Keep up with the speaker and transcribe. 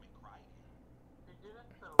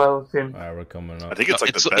well since. All right, we're coming up. I think it's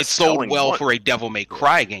like the best. It sold selling well one. for a Devil May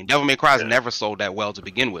Cry game. Devil May Cry's never sold that well to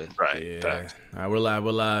begin with. Right. Yeah. Fact. All right,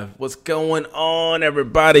 we're live. What's going on,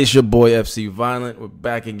 everybody? It's your boy FC Violent. We're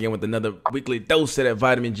back again with another weekly dose of that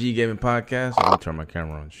Vitamin G Gaming Podcast. Let me turn my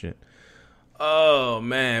camera on. Shit. Oh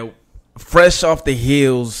man, fresh off the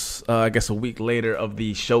heels. I guess a week later of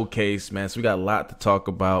the showcase, man. So we got a lot to talk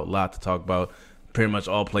about. Pretty much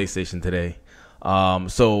all PlayStation today.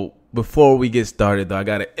 So before we get started, though, I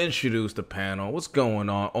gotta introduce the panel. What's going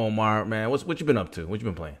on, Omar? Man, what you been up to? What you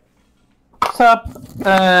been playing? What's up,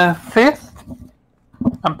 Fifth?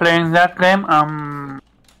 I'm playing that game. I'm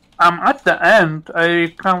at the end.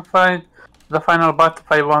 I can't find the final boss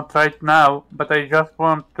if I want right now, but I just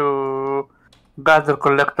want to gather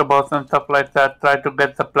collectibles and stuff like that. Try to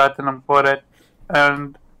get the platinum for it,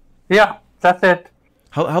 and yeah, that's it.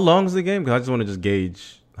 How long is the game? Because I just want to just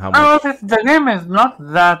gauge how much. The game is not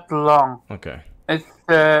that long. Okay.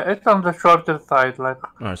 It's on the shorter side, like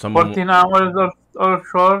All right, so 14 hours or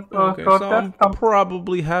short or okay, shorter. so I'm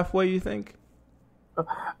probably halfway. You think?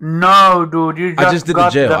 No, dude, you just I just did the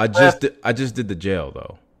got jail. the I just did the jail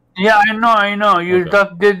though. Yeah, I know. You Okay.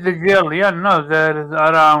 just did the jail. Yeah, no, there is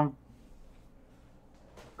around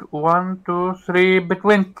 1, 2, 3,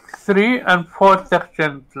 between 3 and 4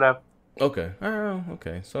 sections left. Okay.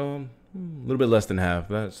 Okay. So a little bit less than half.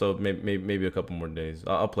 So maybe a couple more days.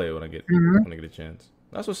 I'll play it when I get a chance.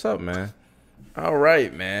 That's what's up, man. All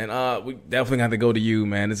right, man. We definitely have to go to you,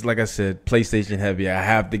 man. It's like I said, PlayStation heavy. I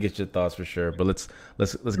have to get your thoughts for sure. But let's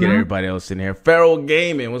get everybody else in here. Feral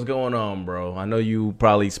Gaming, what's going on, bro? I know you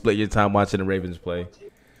probably split your time watching the Ravens play.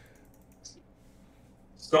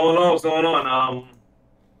 What's going on?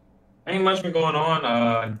 Ain't much been going on.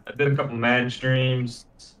 I did a couple Madden streams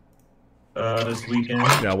this weekend.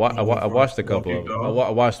 Yeah, I watched a couple of them. I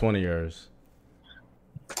watched one of yours.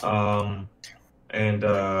 And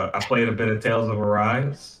I played a bit of Tales of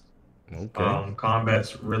Arise. Okay.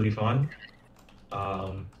 Combat's really fun.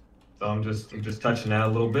 So I'm just touching that a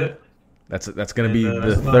little bit. That's gonna be the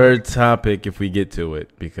that's about third topic if we get to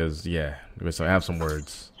it, because yeah, we're gonna have some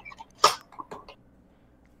words. But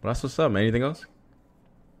that's what's up, man. Anything else?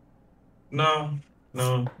 No,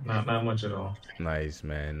 not much at all. Nice,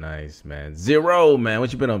 man. Zero, man.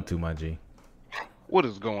 What you been up to, my G? What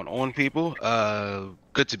is going on, people?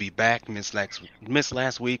 Good to be back. Missed last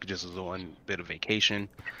week. Just was on a bit of vacation.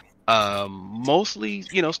 Mostly,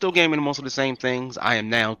 still gaming most of the same things. I am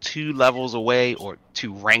now 2 levels away, or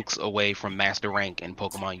 2 ranks away from Master Rank in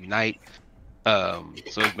Pokemon Unite. So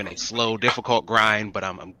it's been a slow, difficult grind, but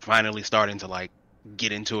I'm finally starting to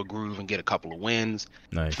get into a groove and get a couple of wins.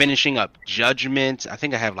 Nice. Finishing up Judgment. I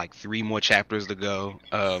think I have 3 more chapters to go.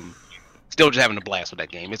 Still just having a blast with that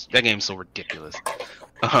game. That game's so ridiculous.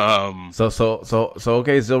 So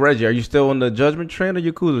okay. So Reggie, are you still on the Judgment train or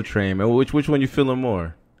Yakuza train, man? Which one you feeling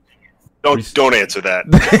more? Don't answer that.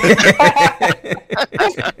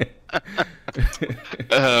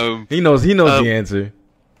 He knows the answer.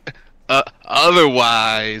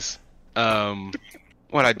 Otherwise,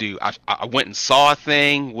 what I do? I went and saw a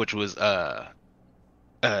thing, which was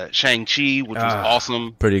Shang-Chi, which was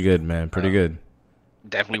awesome. Pretty good, man. Pretty good.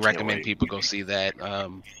 Definitely recommend people go see that.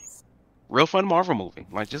 Real fun Marvel movie,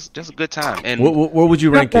 just a good time. And Where would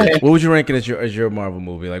you rank it? What would you rank it as your Marvel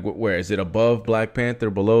movie? Where is it? Above Black Panther?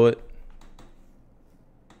 Below it?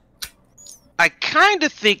 I kind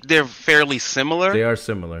of think they're fairly similar. They are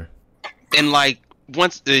similar. And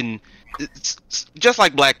just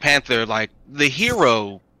like Black Panther, the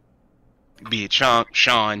hero, be it Sean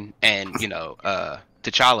and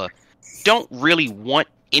T'Challa, don't really want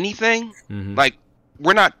anything. Mm-hmm.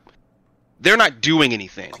 They're not doing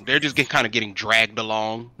anything. They're just getting dragged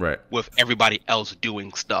along, right, with everybody else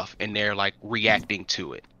doing stuff, and they're reacting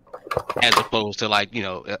to it, as opposed to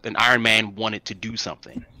an Iron Man wanted to do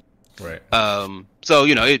something. Right. So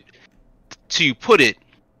to put it,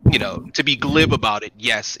 to be glib about it,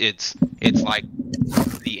 yes, it's like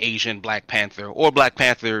the Asian Black Panther, or Black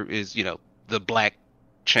Panther is the Black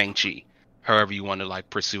Shang-Chi. However you want to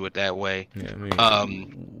pursue it that way. Yeah, I mean,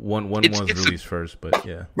 one was released first, but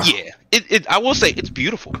yeah. Yeah, I will say it's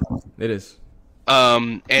beautiful. It is.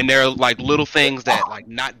 And there are little things that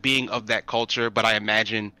not being of that culture, but I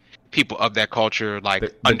imagine people of that culture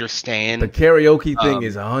understand. The karaoke thing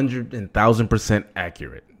is 100,000%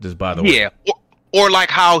 accurate. Just by the way. Yeah. Or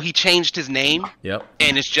how he changed his name. Yep.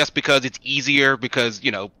 And it's just because it's easier because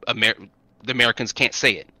the Americans can't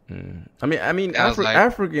say it. I mean,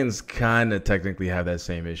 Africans kind of technically have that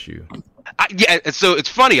same issue. Yeah, so it's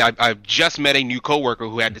funny. I've just met a new coworker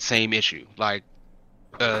who had the same issue.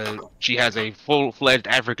 She has a full-fledged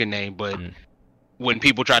African name, but when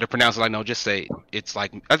people try to pronounce it, like, no, just say it's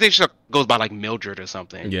like, I think she goes by like Mildred or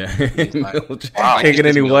something. Yeah. Like, Can't get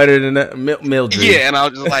any whiter than that. Mildred. Yeah, and I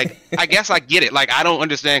was just like, I guess I get it. Like, I don't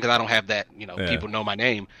understand because I don't have that, people know my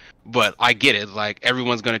name. But I get it. Like,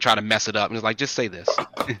 everyone's going to try to mess it up. And it's like, just say this.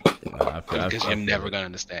 Because you're never going to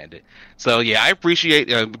understand it. So, yeah, I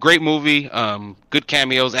appreciate a great movie. Good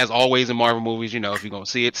cameos, as always, in Marvel movies. If you're going to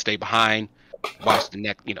see it, stay behind. Watch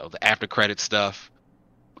the after credit stuff.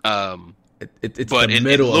 It's the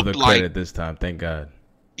middle of the credit this time, thank God.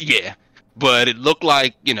 Yeah. But it looked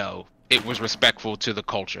like, it was respectful to the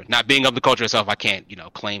culture. Not being of the culture itself, I can't,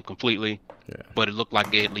 claim completely. Yeah. But it looked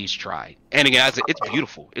like they at least tried. And again, it's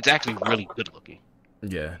beautiful. It's actually really good looking.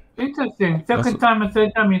 Yeah. Interesting. Second time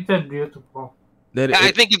you said beautiful.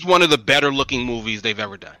 I think it's one of the better looking movies they've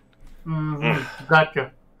ever done. Mm-hmm.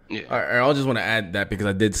 Gotcha. Yeah. I just want to add that because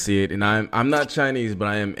I did see it, and I'm not Chinese, but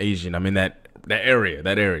I am Asian. I'm in that area.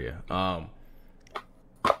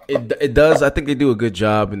 It does. I think they do a good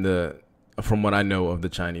job from what I know of the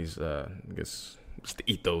Chinese. I guess it's the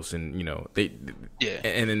ethos, and they. Yeah.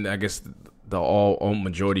 And then I guess the all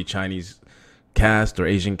majority Chinese cast or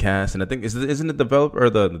Asian cast, and I think isn't the developer or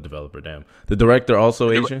the developer? Damn, the director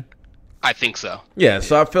also Asian. I think so. Yeah,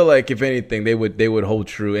 so I feel like if anything, they would hold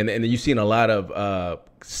true, and you've seen a lot of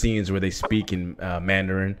scenes where they speak in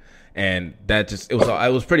Mandarin, and that it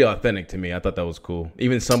was pretty authentic to me. I thought that was cool.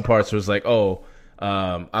 Even some parts was like,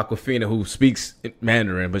 Aquafina, who speaks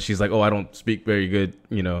Mandarin, but she's like, I don't speak very good,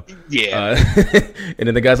 Yeah. And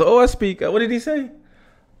then the guy's like, I speak. What did he say?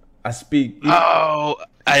 I speak.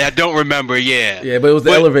 I don't remember. Yeah. Yeah, but it was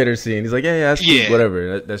the elevator scene. He's like, I speak.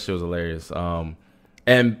 Whatever. That show's hilarious.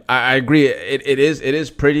 And I agree. It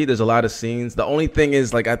is pretty. There's a lot of scenes. The only thing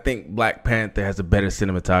is, like, I think Black Panther has a better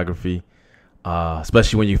cinematography,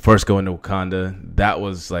 especially when you first go into Wakanda. That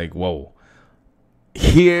was like, whoa.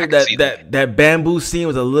 Here, that bamboo scene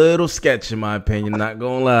was a little sketch, in my opinion. Not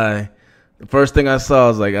gonna lie. The first thing I saw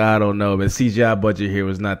was like, I don't know, but CGI budget here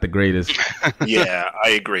was not the greatest. Yeah, I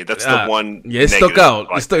agree. That's the one. Yeah, it stuck out.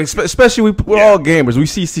 Especially we're all gamers. We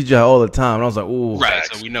see CGI all the time, and I was like, ooh, right.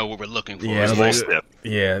 So we know what we're looking for.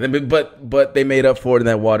 Yeah, but they made up for it in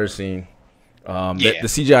that water scene. The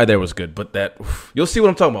CGI there was good, but you'll see what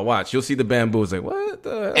I'm talking about. Watch, you'll see the bamboo. It's like, what the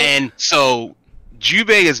hell? And so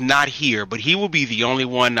Jubei is not here, but he will be the only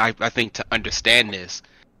one I think to understand this.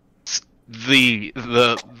 The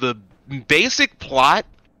basic plot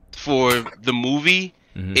for the movie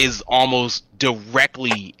is almost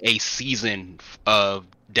directly a season of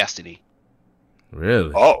Destiny.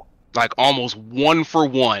 Really? Oh. Like almost one for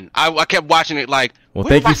one. I kept watching it like, well,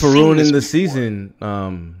 thank you for ruining the season,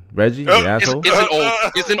 Reggie, the asshole.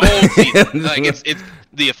 It's an old season. Like it's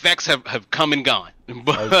the effects have come and gone.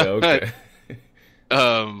 But, okay.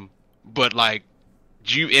 But like,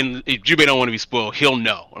 if Jubei don't want to be spoiled, he'll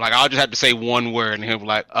know. Like, I'll just have to say one word, and he'll be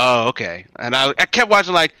like, "Oh, okay." And I kept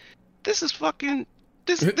watching, like, this is fucking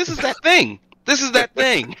this is that thing. This is that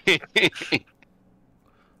thing.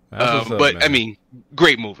 But man. I mean,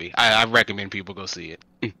 great movie. I recommend people go see it.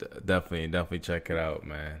 Definitely check it out,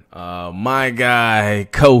 man. My guy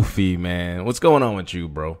Kofi, man, what's going on with you,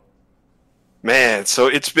 bro? Man, so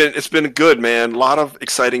it's been good, man. A lot of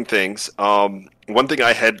exciting things. One thing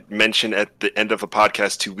I had mentioned at the end of a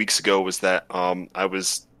podcast 2 weeks ago was that I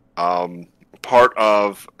was part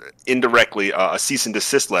of, indirectly, a cease and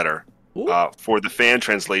desist letter for the fan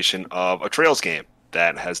translation of a Trails game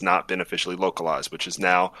that has not been officially localized, which is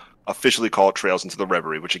now officially called Trails into the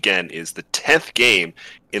Reverie, which again is the 10th game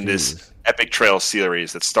in this Epic Trails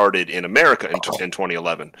series that started in America in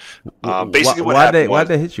 2011. Basically, why'd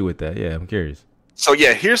they hit you with that? Yeah, I'm curious. So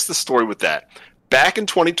yeah, here's the story with that. Back in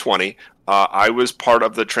 2020, I was part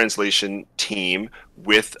of the translation team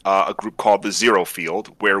with a group called the Zero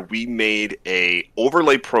Field, where we made a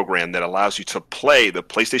overlay program that allows you to play the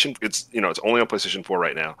PlayStation. It's only on PlayStation 4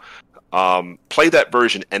 right now. Play that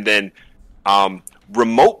version and then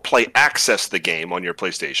remote play access the game on your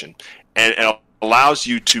PlayStation, and it allows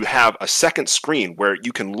you to have a second screen where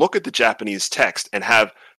you can look at the Japanese text and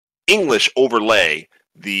have English overlay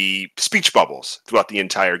the speech bubbles throughout the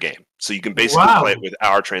entire game. So you can basically play it with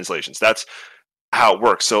our translations. That's how it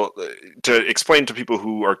works. So to explain to people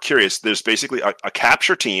who are curious, there's basically a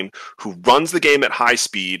capture team who runs the game at high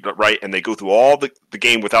speed, right? And they go through all the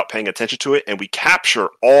game without paying attention to it, and we capture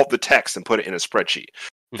all the text and put it in a spreadsheet.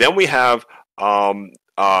 Mm-hmm. Then we have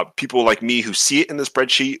people like me who see it in the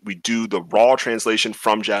spreadsheet. We do the raw translation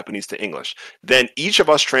from Japanese to English. Then each of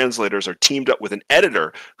us translators are teamed up with an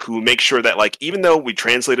editor who makes sure that, like, even though we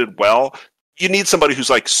translated well, you need somebody who's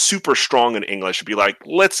like super strong in English to be like,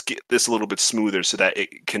 let's get this a little bit smoother so that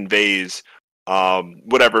it conveys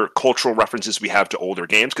whatever cultural references we have to older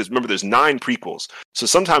games. Because remember, there's 9 prequels, so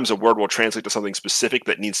sometimes a word will translate to something specific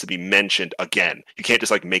that needs to be mentioned again. You can't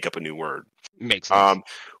just like make up a new word. Makes sense.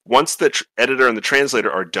 Once the editor and the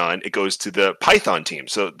translator are done, it goes to the Python team.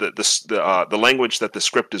 So the language that the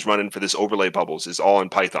script is running for this overlay bubbles is all in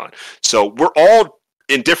Python. So we're all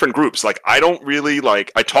in different groups. Like, I don't really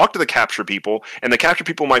like. I talk to the capture people, and the capture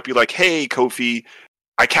people might be like, "Hey, Kofi,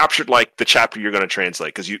 I captured like the chapter you're going to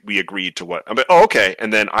translate because we agreed to what." I'm like, "Oh, okay."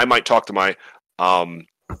 And then I might talk to my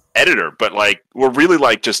editor, but like we're really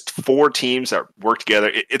like just 4 teams that work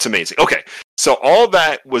together. It's amazing. Okay, so all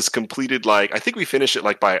that was completed. Like, I think we finished it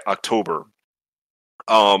like by October.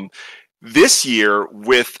 This year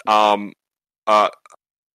with that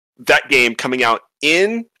game coming out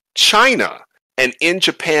in China and in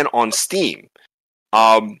Japan on Steam,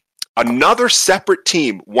 another separate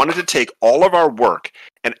team wanted to take all of our work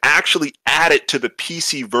and actually add it to the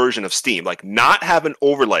PC version of Steam. Like, not have an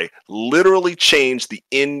overlay, literally change the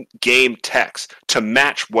in-game text to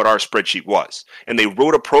match what our spreadsheet was. And they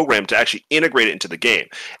wrote a program to actually integrate it into the game.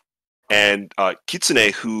 And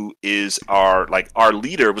Kitsune, who is our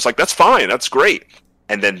leader, was like, "That's fine, that's great."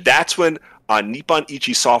 And then that's when Nippon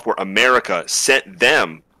Ichi Software America sent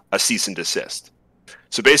them a cease and desist.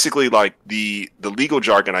 So basically, like, the legal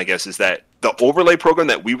jargon, I guess, is that the overlay program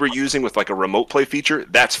that we were using with like a remote play feature,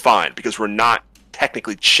 that's fine because we're not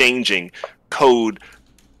technically changing code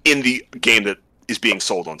in the game that is being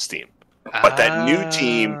sold on Steam. But that new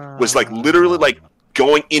team was like literally like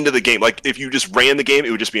going into the game. Like, if you just ran the game, it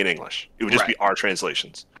would just be in English. It would just be our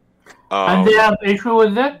translations. And they have issue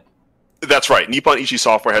with it? That's right. Nippon Ichi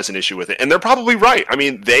Software has an issue with it. And they're probably right. I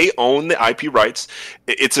mean, they own the IP rights.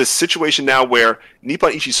 It's a situation now where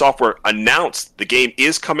Nippon Ichi Software announced the game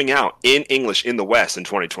is coming out in English in the West in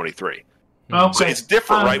 2023. Okay. So it's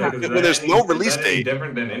different, right? When there's no release date.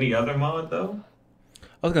 Different than any other mod, though?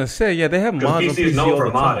 I was going to say, yeah, they have mods on PC is PC known all for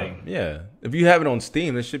the time. modding. Yeah. If you have it on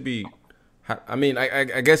Steam, it should be... I mean,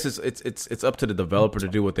 I guess it's up to the developer to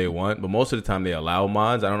do what they want, but most of the time they allow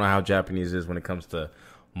mods. I don't know how Japanese is when it comes to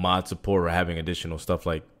mod support or having additional stuff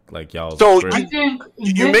like y'all. So I think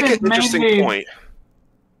you make an interesting point.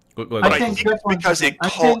 But I think it's because it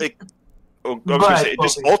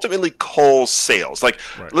just ultimately calls sales. Like,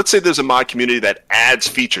 let's say there's a mod community that adds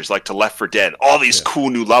features like to Left 4 Dead, all these cool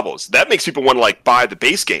new levels. That makes people want to like buy the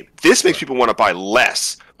base game. This makes people want to buy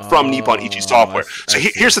less from Nippon Ichi Software. So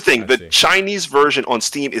here's the thing: the Chinese version on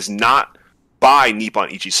Steam is not by Nippon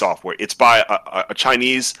Ichi Software. It's by a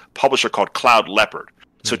Chinese publisher called Cloud Leopard.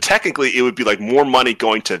 So technically, it would be like more money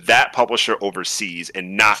going to that publisher overseas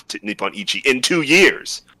and not to Nippon Ichi in 2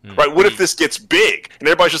 years. Right? What if this gets big and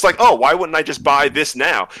everybody's just like, "Oh, why wouldn't I just buy this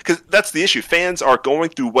now?" Because that's the issue. Fans are going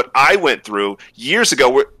through what I went through years ago,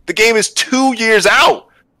 where the game is 2 years out.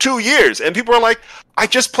 2 years. And people are like, "I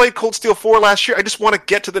just played Cold Steel 4 last year. I just want to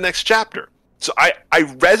get to the next chapter." So I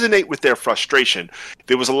resonate with their frustration.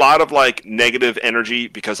 There was a lot of like negative energy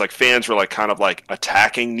because like fans were like kind of like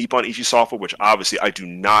attacking Nippon Ichi Software, which obviously I do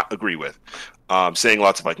not agree with. Saying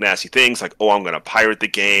lots of like nasty things like, "Oh, I'm going to pirate the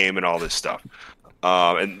game" and all this stuff.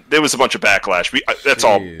 And there was a bunch of backlash. That's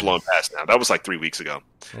all blown past now. That was like 3 weeks ago.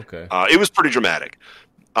 Okay. It was pretty dramatic.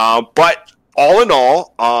 But all in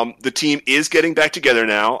all, the team is getting back together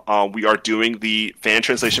now. We are doing the fan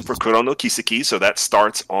translation for Kuro no Kiseki, so that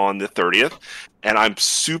starts on the 30th. And I'm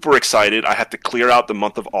super excited. I have to clear out the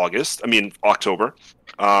month of October.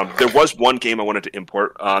 There was one game I wanted to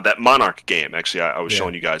import, that Monarch game. Actually, I was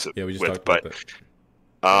showing you guys it with, but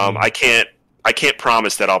I can't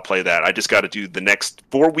promise that I'll play that. I just got to do the next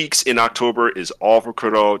 4 weeks in October is all for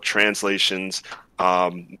Kuro translations.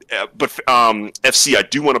 But FC, I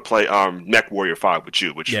do want to play Mech Warrior 5 with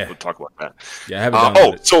you, which we'll talk about that. Yeah, I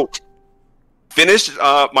haven't so finished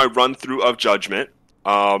my run through of Judgment.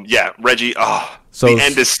 Reggie. The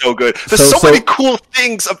end is so good. There's so many cool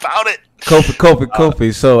things about it.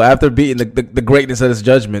 Kofi. So after beating the greatness of this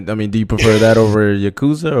Judgment, I mean, do you prefer that over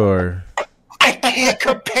Yakuza or? I can't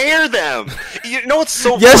compare them. You know what's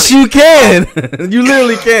so yes, funny? you can. You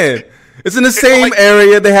literally can. It's in the same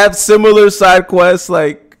area. They have similar side quests,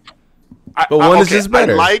 but one is just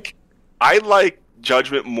better. I like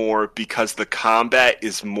Judgment more because the combat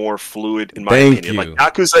is more fluid, in my opinion. Like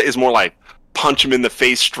Yakuza is more like punch him in the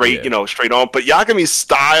face straight on. But Yagami's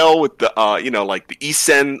style with the like the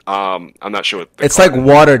Isen, I'm not sure what it's like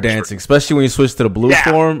water dancing, especially when you switch to the blue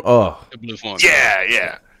form. Oh, the blue form.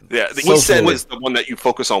 Yeah. The Isen is the one that you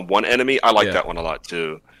focus on one enemy. I like that one a lot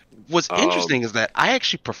too. What's interesting is that I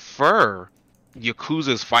actually prefer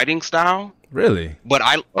Yakuza's fighting style. Really? But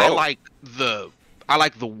I like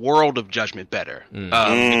the world of Judgment better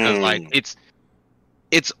because like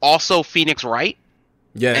it's also Phoenix Wright.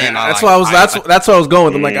 Yeah, And that's what I was. That's what I was going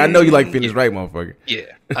with. I'm like, I know you like Phoenix Wright, motherfucker. Yeah,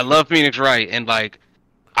 I love Phoenix Wright, and I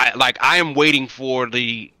am waiting for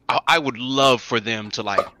I would love for them to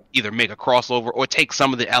like either make a crossover or take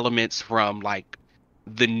some of the elements from like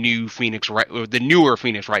the new Phoenix Wright or the newer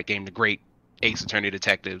Phoenix Wright game, the Great Ace Attorney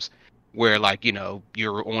Detectives, where like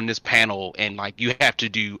you're on this panel and like you have to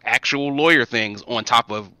do actual lawyer things on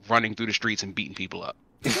top of running through the streets and beating people up.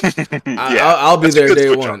 I'll be there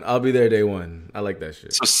day one. I'll be there day one. I like that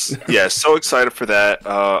shit. So excited for that.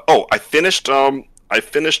 I finished.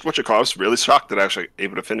 What you call? I was really shocked that I actually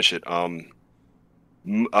able to finish it. What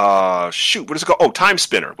is it called? Oh, Time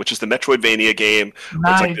Spinner, which is the Metroidvania game.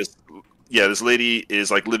 Nice. It's like this. Yeah, this lady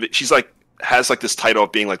is like living. She's like has like this title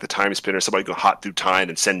of being like the time spinner. Somebody go hot through time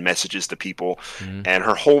and send messages to people, and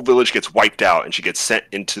her whole village gets wiped out, and she gets sent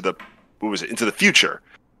into the into the future.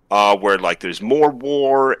 Where like there's more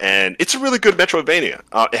war, and it's a really good Metroidvania.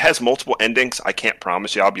 It has multiple endings. I can't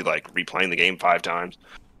promise you I'll be like replaying the game 5 times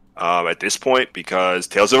at this point because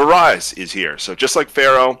Tales of Arise is here. So just like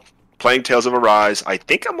Pharaoh, playing Tales of Arise, I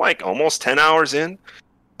think I'm like almost 10 hours in.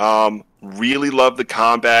 Really love the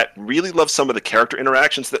combat. Really love some of the character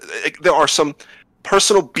interactions. There are some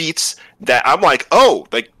personal beats that I'm like, oh,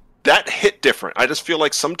 like that hit different. I just feel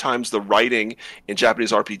like sometimes the writing in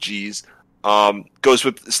Japanese RPGs goes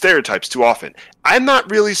with stereotypes too often. I'm not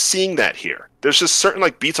really seeing that here. There's just certain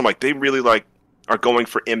like beats I'm like they really like are going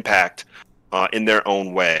for impact in their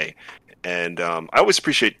own way, and I always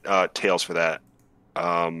appreciate Tales for that.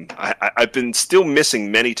 I've been still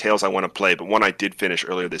missing many Tales I want to play, but one I did finish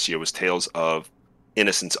earlier this year was Tales of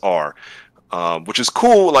Innocence R, which is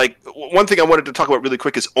cool. Like one thing I wanted to talk about really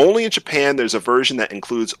quick is only in Japan there's a version that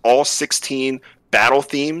includes all 16 battle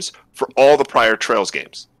themes for all the prior Trails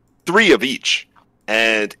games. 3 of each,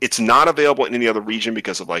 and it's not available in any other region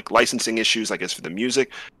because of like licensing issues, I guess, for the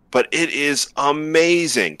music. But it is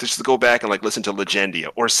amazing just to go back and like listen to Legendia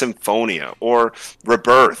or Symphonia or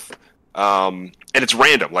Rebirth, and it's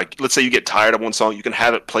random. Like let's say you get tired of one song, you can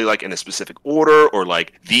have it play like in a specific order or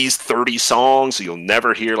like these 30 songs, so you'll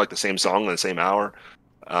never hear like the same song in the same hour.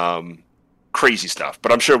 Crazy stuff,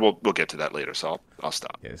 but I'm sure we'll get to that later. So I'll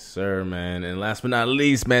stop. Yes, sir, man. And last but not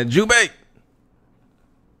least, man, Jubei.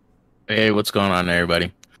 Hey, what's going on,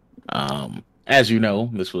 everybody? As you know,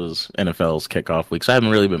 this was NFL's kickoff week, so I haven't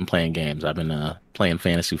really been playing games. I've been playing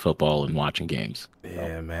fantasy football and watching games.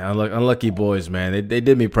 Yeah, man. Unlucky boys, man. They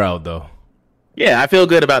did me proud, though. Yeah, I feel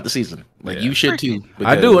good about the season. Like, Yeah. you should, too.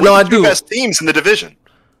 I do. We're No, I the 2 do. best teams in the division.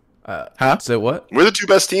 Huh? Say what? We're the 2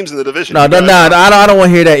 best teams in the division. No, I don't want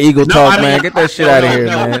to hear that Eagle No, talk, I don't- man. Get that shit out of here,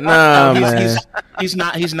 No, man. Nah, man.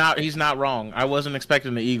 He's not wrong. I wasn't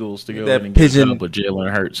expecting the Eagles to go That in and get pigeon- up with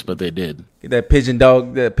Jalen Hurts, but they did. Get that pigeon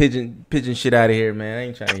dog, that pigeon shit out of here, man. I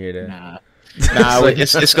ain't trying to hear that. Nah,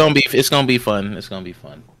 it's gonna be fun. It's gonna be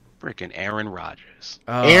fun. Freaking Aaron Rodgers.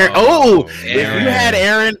 Aaron,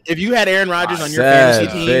 if you had Aaron Rodgers on your Sad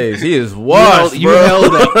fantasy team, face. He is washed, you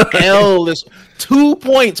held a L. This 2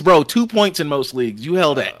 points, bro. 2 points in most leagues. You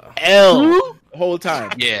held a L the whole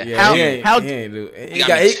time. Yeah. Yeah, he how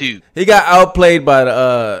got outplayed by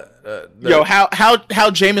the how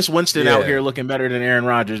Jameis Winston Yeah. out here looking better than Aaron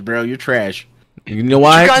Rodgers, bro? You're trash. You know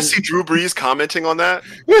why? Did you guys see Drew Brees commenting on that?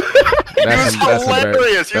 That's It was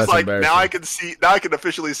hilarious. He was like, embarrassing. now I can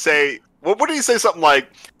officially say, what did he say? Something like,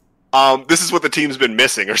 this is what the team's been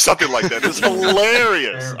missing or something like that. It's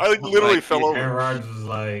hilarious. I like, literally fell over. Aaron Rodgers was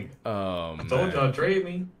like, Oh, I told y'all trade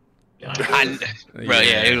me. Yeah, Bro,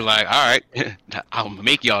 yeah, it was like, all right, I'll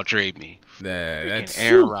make y'all trade me. Yeah, that's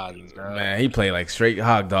Aaron Rodgers, bro. man. He played like straight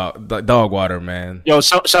dog water, man. Yo,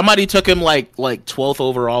 somebody took him like 12th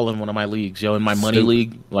overall in one of my leagues. Yo, in my money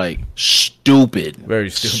league, like stupid, Very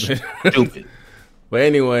stupid. stupid. But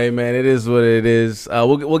anyway, man, it is what it is.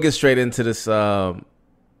 We'll get straight into this. Let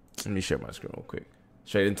me share my screen real quick.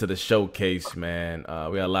 Straight into the showcase, man.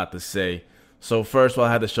 We got a lot to say. So first, while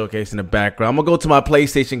I have the showcase in the background, I'm gonna go to my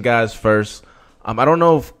PlayStation guys first. I don't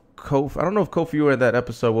know if Kofi, you were in that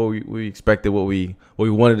episode where we expected what we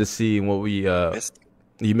wanted to see and what we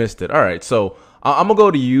you missed it. All right, so I'm gonna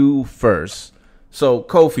go to you first. So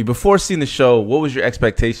Kofi, before seeing the show, what was your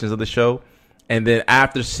expectations of the show? And then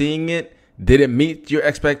after seeing it, did it meet your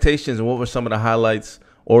expectations? And what were some of the highlights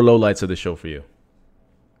or lowlights of the show for you?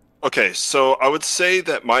 Okay, so I would say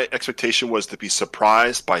that my expectation was to be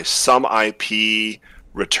surprised by some IP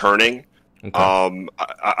returning. Okay.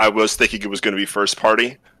 I was thinking it was going to be first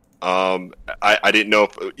party. I didn't know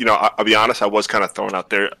if, I'll be honest, I was kind of thrown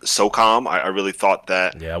out there. SOCOM, I really thought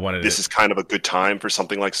that Yeah, I wanted this it. is kind of a good time for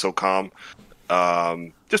something like SOCOM.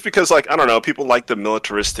 Just because, like, I don't know, people like the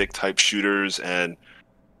militaristic type shooters, and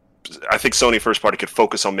I think Sony first party could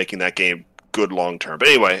focus on making that game good long term. But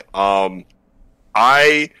anyway,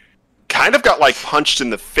 I kind of got like punched in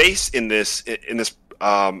the face in this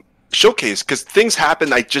showcase because things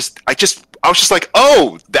happened. I was just like,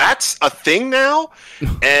 oh, that's a thing now,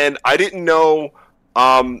 and I didn't know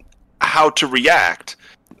how to react.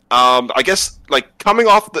 I guess like coming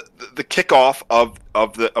off the kickoff of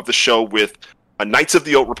the show with a Knights of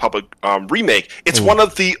the Old Republic remake, it's one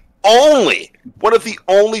of the only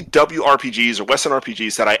WRPGs or Western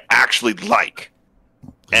RPGs that I actually like,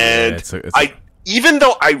 and even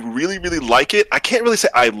though I really really like it, I can't really say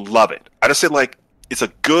I love it. I just say like it's a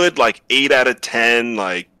good like 8 out of 10.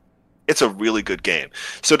 Like it's a really good game.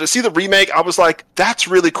 So to see the remake, I was like, that's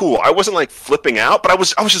really cool. I wasn't like flipping out, but I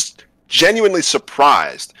was just genuinely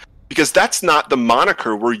surprised because that's not the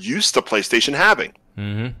moniker we're used to PlayStation having.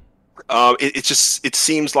 Mm-hmm. It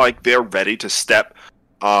seems like they're ready to step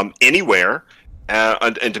anywhere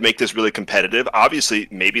and to make this really competitive. Obviously,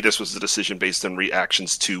 maybe this was a decision based on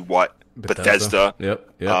reactions to what Bethesda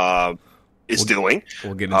is doing.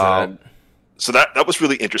 We'll get into that. So that was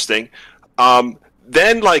really interesting.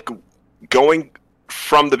 Then like going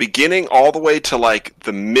from the beginning all the way to like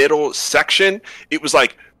the middle section, it was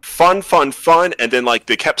like fun, and then like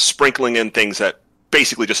they kept sprinkling in things that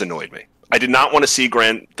basically just annoyed me. I did not want to see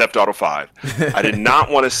Grand Theft Auto 5. I did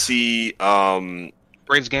not want to see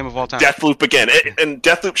greatest game of all time, Deathloop again. And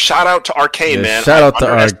Deathloop, shout out to Arcane, man. Shout out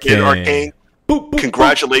to Arcane.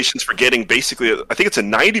 Congratulations for getting basically, I think it's a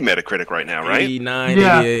 90 Metacritic right now, right? 89,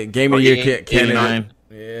 yeah. Game of the Year candidate.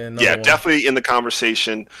 Yeah, definitely in the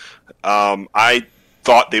conversation. I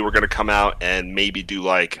thought they were going to come out and maybe do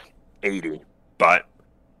like 80, but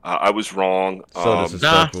I was wrong. So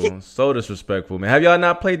disrespectful. So disrespectful, man. Have y'all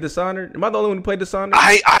not played Dishonored? Am I the only one who played Dishonored?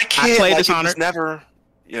 I can't. I played like, Dishonored. It was never.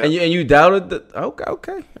 Yeah. And you doubted that? Okay. All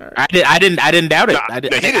right. I didn't doubt it. He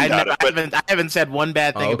didn't doubt it, I haven't said one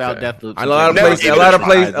bad thing about Deathloop. A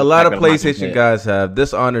lot of PlayStation guys have.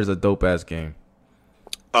 Dishonored is a dope ass game.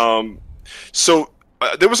 So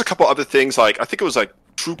there was a couple other things, like I think it was like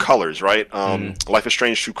True Colors, right? Life is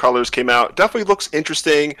Strange True Colors came out. Definitely looks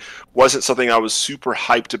interesting. Wasn't something I was super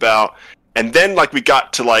hyped about. And then like we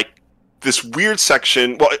got to like this weird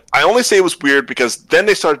section. Well, I only say it was weird because then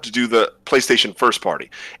they started to do the PlayStation first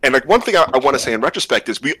party. And like one thing I want to say in retrospect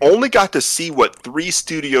is we only got to see what 3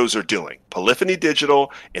 studios are doing: Polyphony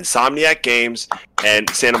Digital, Insomniac Games, and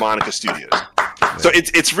Santa Monica Studios. So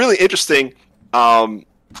it's really interesting.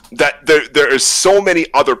 That there is so many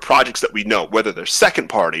other projects that we know, whether they're second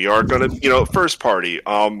party or first party.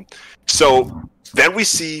 So then we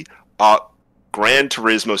see Gran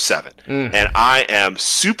Turismo 7, and I am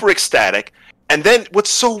super ecstatic. And then what's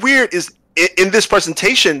so weird is in this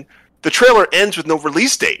presentation, the trailer ends with no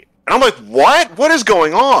release date, and I'm like, what is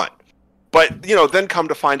going on? But then come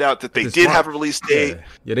to find out that they did have a release date.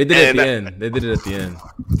 Yeah, they did it at the end. They did it at the end.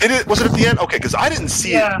 Was it at the end? Okay, because I didn't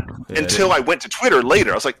see it until I went to Twitter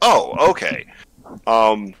later. I was like, oh, okay.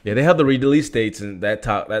 Yeah, they had the release dates and that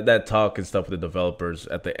talk and stuff with the developers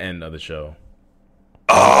at the end of the show.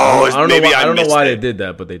 Oh, I don't know why they did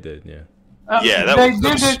that, but they did. Yeah. They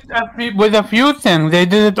did it with a few things. They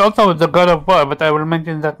did it also with the God of War, but I will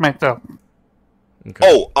mention that myself.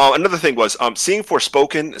 Okay. Another thing was seeing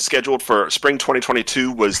Forspoken scheduled for spring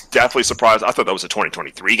 2022 was definitely surprised. I thought that was a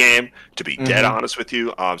 2023 game, to be dead honest with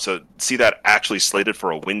you. So see that actually slated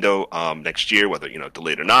for a window next year, whether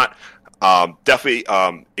delayed or not. Definitely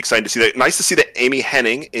excited to see that. Nice to see that Amy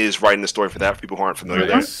Hennig is writing the story for that. For people who aren't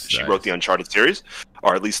familiar, she wrote the Uncharted series,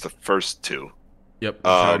 or at least the first 2. Yep,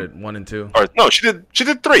 Uncharted 1 and 2. Or no, she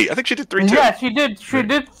did 3. I think she did 3 too. Yeah, she did 3,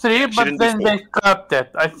 but then they scrapped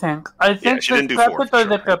it. I think she didn't do 4.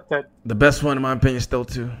 They scrapped it. The best one, in my opinion, still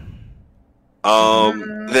 2.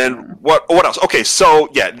 Then what else? Okay, so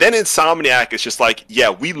then Insomniac is just like,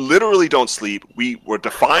 we literally don't sleep. We're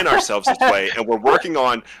define ourselves this way, and we're working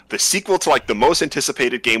on the sequel to like the most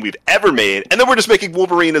anticipated game we've ever made, and then we're just making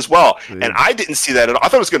Wolverine as well. Yeah. And I didn't see that at all. I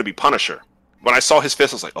thought it was going to be Punisher. When I saw his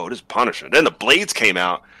fist, I was like, oh, this is Punisher. Then the Blades came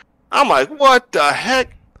out. I'm like, what the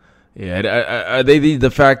heck? Yeah, are they the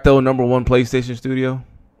de facto number 1 PlayStation studio?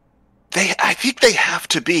 I think they have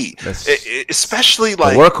to be, especially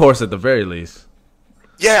like a workhorse at the very least.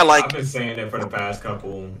 Yeah, like I've been saying it for the past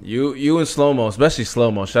couple. You and Slow Mo, especially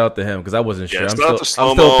Slow Mo. Shout out to him because I wasn't sure. I'm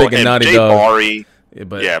still thinking Naughty Dog.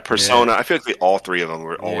 Persona. I feel like all 3 of them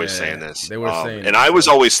were always saying this. They were saying, and I was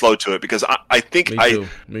always slow to it because I think I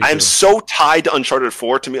am so tied to Uncharted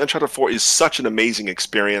 4. To me, Uncharted 4 is such an amazing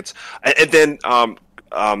experience. And then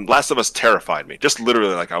Last of Us terrified me. Just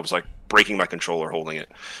literally, like I was like breaking my controller holding it.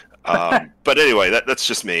 But anyway, that's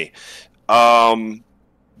just me.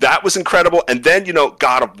 that was incredible. And then,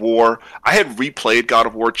 God of War. I had replayed God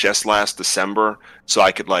of War just last December, so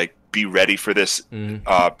I could like be ready for this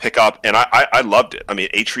pickup, and I loved it. I mean,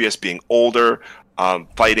 Atreus being older,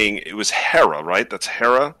 fighting. It was Hera, right? That's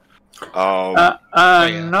Hera.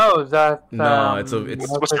 No, that No, it's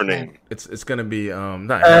what's her name? It's gonna be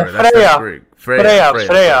not Hera. That's Freya. Greek. Freya. Greek,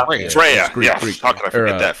 Yeah. Greek. How can I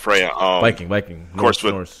forget that? Freya. Viking. Of course,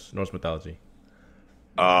 Norse mythology.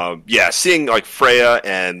 Seeing like Freya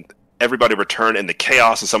and everybody return and the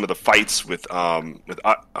chaos and some of the fights with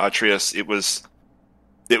Atreus, it was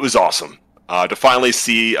awesome to finally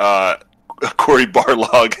see Cory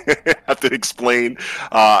Barlog have to explain.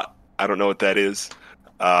 I don't know what that is.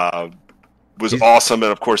 Was awesome,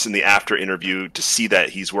 and of course in the after interview to see that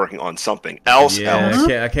he's working on something else.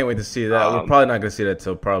 I can't wait to see that. We're probably not gonna see that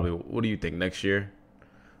till probably. What do you think, next year?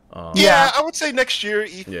 I would say next year.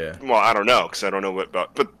 Well, I don't know because I don't know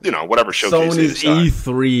but whatever showcase Sony's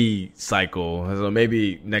E3 cycle, so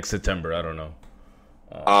maybe next September. I don't know.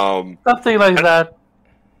 Something like that.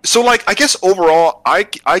 So, like, I guess overall, I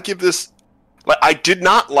give this. Like, I did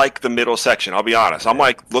not like the middle section. I'll be honest. I'm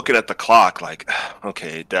like looking at the clock, like,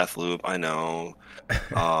 okay, Deathloop, I know.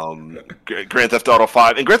 Grand Theft Auto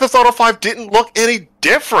 5, and Grand Theft Auto 5 didn't look any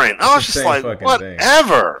different. I was just like,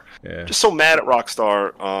 whatever. Yeah. Just so mad at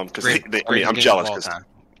Rockstar because I'm jealous because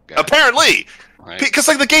apparently because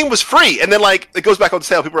like the game was free and then like it goes back on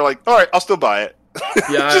sale. People are like, all right, I'll still buy it.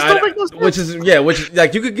 Which is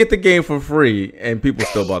like you could get the game for free and people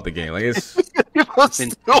still bought the game. Like it's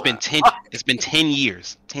been 10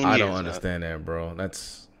 years. 10 years. I don't understand that, bro.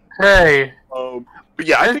 That's Hey. But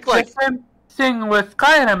yeah, I think like the same thing with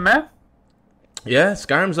Skyrim, man. Yeah,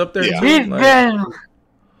 Skyrim's up there too. These games.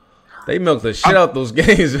 They milked the shit out those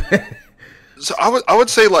games, man. So I would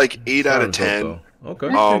say like 8 out of 10. Okay.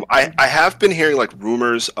 I have been hearing like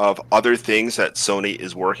rumors of other things that Sony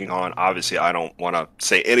is working on. Obviously, I don't want to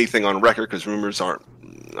say anything on record because rumors aren't.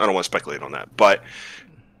 I don't want to speculate on that. But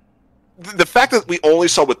the fact that we only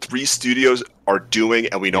saw what 3 studios are doing,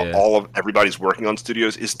 and we know everybody's working on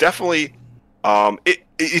studios, is definitely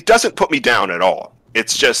it doesn't put me down at all.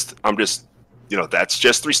 It's just that's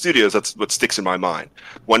just 3 studios. That's what sticks in my mind.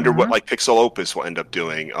 Wonder what like Pixel Opus will end up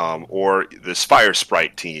doing, or this Fire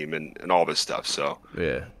Sprite team and all this stuff. So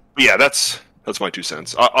yeah, that's my 2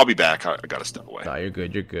 cents. I'll be back. I gotta step away. Nah, you're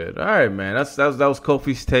good. All right, man. That was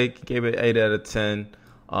Kofi's take. He gave it 8 out of 10.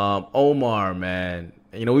 Omar, man,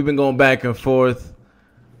 we've been going back and forth.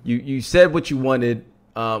 You said what you wanted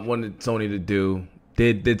Sony to do.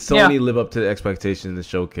 Did Sony live up to the expectations in the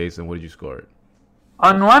showcase, and what did you score it?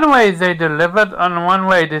 On one way, they delivered. On one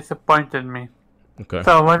way, disappointed me. Okay.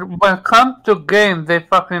 So when it comes to games, they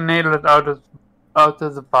fucking nailed it out of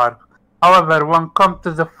the park. However, when it comes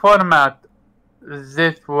to the format,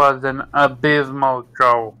 this was an abysmal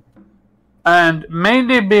show. And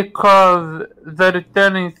mainly because the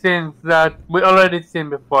returning things that we already seen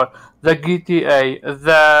before, the GTA,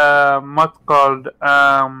 the what's called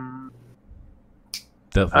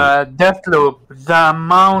Deathloop, the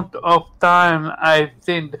amount of time I've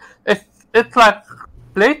seen, it's like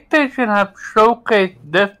PlayStation have showcased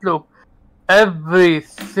Deathloop every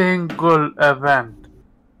single event.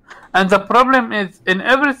 And the problem is, in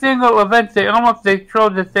every single event, they show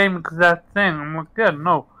the same exact thing. I'm like, yeah,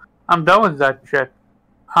 no, I'm done with that shit.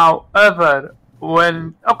 However,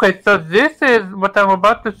 so this is what I'm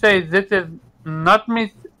about to say. This is not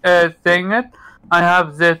me saying it. I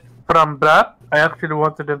have this from Brad. I actually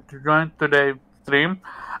wanted him to join today's stream,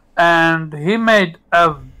 and he made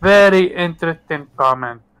a very interesting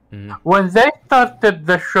comment. Mm-hmm. When they started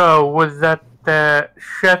the show with that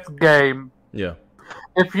chess game,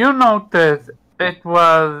 if you notice, it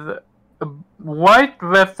was white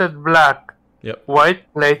versus black. Yep.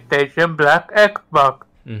 White PlayStation, black Xbox.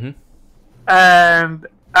 Mm-hmm. And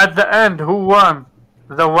at the end, who won?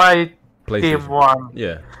 The white team won.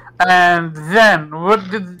 Yeah. And then, what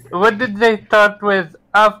did they start with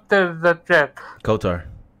after the chat? KOTOR.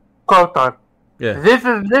 Yeah. This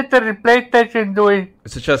is literally PlayStation doing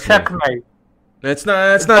it's a chess checkmate. Game. It's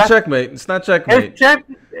not checkmate. It's not checkmate.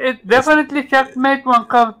 It's definitely checkmate when it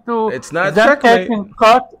comes to it's not checkmate.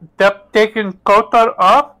 Taking KOTOR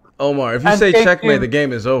off. Omar, if you say checkmate, the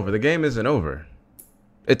game is over. The game isn't over.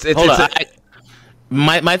 Hold on.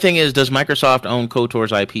 My thing is, does Microsoft own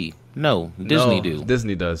KOTOR's IP? No, Disney do.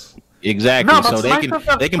 Disney does. Exactly. No, so they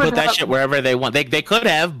can put that shit wherever they want. They could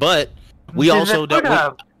have, but we also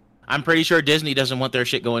don't. I'm pretty sure Disney doesn't want their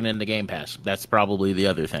shit going into Game Pass. That's probably the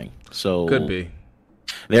other thing. So could be.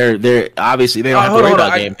 They're obviously they don't have to worry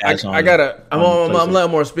about Game Pass. I'm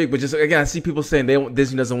letting more speak, but just again, I see people saying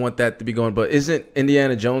Disney doesn't want that to be going. But isn't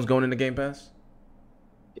Indiana Jones going into Game Pass?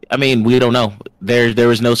 I mean, we don't know. There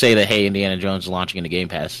was no say that, hey, Indiana Jones is launching in the Game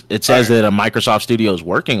Pass. It says that a Microsoft studio is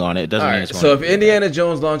working on it. It doesn't mean it's going so if Indiana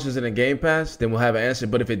Jones launches in a Game Pass, then we'll have an answer.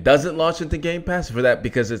 But if it doesn't launch into Game Pass for that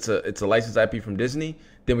because it's a licensed IP from Disney,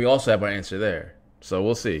 then we also have our answer there. So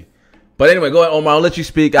we'll see. But anyway, go ahead, Omar. I'll let you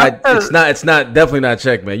speak. It's not definitely not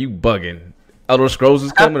check, man. You bugging. Elder Scrolls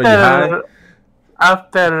is coming. Are you high?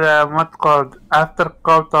 After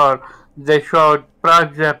KOTOR, they showed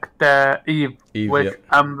Project Eve, which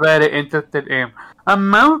I'm very interested in. And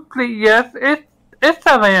mostly, yes, it's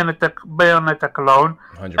a Bayonetta clone.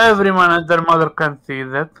 100%. Everyone and their mother can see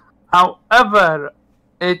that. However,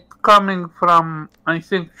 it's coming from, I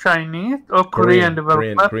think, Chinese or Korean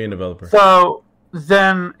developer. Korean developer. So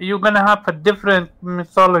then you're gonna have a different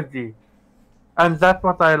mythology, and that's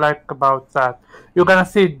what I like about that. You're gonna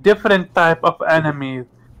see different type of enemies.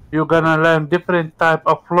 You're gonna learn different type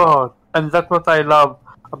of laws, and that's what I love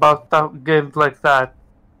about games like that.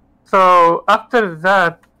 So after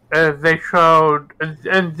that, they showed,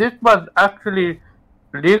 and this was actually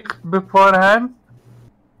leaked beforehand.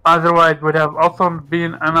 Otherwise, would have also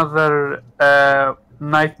been another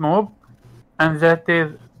nice move, and that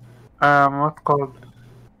is what's called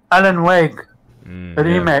Alan Wake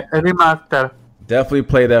remaster. Definitely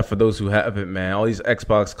play that for those who haven't, man. All these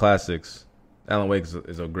Xbox classics. Alan Wake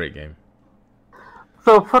is a great game.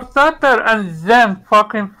 So for starter, and then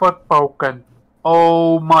fucking Forspoken.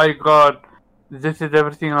 Oh my god, this is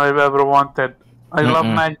everything I've ever wanted. I love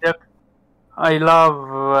magic. I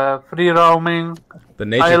love free roaming. The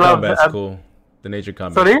nature combat's cool. The nature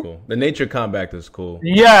combat is cool. The nature combat is cool.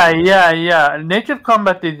 Yeah. Nature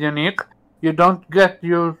combat is unique. You don't get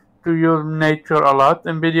used to use nature a lot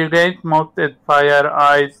in video games. Most is fire,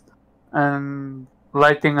 ice, and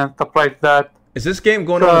lighting and stuff like that. Is this game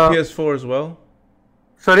going on the PS4 as well?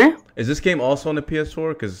 Sorry? Is this game also on the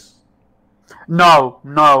PS4? Because no,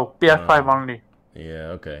 PS5 only.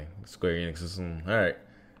 Yeah, okay. Square Enix is all right.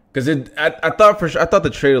 Because I thought the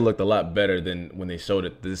trailer looked a lot better than when they showed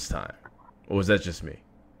it this time. Or was that just me?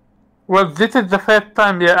 Well, this is the first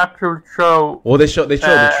time they actually show. Well, they showed the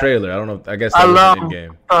trailer. I don't know. I guess that was in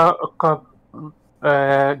game.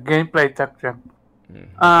 Gameplay section.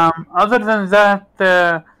 Other than that,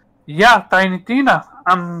 Tiny Tina.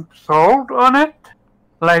 I'm sold on it.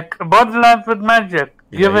 Like Borderlands with magic.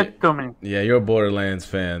 Give it to me. Yeah, you're a Borderlands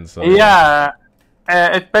fan, so yeah.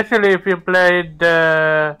 Especially if you played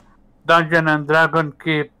Dungeon and Dragon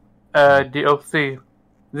Keep DLC.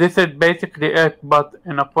 This is basically it, but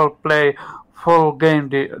in a full game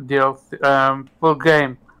DLC, full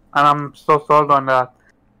game, and I'm so sold on that.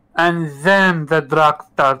 And then the drag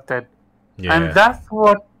started, and that's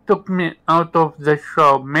what took me out of the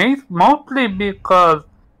show. Mostly because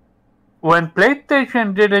when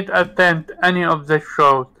PlayStation didn't attend any of the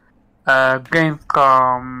shows,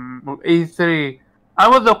 Gamescom, E3, I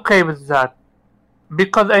was okay with that.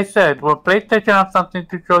 Because I said, well, PlayStation has something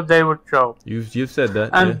to show, they will show. You've said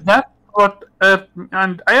that, and that's what.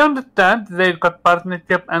 And I understand they got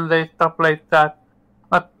partnership and they stuff like that,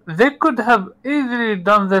 but they could have easily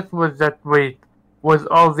done this with that weight, with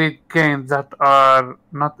all these games that are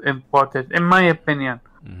not important, in my opinion.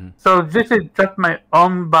 Mm-hmm. So this is just my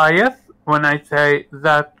own bias when I say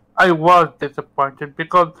that I was disappointed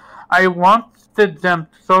because I wanted them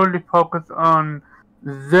to solely focus on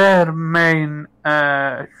their main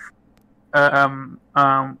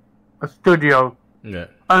studio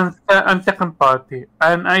and second party,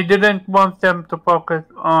 and I didn't want them to focus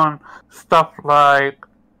on stuff like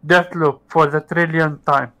Deathloop for the trillionth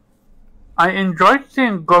time. I enjoyed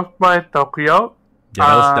seeing Ghostwire Tokyo.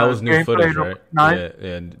 Yeah, that was new footage, right? Nice.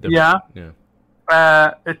 Yeah.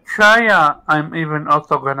 Chaya, I'm even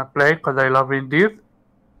also gonna play because I love indies.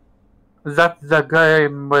 That's the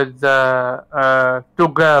game with the two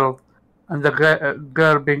girls, and the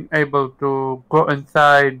girl being able to go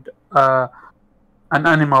inside an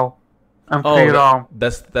animal and free roam.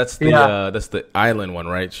 That's the island one,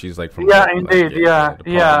 right? She's like from indeed, yeah.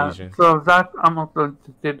 So that I'm also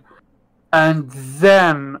interested. And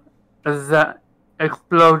then the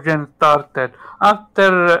explosion started.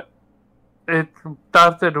 After it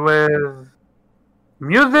started with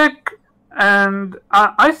music. And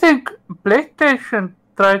I think PlayStation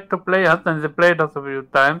tried to play us, and they played us a few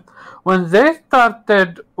times. When they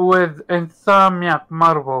started with Insomniac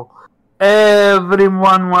Marvel,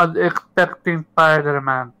 everyone was expecting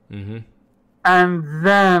Spider-Man. Mm-hmm. And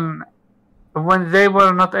then, when they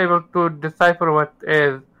were not able to decipher what it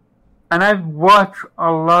is, and I've watched a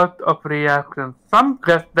lot of reactions. Some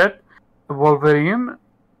guessed it, Wolverine,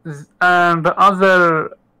 and the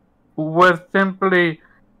other were simply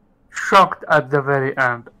shocked at the very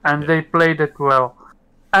end, and they played it well.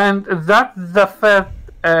 And that's the first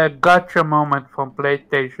gotcha moment from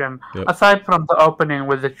PlayStation, aside from the opening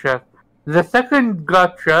with the chest. The second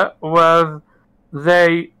gotcha was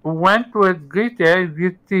they went with GTA.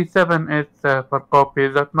 GT7 is for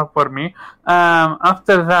copies, that's not for me.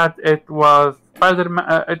 After that, it was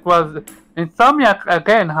Spider-Man. It was Insomniac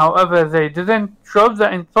again. However, they didn't show the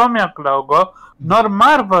Insomniac logo nor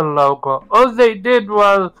Marvel logo. All they did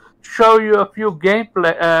was show you a few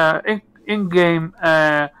gameplay, in-game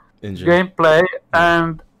gameplay,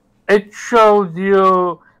 and it shows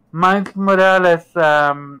you Miles Morales'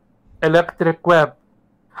 electric web.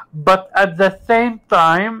 But at the same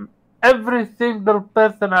time, every single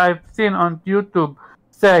person I've seen on YouTube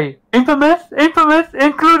say Infamous,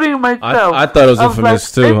 including myself. I thought it was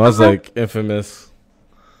Infamous too. I was like, Infamous.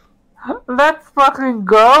 Let's fucking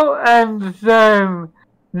go. And then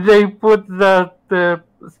they put that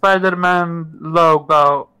Spider-Man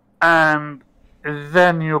logo, and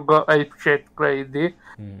then you go apeshit crazy,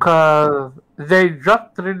 because they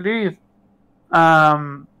just released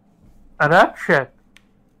Ratchet.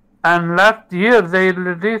 And last year they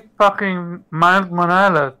released fucking Miles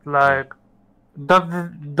Morales. Like, does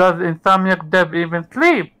Insomniac Dev even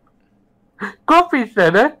sleep? Kofi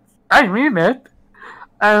said it. I mean it.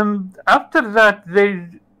 And after that, they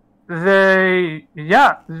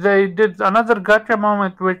did another gotcha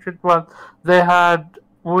moment, which it was they had.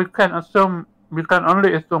 We can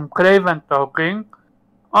only assume Kraven talking,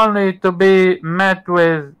 only to be met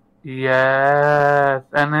with yes,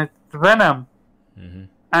 and it's Venom.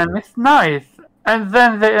 And it's nice. And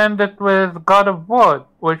then they ended with God of War,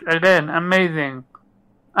 which again, amazing.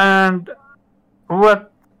 And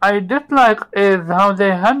what I dislike is how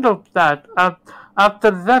they handled that.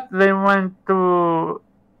 After that, they went to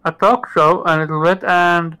a talk show a little bit,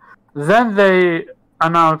 and then they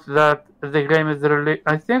announced that the game is released.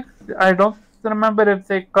 I don't remember if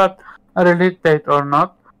they got a release date or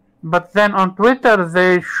not. But then on Twitter,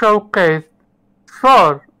 they showcased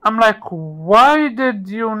Thor. I'm like, why did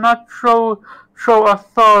you not show a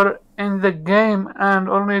Thor in the game and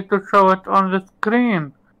only to show it on the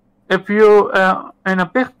screen? If you in a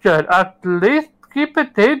picture, at least keep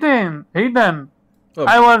it hidden. Oh,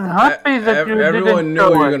 I was happy that you didn't. Everyone knew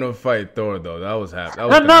you were gonna fight Thor, though. That was happy.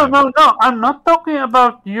 No. I'm not talking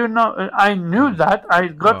about I knew that. I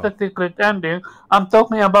got the secret ending. I'm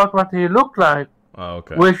talking about what he looked like. Oh,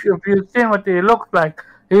 okay. Which, if you've seen what he looks like,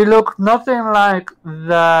 he looks nothing like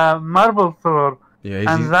the Marvel Thor.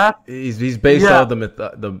 Yeah, he's based off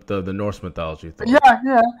the Norse mythology thing.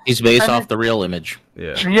 Yeah. He's based off the real image.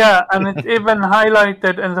 Yeah, and it's even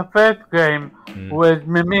highlighted in the first game with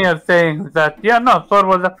Mimir saying that Thor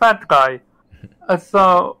was a fat guy.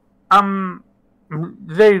 So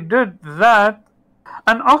they did that,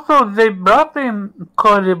 and also they brought in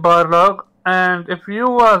Cory Barlog. And if you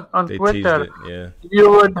was on Twitter, you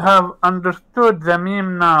would have understood the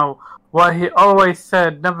meme now. Why he always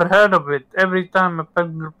said, never heard of it, every time a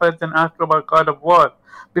person asked about God of War.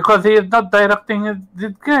 Because he is not directing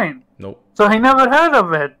this game. Nope. So he never heard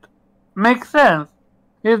of it. Makes sense.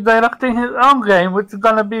 He's directing his own game, which is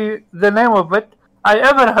going to be the name of it. I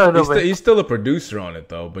ever heard of it. He's still a producer on it,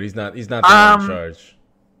 though, but he's not the one in charge.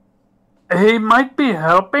 He might be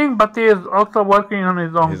helping, but he is also working on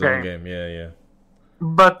his own game. Yeah.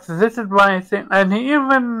 But this is why I think, and he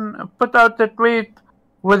even put out a tweet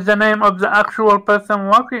with the name of the actual person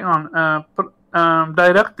working on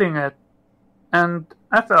directing it. And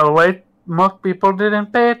as always, most people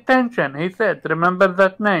didn't pay attention. He said, remember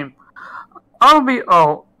that name. All be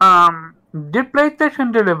all, did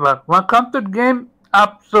PlayStation deliver? When it comes to the game,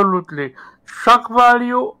 absolutely. Shock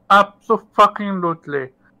value, absolutely.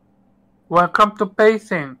 When it comes to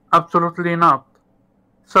pacing, absolutely not.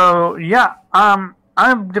 So yeah,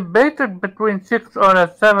 I've debated between 6 or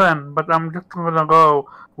a 7, but I'm just gonna go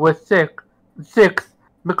with 6. 6,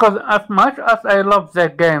 because as much as I love the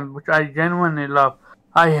game, which I genuinely love,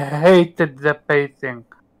 I hated the pacing.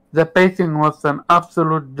 The pacing was an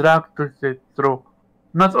absolute drag to sit through.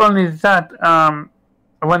 Not only that,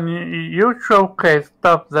 when you showcase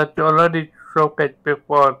stuff that you already showcased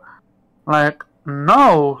before, like,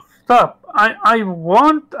 no, stop. I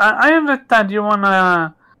understand you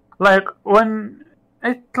wanna, like, when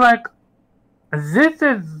it's like, this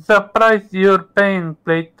is the price you're paying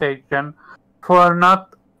PlayStation for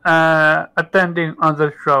not attending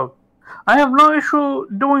other shows. I have no issue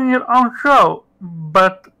doing your own show,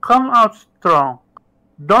 but come out strong.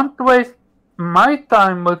 Don't waste my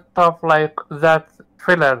time with stuff like that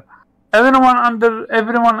filler. Everyone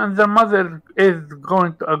and their mother is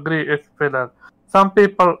going to agree it's filler. Some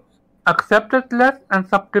people accept it less and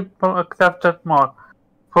some people accept it more.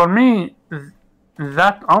 For me,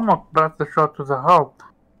 that almost brought the show to the halt.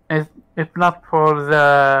 If not for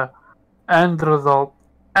the end result.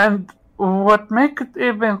 And what makes it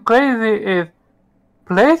even crazy is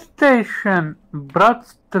PlayStation brought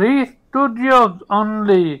 3 studios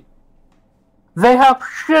only. They have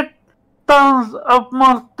shit tons of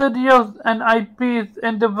more studios and IPs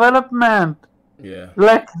in development. Yeah.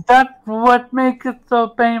 Like, that's what makes it so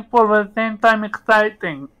painful but at the same time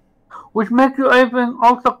exciting. Which makes you even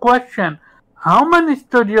also question, how many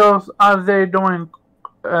studios are they doing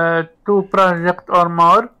 2 projects or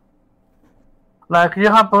more? Like, you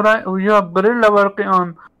have Guerrilla working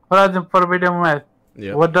on Horizon Forbidden West.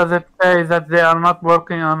 Yep. What does it say that they are not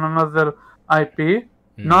working on another IP?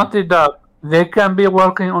 Naughty Dog, they can be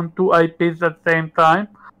working on 2 IPs at the same time.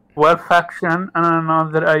 Well, Faction and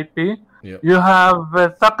another IP. Yep. You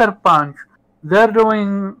have Sucker Punch. They're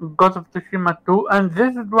doing Ghost of Tsushima 2, and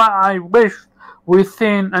this is why I wish we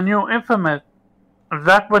seen a new Infamous.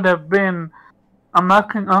 That would have been a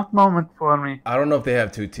marking out moment for me. I don't know if they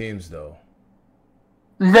have 2 teams though.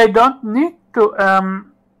 They don't need to.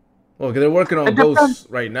 Well, they're working on Ghosts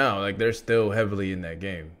right now. Like, they're still heavily in that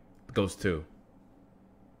game. Ghost 2.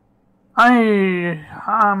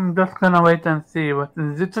 I'm just gonna wait and see. But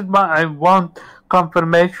this is why I want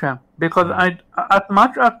confirmation, because as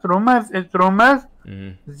much as rumors is rumors,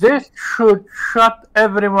 this should shut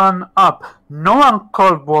everyone up. No one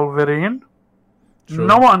called Wolverine. True.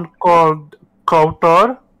 No one called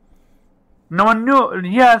KOTOR. No one knew.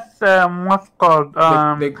 Yes, what's called?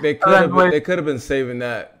 They could have been saving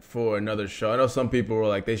that for another show. I know some people were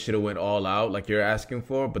like they should have went all out, like you're asking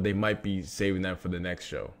for, but they might be saving that for the next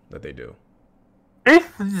show that they do.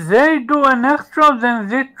 If they do an next show, then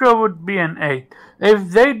this show would be an 8. If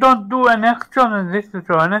they don't do an next show, then this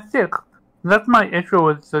show an a 6. That's my issue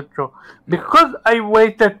with this show. Because I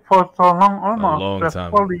waited for so long, almost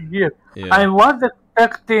a full year. Yeah. I was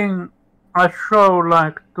expecting a show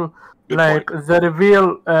like the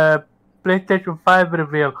reveal, PlayStation 5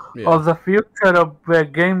 reveal, or the future of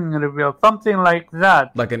gaming reveal, something like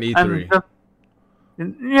that. Like an E3.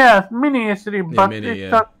 Yes, mini E3, but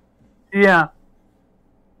it's just,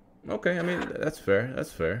 Okay, I mean, that's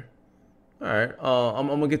fair. All right, I'm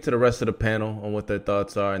going to get to the rest of the panel on what their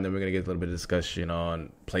thoughts are, and then we're going to get a little bit of discussion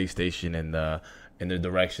on PlayStation and the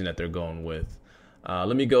direction that they're going with.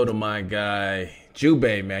 Let me go to my guy,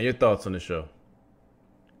 Jubei, man. Your thoughts on the show?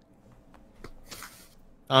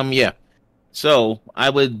 Yeah. So,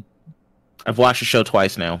 I've watched the show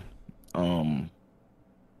twice now. I'm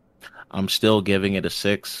still giving it a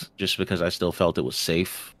 6 just because I still felt it was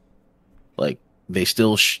safe. Like, they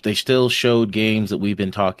still showed games that we've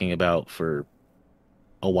been talking about for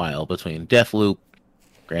a while, between Deathloop,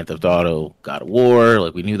 Grand Theft Auto, God of War.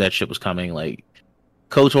 Like, we knew that shit was coming. Like,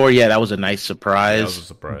 KOTOR, that was a nice surprise. That was a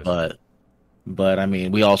surprise. But I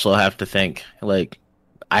mean, we also have to think, like,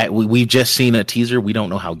 we've just seen a teaser. We don't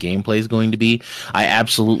know how gameplay is going to be. I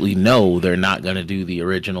absolutely know they're not going to do the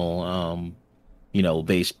original,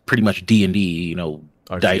 base pretty much D&D,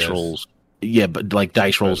 dice rolls. Yeah, but like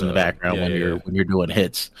dice rolls in the background when you're doing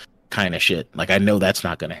hits, kind of shit. Like, I know that's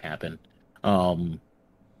not going to happen.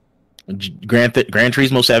 Gran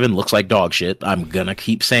Turismo 7 looks like dog shit. I'm gonna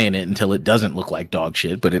keep saying it until it doesn't look like dog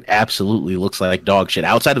shit, but it absolutely looks like dog shit.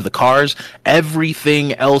 Outside of the cars,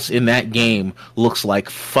 everything else in that game looks like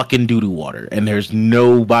fucking doo-doo water, and there's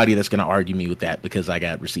nobody that's gonna argue me with that because I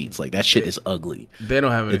got receipts. Like, that shit is ugly. They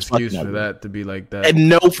don't have an excuse for that to be like that. And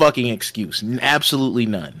no fucking excuse. Absolutely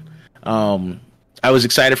none. I was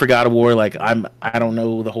excited for God of War. Like, I don't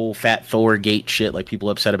know the whole Fat Thor gate shit. Like,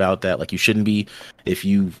 people upset about that. Like, you shouldn't be. If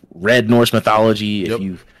you've read Norse mythology, if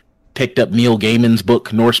you've picked up Neil Gaiman's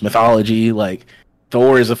book Norse mythology, like,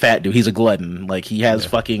 Thor is a fat dude. He's a glutton. Like, he has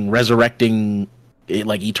fucking resurrecting,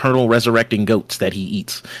 like, eternal resurrecting goats that he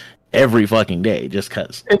eats every fucking day just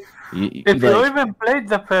cause. If you even played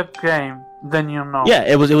the first game, then you know. Yeah,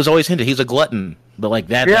 it was always hinted. He's a glutton, but like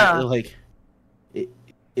that, like.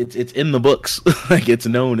 It's in the books. Like, it's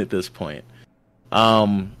known at this point.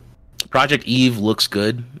 Project Eve looks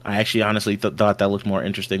good. I actually honestly thought that looked more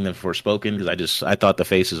interesting than Forspoken, because I thought the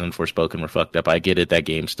faces in Forspoken were fucked up. I get it, that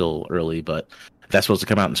game's still early, but if that's supposed to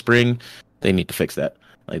come out in spring, they need to fix that.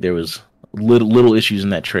 Like, there was little issues in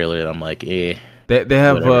that trailer that I'm like, They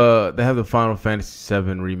have the Final Fantasy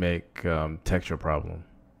VII remake texture problem.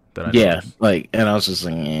 And I was just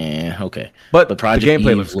like, okay. But Project the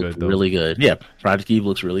gameplay Eve looks good, though. Really good. Yeah, Project Eve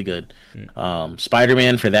looks really good.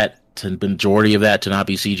 Spider-Man, for that, the majority of that to not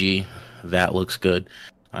be CG, that looks good.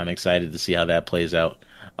 I'm excited to see how that plays out.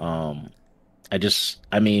 Xbox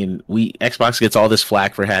gets all this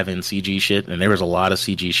flack for having CG shit, and there was a lot of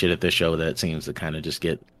CG shit at this show that seems to kind of just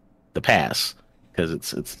get the pass. because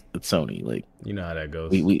it's Sony. Like You know how that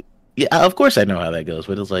goes. we yeah, of course I know how that goes,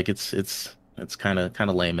 but it's like it's kind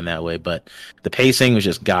of lame in that way. But the pacing was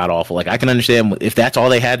just god awful. Like I can understand if that's all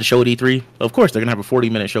they had to show at E3. Of course they're gonna have a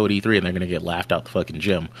 40-minute show at E3 and they're gonna get laughed out the fucking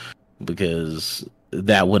gym because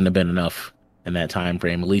that wouldn't have been enough in that time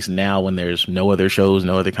frame. At least now, when there's no other shows,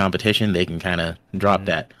 no other competition, they can kind of drop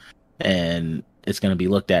that, and it's gonna be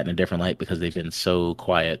looked at in a different light because they've been so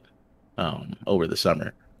quiet over the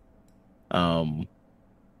summer.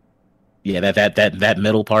 Yeah, that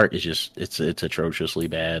middle part is just it's atrociously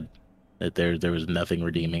bad. That there was nothing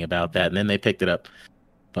redeeming about that, and then they picked it up.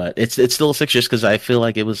 But it's still a 6 just because I feel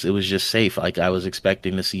like it was just safe. Like I was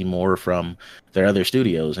expecting to see more from their other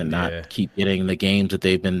studios and not keep getting the games that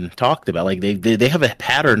they've been talked about. Like they have a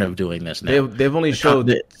pattern of doing this now. They've only showed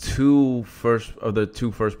the two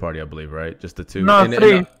first party, I believe, right? Just the two. No,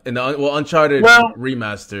 3. In the Uncharted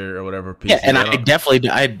remaster or whatever. PC. Yeah, and I definitely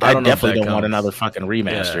don't want another fucking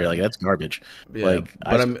remaster. Yeah. like that's garbage. Yeah, like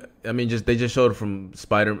but I mean, they just showed from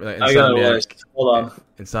Spider I got a list. Hold on.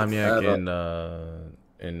 Insomniac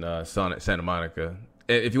in Santa Monica.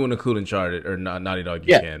 If you want to include Uncharted or Naughty Dog,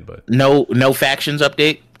 you can. But no factions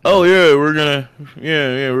update. Oh yeah, we're gonna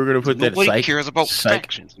put that. Nobody cares about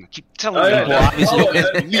factions. I keep telling Oh, people, yeah.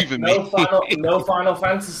 obviously, believe in me. No Final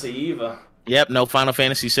Fantasy either. Yep, no Final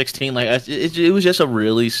Fantasy 16. Like it was just a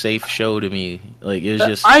really safe show to me. Like it was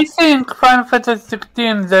just. I think Final Fantasy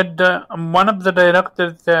 16 that one of the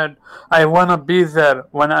directors said, "I want to be there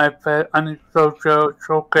when I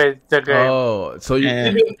showcase the game." Oh, so you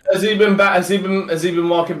Has he been back? Has he been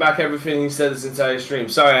walking back everything he said this entire stream?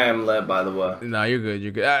 Sorry, I am late, by the way. No, you're good.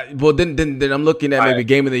 You're good. Well, then I'm looking at maybe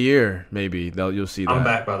Game of the Year. Maybe you'll see that. I'm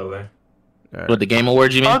back, by the way. Right. What, the Game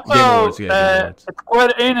Awards, you mean? Also, Game Awards, Game Awards. Square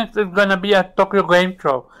Enix is gonna be at Tokyo Game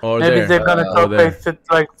Show. Oh, Maybe they're gonna showcase it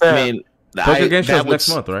like that. I mean, Tokyo Game Show that next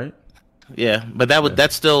would- month, right? Yeah, but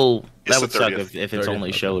that's still It's that would the suck 30th. if it's 30th, only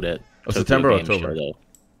okay. showed at Oh, Tokyo September or Game October? Show,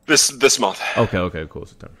 though. This month. Okay, cool.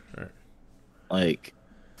 September. All right. Like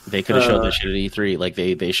they could have showed that shit at E3. Like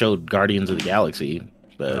they showed Guardians of the Galaxy,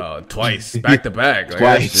 but Twice, back to back. Like,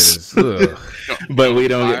 Twice. that shit is, but we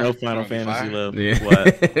don't get Fire. no Final Fire. Fantasy love. yeah.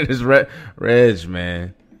 What? It's Reg,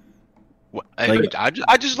 man. Like-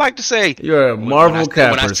 I just like to say, You're a Marvel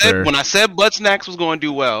capper, when sir. I said Bud Snacks was going to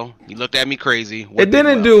do well, you looked at me crazy. What It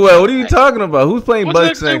didn't do well. What are you talking about? Who's playing What Bud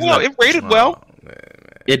did it do Snacks? well? It rated well. man.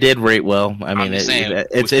 It did rate well. I mean, just saying,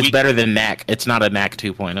 it's we- better than Knack. It's not a Knack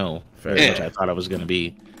 2.0, Fair which enough. I thought it was going to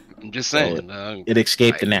be. I'm just saying. It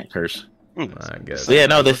escaped the Knack curse. I guess. So yeah,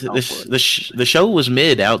 no, the show was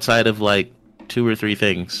mid outside of like 2 or 3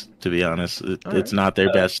 things. To be honest, it's not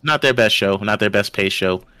their best show, not their best pace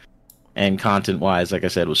show. And content-wise, like I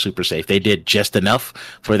said, was super safe. They did just enough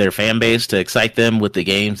for their fan base to excite them with the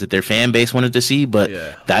games that their fan base wanted to see, but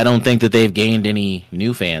I don't think that they've gained any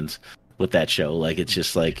new fans with that show. Like, it's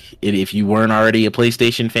just like, if you weren't already a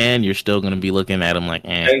PlayStation fan, you're still going to be looking at them like,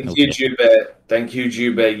 Thank you,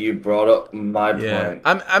 Jube. You brought up my point.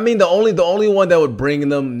 I mean, the only one that would bring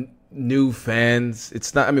them new fans.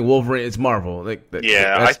 It's not. I mean, Wolverine. It's Marvel. Like,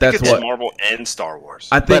 I think it's Marvel and Star Wars.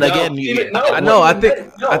 I think. But again,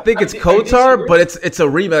 I think it's KOTOR, but it's a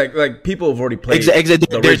remake. Like people have already played.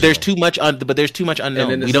 There's too much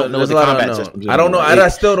unknown. We don't know the combat systems. I don't know. I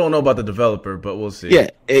still don't know about the developer, but we'll see. Yeah,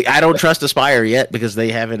 I don't trust Aspire yet because they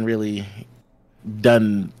haven't really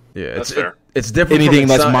done. Yeah, That's fair. It's different. Anything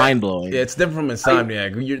from that's mind blowing. Yeah, it's different from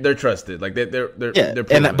Insomniac. They're trusted. Like they're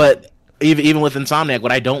and but. Even with Insomniac,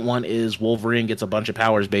 what I don't want is Wolverine gets a bunch of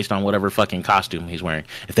powers based on whatever fucking costume he's wearing.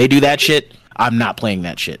 If they do that shit, I'm not playing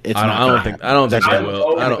that shit. I don't think they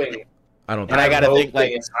will. I don't. And I gotta think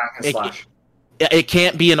like it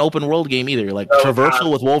can't be an open world game either. Like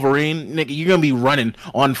traversal with Wolverine, Nick, you're gonna be running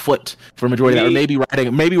on foot for a majority of that,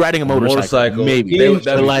 or maybe riding a motorcycle.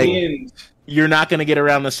 Maybe. You're not going to get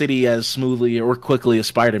around the city as smoothly or quickly as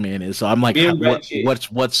Spider-Man is. So I'm like, what's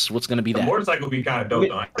going to be The that? motorcycle would be kind of dope,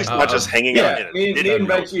 though. It's not just hanging out in it.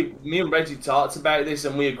 Me and Reggie talked about this,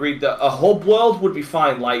 and we agreed that a hub world would be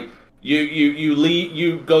fine. Like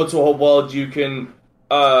you go to a hub world, you can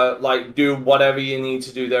like do whatever you need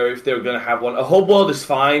to do there if they're going to have one. A hub world is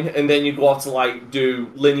fine, and then you go out to like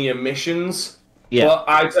do linear missions. Yeah. Well,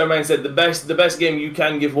 I turned around and said the best game you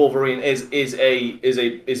can give Wolverine is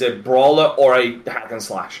a brawler or a hack and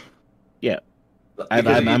slash. Yeah.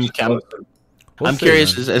 I'm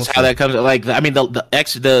curious as how that comes. Like, I mean,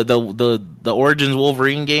 the Origins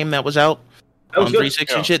Wolverine game that was out on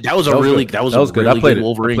 360 and shit. That was a really good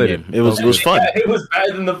Wolverine game. It was fun. Yeah, it was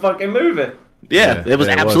better than the fucking movie. Yeah, it was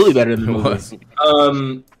absolutely better than the movie.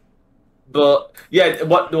 But yeah, the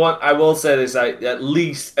one I will say is that at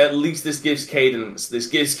least this gives cadence. This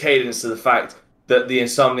gives cadence to the fact that the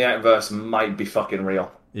Insomniac verse might be fucking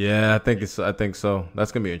real. Yeah, I think so.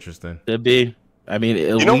 That's gonna be interesting. Could be. I mean,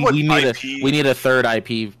 we need a third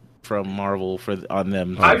IP from Marvel on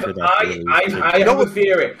them. I have a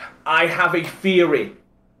theory. I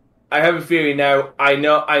have a theory now. I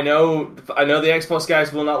know the Xbox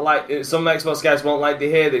guys will not like. Some Xbox guys won't like to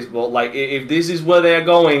hear this, but like, if this is where they are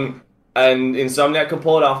going, and Insomniac can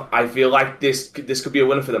pull it off, I feel like this could be a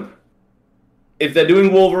winner for them. If they're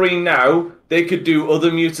doing Wolverine now, they could do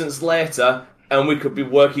other mutants later, and we could be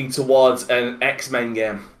working towards an X-Men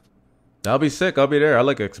game. That'll be sick. I'll be there. I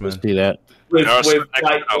like X-Men. Let's do that. With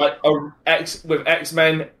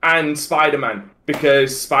X-Men and Spider-Man,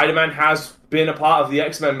 because Spider-Man has been a part of the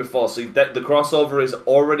X-Men before, so that the crossover has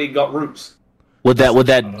already got roots. Would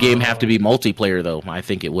that game have to be multiplayer though? I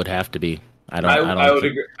think it would have to be. I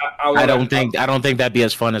don't think that'd be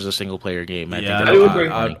as fun as a single player game. I would agree.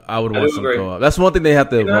 I would want some co-op. That's one thing they have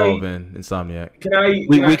to evolve in Insomniac.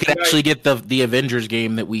 We could actually get the Avengers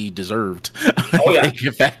game that we deserved. Oh yeah,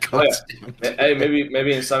 if that comes. Hey, maybe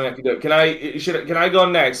Insomniac can do it. Can I go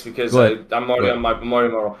next because I'm already on my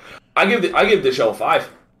moral. I give the show 5.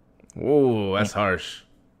 Whoa, that's harsh.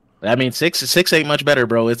 I mean, 6 ain't much better,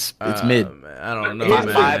 bro. It's mid. I don't know, Here's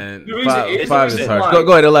man. 5 is harsh.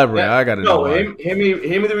 Go ahead, elaborate. I gotta know. Hear me.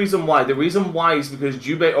 The reason why. The reason why is because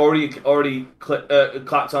Jubei already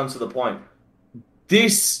clapped onto the point.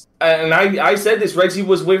 This, and I said this. Reggie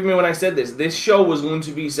was with me when I said this. This show was going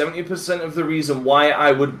to be 70% of the reason why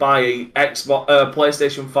I would buy a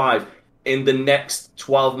PlayStation 5 in the next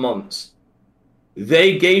 12 months.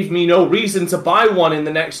 They gave me no reason to buy one in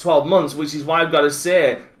the next 12 months, which is why I've got to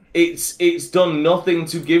say. It's done nothing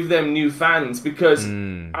to give them new fans because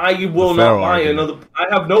I will not buy another. I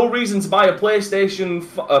have no reason to buy a PlayStation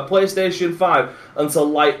 5 until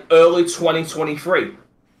like early 2023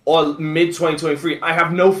 or mid 2023. I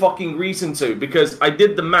have no fucking reason to because I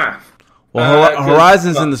did the math. Well,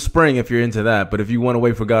 Horizon's in the spring if you're into that, but if you want to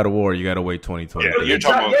wait for God of War, you got to wait 2020. Yeah,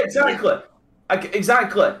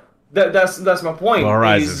 exactly. That's my point. Well,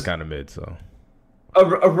 Horizon's kind of mid, so.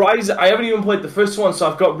 Horizon, I haven't even played the first one, so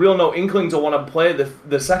I've got real no inkling to want to play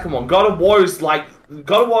the second one. God of War,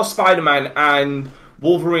 Spider-Man, and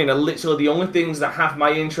Wolverine are literally the only things that have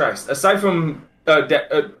my interest, aside from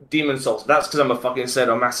Demon Souls. That's because I'm a fucking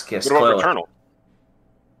sadomasochist. What about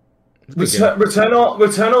Returnal?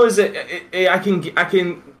 Returnal is I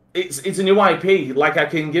can. It's a new IP. Like I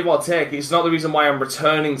can give or take. It's not the reason why I'm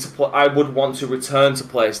returning to. I would want to return to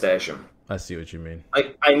PlayStation. I see what you mean.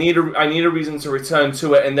 I need a reason to return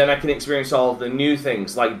to it, and then I can experience all of the new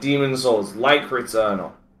things like Demon Souls, like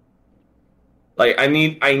Returnal. Like I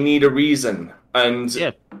need a reason, and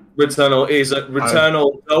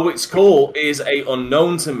Returnal, though it's cool, is a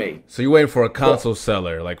unknown to me. So you're waiting for a console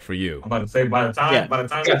seller, like for you. I'm about to say by the time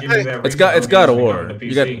they give me that, it's God of War.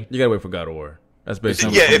 You gotta wait for God of War. That's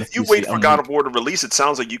basically. Yeah, if you wait for God of War to release, it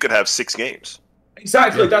sounds like you could have 6 games.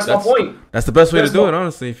 Exactly, that's my point. That's the best way to do it,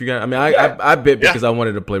 honestly. If you got, I bit because I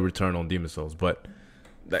wanted to play Returnal and Demon Souls, but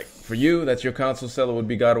like for you, that's your console seller would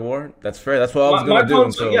be God of War. That's fair. That's what I was gonna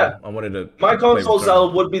do. So I wanted to. My console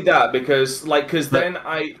seller would be that because then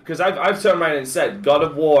I've turned around and said God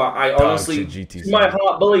of War. I honestly, to my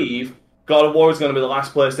heart, believe God of War is going to be the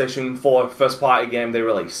last PlayStation 4 first party game they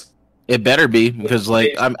release. It better be because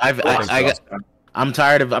I'm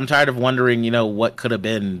tired of wondering, what could have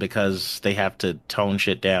been because they have to tone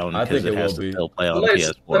shit down because it has to still play on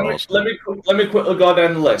PS4. Let me quickly go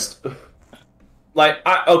down the list.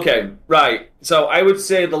 So I would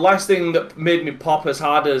say the last thing that made me pop as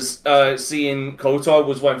hard as seeing KOTOR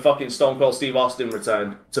was when fucking Stone Cold Steve Austin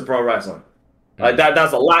returned to pro wrestling. Like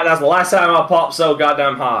that's the last time I popped so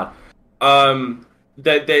goddamn hard.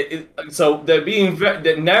 They're being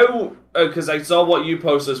now. Because I saw what you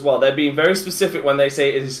posted as well. They're being very specific when they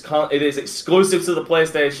say it is exclusive to the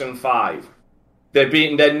PlayStation 5.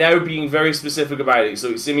 They're now being very specific about it. So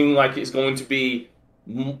it's seeming like it's going to be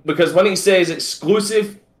because when it says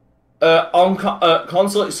exclusive on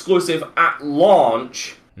console exclusive at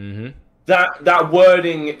launch, that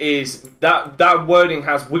wording is that wording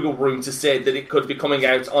has wiggle room to say that it could be coming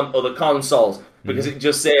out on other consoles because it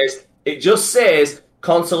just says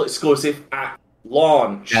console exclusive at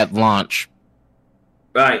launch.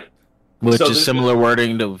 Right. Which is similar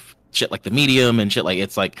wording to shit like the Medium and shit like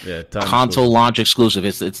it's like console launch exclusive.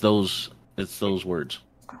 It's those words.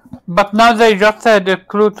 But now they just said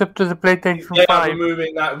exclusive to the PlayStation 5. They are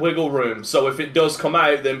removing that wiggle room. So if it does come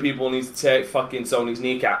out, then people need to take fucking Sony's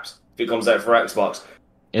kneecaps if it comes out for Xbox.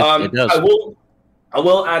 It does. I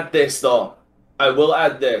will add this though.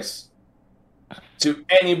 To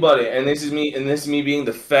anybody, and this is me being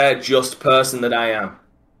the fair, just person that I am.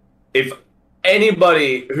 If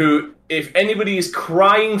anybody if anybody is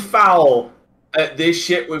crying foul at this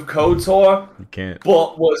shit with KOTOR, You can't.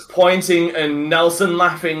 but was pointing and Nelson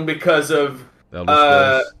laughing because of Elder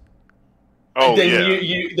Scrolls. Oh then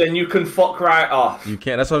yeah. then you can fuck right off. You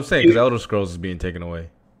can't. That's what I'm saying. Because Elder Scrolls is being taken away.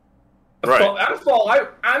 Right. And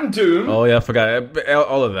Fallout and Doom. Oh yeah, I forgot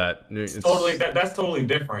all of that. It's Totally, that's totally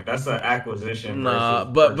different. That's an acquisition Nah,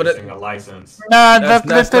 versus but purchasing a license. Nah, That's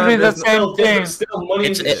that's literally the not- same thing. Still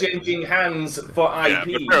money's It's- exchanging hands for Yeah,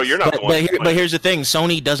 IP. but Pharaoh, you're not the one. But here's the thing: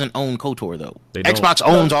 Sony doesn't own KOTOR though. They don't. Xbox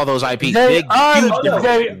owns all those IPs. They Big, are, huge no, difference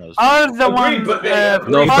they between those. are the Agreed, ones. but they-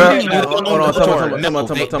 No, funding fair- it. hold on,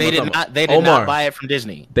 They did Omar. not buy it from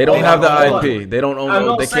Disney. They don't Hold have on, the hold on. IP. They don't own. I'm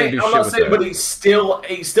not They saying, can't do I'm shit not with saying, that. but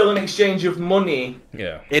it's still an exchange of money.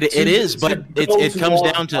 Yeah. It is, but it comes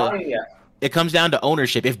down to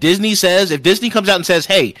ownership. If Disney comes out and says,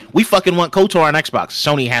 "Hey, we fucking want KOTOR on Xbox,"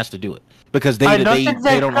 Sony has to do it because I they don't think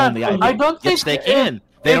they don't can. own the IP. I don't Yes, think they can.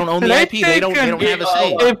 They don't own the IP. They don't have a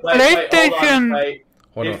say. If PlayStation-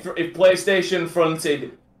 Hold on. If PlayStation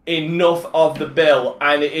fronted enough of the bill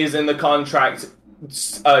and it is in the contract,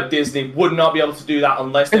 Disney would not be able to do that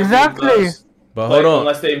unless they Exactly. reimburse, But hold on.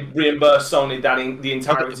 unless they reimburse Sony the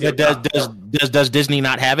entirety. But of that. does Disney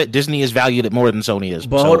not have it? Disney is valued at more than Sony is.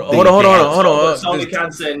 But So hold they- on. they Hold have- on. Sony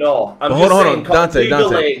can say no. I'm But just hold saying, on, Dante.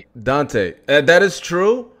 legally, That is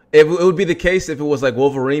true. It would be the case if it was like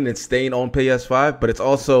Wolverine and staying on PS5, but it's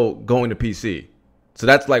also going to PC. So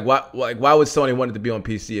that's like why would Sony want it to be on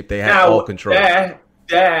PC if they had now all control?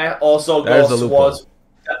 there also There's goes a loophole. towards.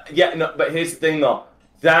 No, but here's the thing though.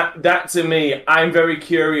 That to me, I'm very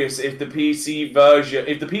curious if the PC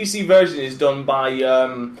version is done by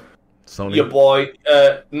Sony. your boy.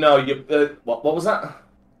 What was that?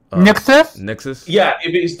 Nexus? Yeah,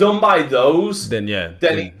 if it's done by those, Then yeah.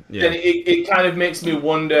 then it kind of makes me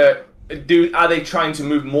wonder: are they trying to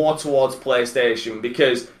move more towards PlayStation?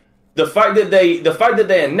 Because the fact that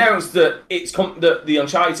they announced that that the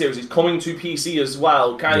Uncharted series is coming to PC as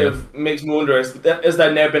well kind of makes me wonder: has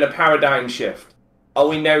there now been a paradigm shift? Are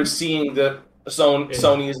we now seeing that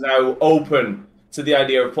Sony is now open to the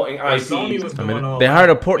idea of putting IP? Sony was going all they hired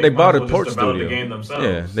a out. port. They They bought might a as well port just develop studio. the game themselves.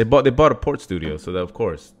 Yeah, they bought a port studio. So that of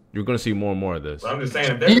course you're going to see more and more of this. But I'm just saying,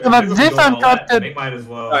 if Yeah, they're but doing this all that, Uncharted- they might as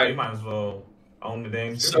well. Right. They might as well own the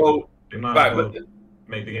damn. So, studio. They might right, as well but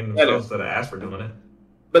make the game themselves instead of ask for doing it.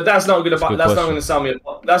 But that's not going That's a good to question.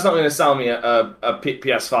 sell me a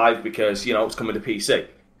PS5 because it's coming to PC.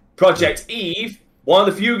 Project Eve, one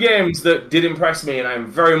of the few games that did impress me, and I'm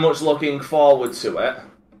very much looking forward to it.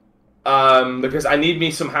 Because I need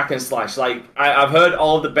me some hack and slash. Like I've heard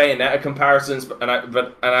all of the Bayonetta comparisons, and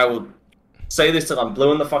I will say this till I'm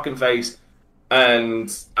blue in the fucking face,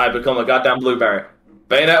 and I become a goddamn blueberry.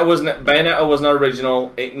 Bayonetta was not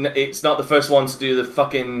original. It's not the first one to do the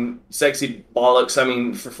fucking sexy bollocks. I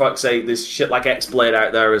mean, for fuck's sake, there's shit like X-Blade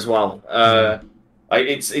out there as well.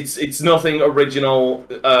 It's nothing original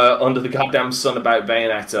under the goddamn sun about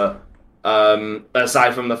Bayonetta.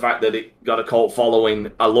 Aside from the fact that it got a cult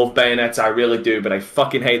following. I love Bayonetta, I really do, but I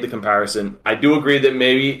fucking hate the comparison. I do agree that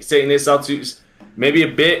maybe taking this out maybe a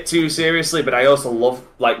bit too seriously, but I also love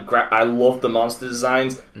I love the monster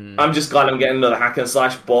designs. I'm just glad I'm getting another hack and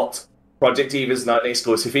slash, but Project Eve is not an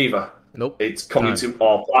exclusive either. Nope. It's coming to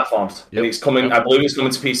all platforms. Yep. And it's coming, Yep. I believe it's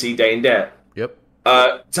coming to PC day and date. Yep.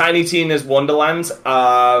 Tiny Tina's Wonderlands.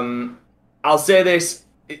 I'll say this: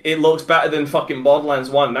 it looks better than fucking Borderlands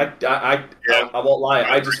 1. I won't lie.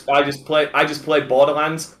 I just played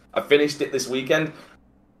Borderlands. I finished it this weekend.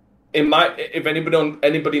 If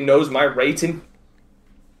anybody knows my rating,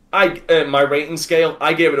 my rating scale,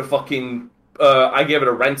 I gave it a fucking I gave it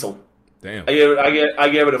a rental. Damn. I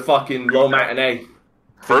gave it a fucking low matinee.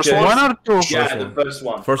 First Because- one? One or two? Yeah, the first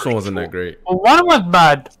one. First one wasn't that great. One was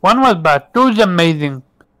bad. Two is amazing.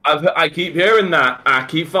 I keep hearing that. I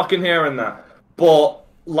keep fucking hearing that. But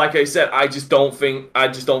like I said, I just don't think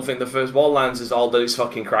the first Borderlands is all that it's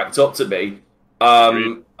fucking cracked up to be.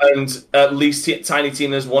 And at least Tiny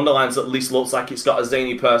Tina's Wonderlands at least looks like it's got a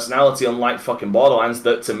zany personality, unlike fucking Borderlands,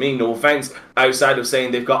 that to me, no offense, outside of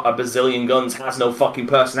saying they've got a bazillion guns, has no fucking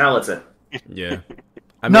personality. Yeah.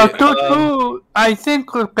 No, two, I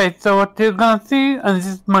think, okay, so what you're gonna see, and this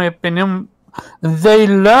is my opinion,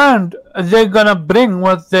 they're gonna bring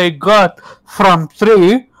what they got from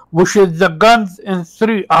 3, which is the guns in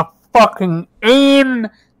 3 are fucking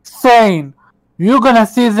insane. You're gonna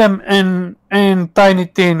see them in Tiny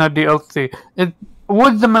Tina DLC.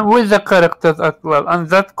 With the characters as well, and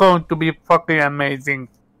that's going to be fucking amazing.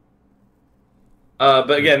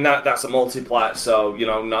 But again, that's a multi-plat, so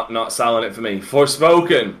not selling it for me.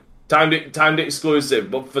 Forspoken, timed it exclusive,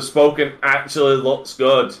 but Forspoken actually looks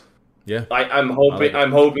good. Yeah. Like I'm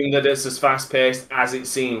hoping that it's as fast paced as it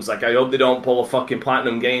seems. Like I hope they don't pull a fucking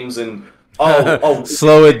Platinum Games and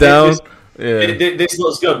slow it down. This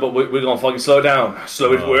looks good, but we're gonna fucking slow it down.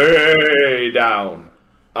 Slow it way down.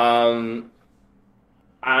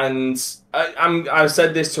 And I've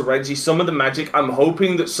said this to Reggie. Some of the magic, I'm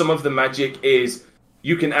hoping that some of the magic is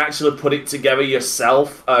you can actually put it together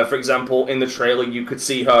yourself. For example, in the trailer, you could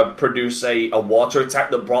see her produce a water attack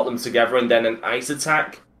that brought them together, and then an ice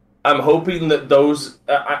attack. I'm hoping that those.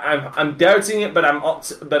 I'm doubting it, but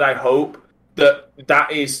I hope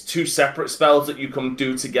that is two separate spells that you can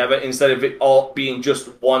do together instead of it all being just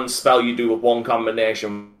one spell you do with one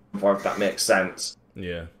combination. For if that makes sense.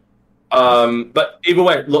 Yeah. But either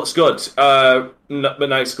way, looks good. But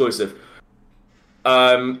not exclusive.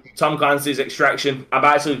 Tom Clancy's Extraction. I'm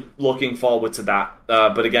actually looking forward to that.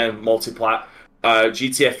 But again, multiplat.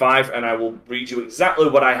 GTA 5, and I will read you exactly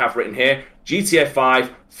what I have written here. GTA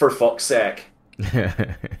 5, for fuck's sake.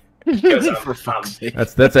 For fuck's sake.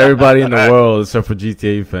 That's everybody in the world except for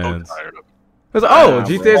GTA fans.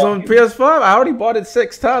 GTA's on PS5. I already bought it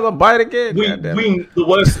 6 times. I'll buy it again. The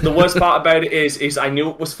worst part about it is I knew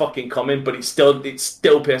it was fucking coming, but it still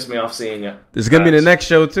pissed me off seeing it. It's gonna be the next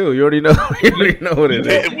show too. You already know. You already know what it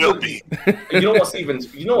is. It will be. You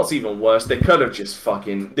know what's even worse? They could have just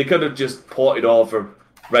ported over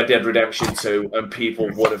Red Dead Redemption 2, and people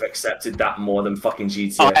would have accepted that more than fucking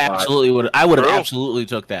GTA 5. Absolutely would. I would have absolutely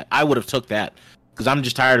took that. I would have took that. Because I'm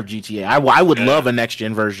just tired of GTA. I would love a next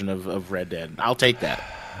gen version of Red Dead. I'll take that.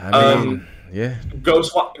 I mean, yeah.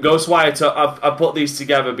 Ghostwire. I've put these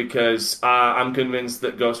together because I'm convinced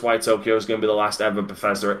that Ghostwire Tokyo is going to be the last ever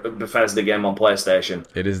Bethesda game on PlayStation.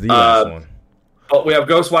 It is the last one. But we have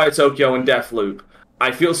Ghostwire Tokyo and Deathloop.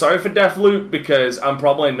 I feel sorry for Deathloop because I'm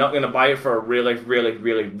probably not going to buy it for a really, really,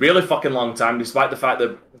 really, really fucking long time, despite the fact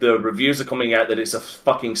that the reviews are coming out that it's a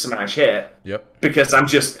fucking smash hit. Yep. Because I'm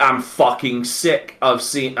fucking sick of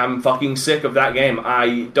that game.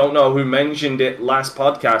 I don't know who mentioned it last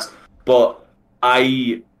podcast, but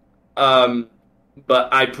I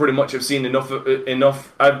pretty much have seen enough.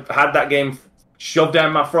 I've had that game shoved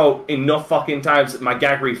down my throat enough fucking times that my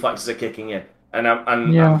gag reflexes are kicking in, and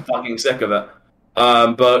I'm fucking sick of it.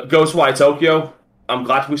 But Ghostwire Tokyo, I'm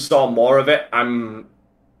glad we saw more of it.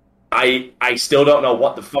 I still don't know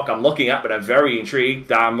what the fuck I'm looking at, but I'm very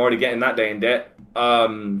intrigued. I'm already getting that day and date. But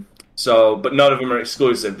none of them are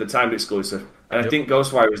exclusive. They're timed exclusive, and I think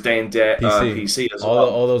Ghostwire was day and date PC as well.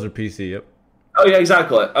 All those are PC. Yep. Oh yeah,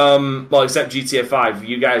 exactly. Well, except GTA 5,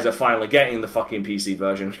 you guys are finally getting the fucking PC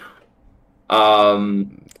version.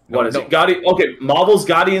 What is it? Marvel's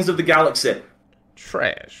Guardians of the Galaxy.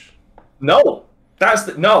 Trash. No.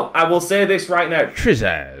 I will say this right now.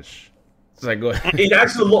 Trash. It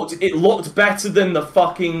actually looked better than the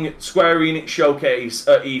fucking Square Enix showcase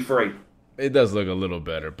at E3. It does look a little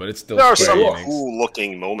better, but it's still. There are Square some Enix. cool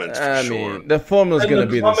looking moments. I mean, the formula's gonna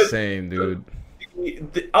be the same, dude.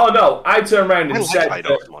 Oh no! I turned around and said,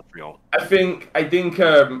 Montreal. I think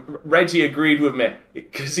Reggie agreed with me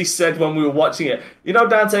because he said when we were watching it, you know,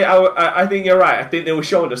 Dante, I think you're right. I think they were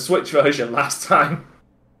showing the Switch version last time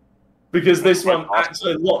because this one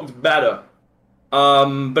actually looked better.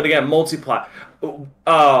 But again, multiplat.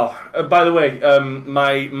 By the way,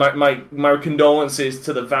 my condolences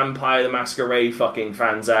to the Vampire the Masquerade fucking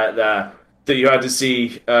fans out there that you had to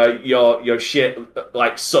see your shit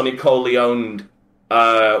like Sonny Corleone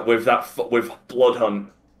with Blood Hunt,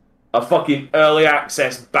 a fucking early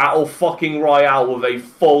access battle fucking royale with a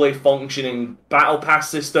fully functioning battle pass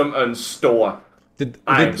system and store.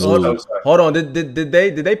 Hold on. Did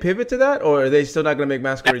they pivot to that, or are they still not going to make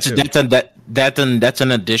Masquerade 2? That's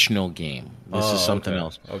an additional game. This is something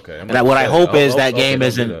else. Okay. What I hope is that game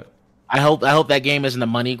isn't. I hope that game isn't a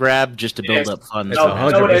money grab just to build up funds. It's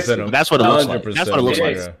 100%. That's what it looks like. That's what it looks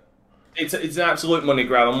like. It's an absolute money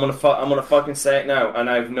grab. I'm gonna fucking say it now, and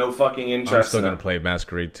I have no fucking interest. I'm still gonna play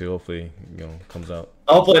Masquerade 2. Hopefully, comes out.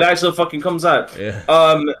 Hopefully, it actually fucking comes out.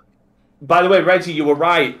 Yeah. By the way, Reggie, you were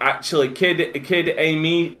right. Actually, Kid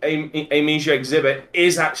Amnesia Exhibit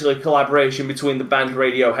is actually a collaboration between the band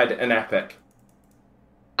Radiohead and Epic.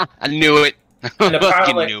 I knew it. And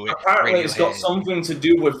apparently it's got something to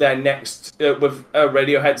do with their next,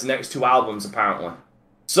 Radiohead's next 2 albums, apparently.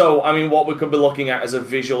 So, I mean, what we could be looking at is a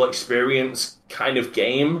visual experience kind of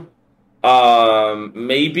game.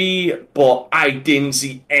 Maybe, but I didn't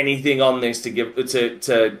see anything on this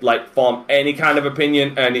to form any kind of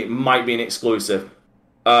opinion, and it might be an exclusive.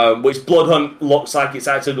 Which Blood Hunt looks like it's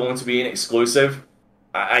actually going to be an exclusive,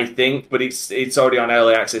 I think, but it's already on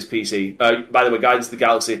early access PC. By the way, Guardians of the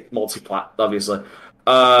Galaxy multiplat, obviously.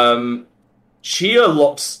 Chia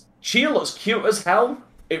looks cute as hell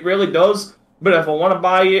It really does. But if I want to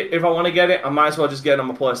buy it, if I want to get it, I might as well just get it on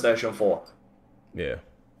my PlayStation 4. Yeah.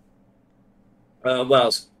 What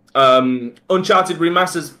else? Uncharted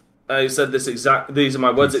remasters. I said this exact. These are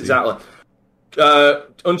my words exactly.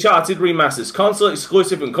 Uncharted remasters, console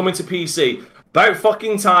exclusive and coming to PC. About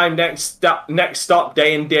fucking time. Next stop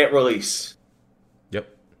day and date release. Yep.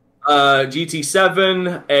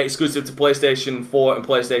 GT7 exclusive to PlayStation 4 and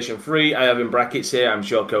PlayStation 3. I have in brackets here. I'm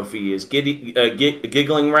sure Kofi is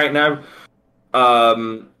giggling right now.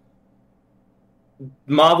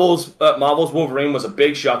 Marvel's Wolverine was a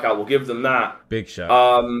big shock. I will give them that. Big shock.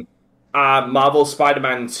 Marvel's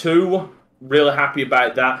Spider-Man 2. Really happy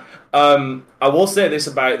about that. I will say this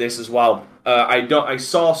about this as well. I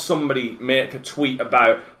saw somebody make a tweet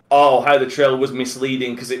about how the trailer was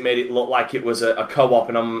misleading because it made it look like it was a co-op,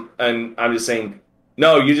 and I'm just saying,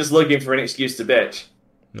 no, you're just looking for an excuse to bitch.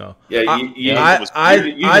 No. Yeah,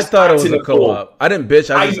 I thought it was a co-op. I didn't bitch.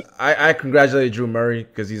 I congratulated Drew Murray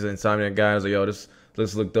because he's an Insomniac guy. I was like, yo, this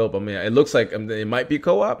look dope. I mean, it looks like it might be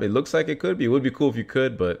co-op. It looks like it could be. It would be cool if you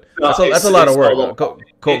could, but that's a lot of work.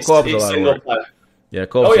 Co-op is a lot of work. Yeah,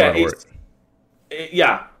 co-op is a lot of work.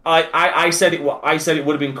 Yeah, I said it. I said it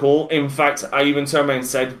would have been cool. In fact, I even turned around and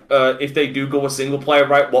said, if they do go a single player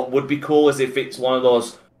route, what would be cool is if it's one of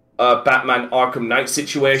those Batman Arkham Knight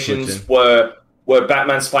situations where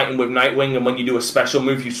Batman's fighting with Nightwing, and when you do a special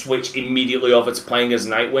move, you switch immediately over to playing as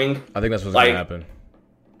Nightwing. I think that's what's going to happen.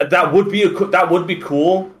 That would be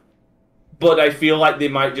cool, but I feel like they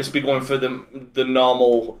might just be going for the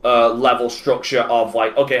normal level structure of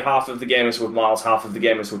like, okay, half of the game is with Miles, half of the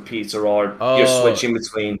game is with Peter, or you're switching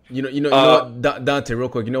between. You know what, Dante, real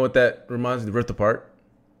quick. You know what that reminds me of? Rift Apart.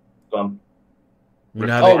 You know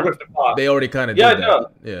how Rift Apart. They already kind of did that. No.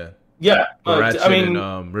 Yeah. Ratchet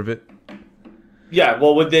and Rivet. Yeah,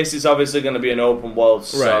 well, with this, it's obviously going to be an open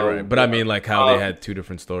world. Right. But I mean, like how they had two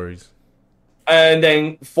different stories. And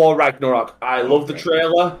then for Ragnarok, I love the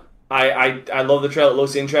trailer. I love the trailer. It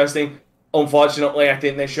looks interesting. Unfortunately, I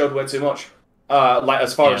think they showed way too much. Like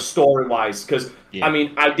as far as story wise, because I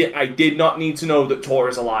mean, I did not need to know that Thor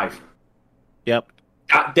is alive. Yep.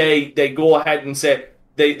 They go ahead and say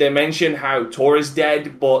they mention how Thor is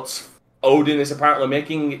dead, but Odin is apparently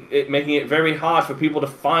making it very hard for people to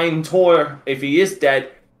find Thor if he is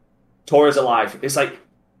dead. Thor is alive. It's like,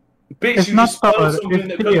 bitch, it's you not just spoiled Thor, something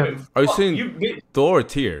that could have been. Are you saying Thor or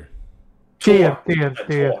Tyr? Tyr.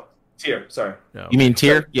 Tyr, sorry. No. You mean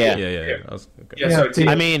Tyr? Yeah. Sorry, Tyr.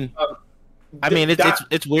 I mean,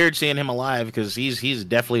 it's weird seeing him alive because he's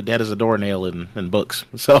definitely dead as a doornail in books.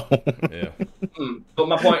 So yeah. But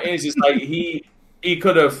my point is like he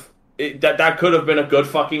could have that could have been a good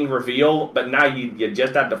fucking reveal, but now you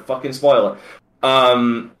just had to fucking spoil it.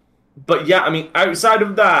 But yeah, I mean, outside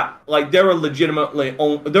of that, like there are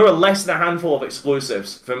less than a handful of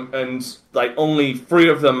exclusives, and like only 3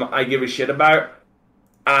 of them I give a shit about,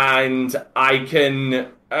 and and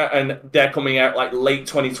they're coming out like late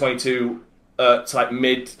 2022 to like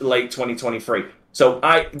late 2023. So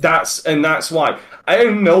that's why I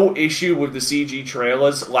have no issue with the CG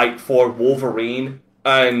trailers like for Wolverine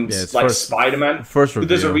and Spider-Man. First reveal.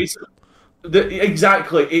 There's a reason.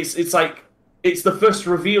 Exactly, it's like. It's the first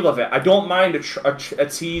reveal of it. I don't mind a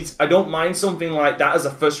tease. I don't mind something like that as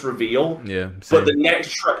a first reveal. Yeah. Same. But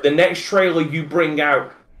the next trailer you bring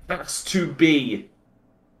out has to be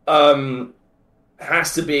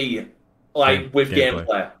like with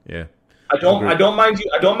gameplay. Yeah. I don't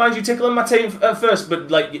mind you tickling my tail at first,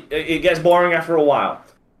 but like it gets boring after a while.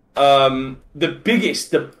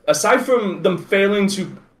 Aside from them failing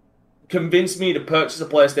to convince me to purchase a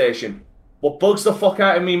PlayStation. What bugs the fuck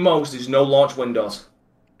out of me most is no launch windows.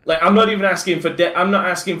 Like, I'm not even asking for I'm not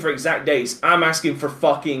asking for exact dates. I'm asking for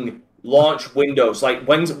fucking launch windows. Like,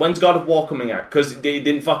 when's God of War coming out? Because they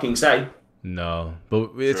didn't fucking say. No,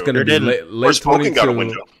 but it's going to be late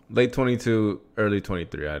 22, early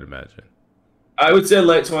 23, I'd imagine. I would say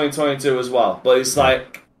late 2022 as well. But it's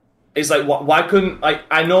like why couldn't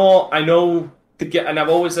I know and I've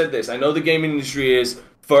always said this. I know the game industry is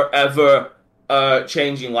forever.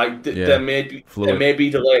 Changing, like there may be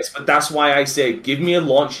delays, but that's why I say give me a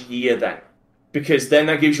launch year then, because then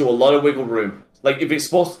that gives you a lot of wiggle room. Like if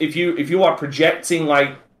you are projecting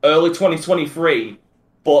like early 2023,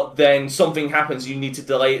 but then something happens, you need to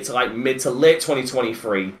delay it to like mid to late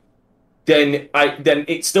 2023, then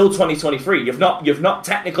it's still 2023. You've not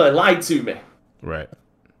technically lied to me. Right.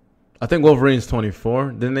 I think Wolverine's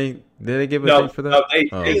 24. Did they give a date for that?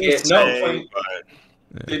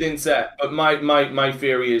 No, they didn't say. But my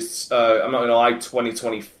theory is, I'm not going to lie,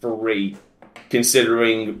 2023.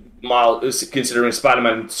 considering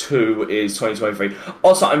Spider-Man 2 is 2023.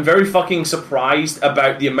 Also, I'm very fucking surprised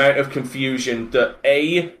about the amount of confusion that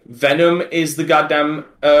Venom is the goddamn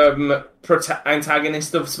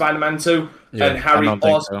antagonist of Spider-Man 2, and Harry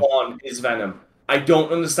Osborn is Venom. I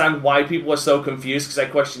don't understand why people are so confused, because I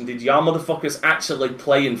question, did y'all motherfuckers actually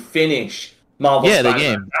play and finish Marvel Spider-Man? The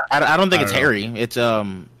game. I don't think it's Harry. It's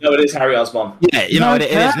No, it is Harry Osborn. Yeah, it is. No,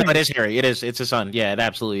 it is Harry. It is. It's his son. Yeah, it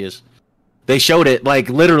absolutely is. They showed it, like,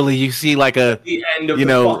 literally, you see, like, the end of the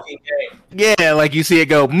fucking game. Yeah, like, you see it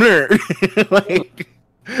go, like...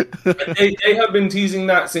 they have been teasing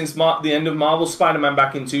that since the end of Marvel Spider-Man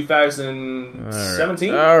back in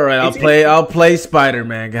 2017. All right, I'll play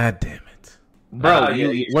Spider-Man. God damn it, bro!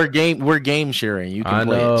 We're game sharing. You can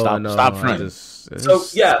play it. Stop fronting. So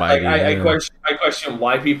yeah, I question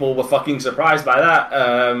why people were fucking surprised by that.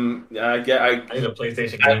 I need a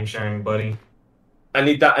PlayStation game sharing, buddy. I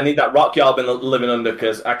need that rock y'all been living under,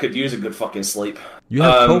 because I could use a good fucking sleep. You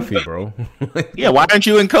have Kofi, bro. Yeah, why aren't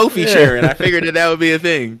you in Kofi sharing? I figured that would be a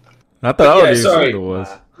thing. I thought it was.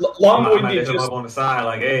 Long-winded just up on the side,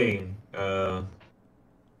 like, hey,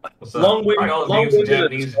 what's up? Long-winded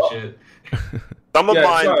Japanese and shit. Some of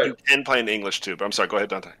mine you can play in English too, but I'm sorry. Go ahead,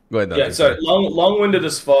 Dante. Yeah, so long-winded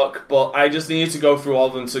as fuck, but I just needed to go through all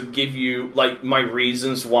of them to give you like my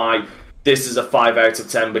reasons why this is a 5 out of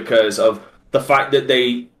 10, because of the fact that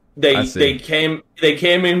they came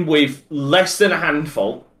in with less than a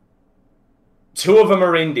handful. 2 of them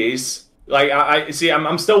are indies. Like I see,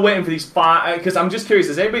 I'm still waiting for these 5, because I'm just curious.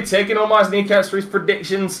 Has anybody taken Omar's kneecaps for his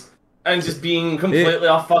predictions and just being completely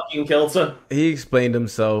off fucking kilter? He explained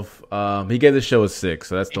himself. He gave the show a 6,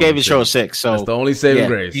 so that's he gave the show a 6. So that's the only saving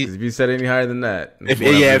grace. If you said any higher than that,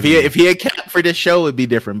 if he had capped for this show, it'd be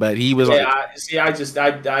different. But he was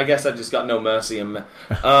I guess I just got no mercy in me.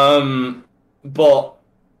 But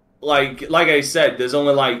like I said, there's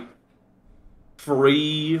only like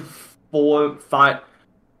 3, 4,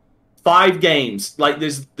 5 games. Like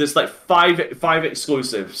there's like 5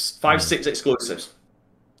 exclusives, 6 exclusives.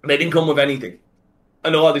 They didn't come with anything,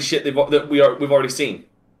 and a lot of the shit we've already seen.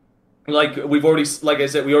 Like we've already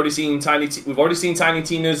seen Tiny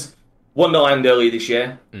Tina's Wonderland earlier this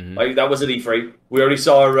year. Mm-hmm. Like that was at E3. We already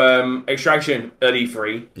saw Extraction at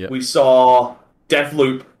E3. Yep. We saw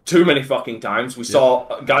Deathloop too many fucking times. We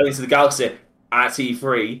saw Guardians of the Galaxy at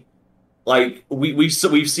E3. Like we've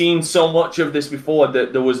seen so much of this before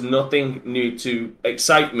that there was nothing new to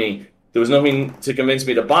excite me. There was nothing to convince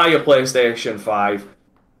me to buy a PlayStation 5.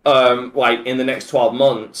 Like in the next 12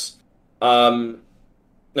 months.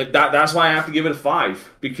 Like that's why I have to give it a 5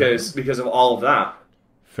 because of all of that.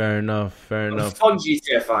 Fair enough. Fun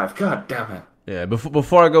GTA 5. God damn it. Yeah.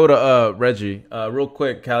 Before I go to Reggie, real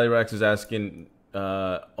quick, Cali Rex is asking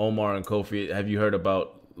Omar and Kofi, have you heard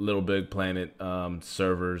about Little Big Planet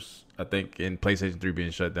servers? I think in PlayStation 3 being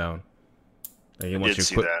shut down. He wants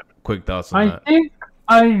your quick thoughts on that. I think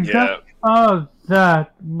I just saw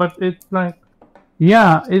that, but it's like,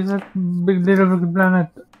 is it Little Big Planet?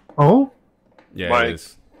 Oh, yeah, it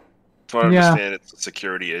is. To understand, it's a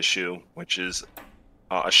security issue, which is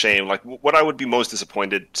a shame. Like, what I would be most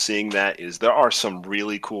disappointed seeing that is there are some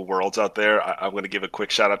really cool worlds out there. I'm going to give a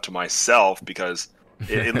quick shout out to myself because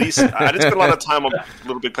at least I didn't spend a lot of time on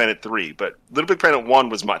Little Big Planet 3, but Little Big Planet 1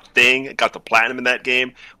 was my thing. I got the platinum in that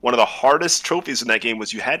game. One of the hardest trophies in that game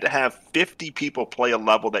was you had to have 50 people play a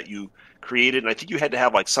level that you created, and I think you had to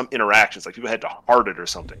have like some interactions, like people had to heart it or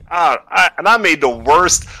something. And I made the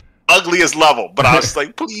worst, ugliest level, but I was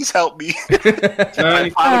like, please help me. Shout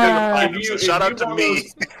out to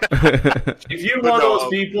me. If you're one of those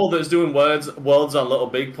people that's doing worlds on Little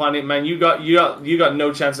Big Planet, man, you got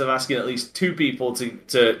no chance of asking at least 2 people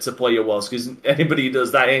to play your worlds, because anybody who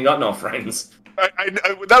does that ain't got no friends.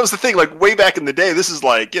 That was the thing, like way back in the day. This is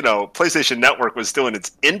like, PlayStation Network was still in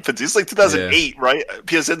its infancy. It's like 2008, right?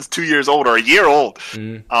 PSN's 2 years old or a year old.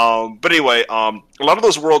 But anyway, a lot of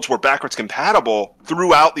those worlds were backwards compatible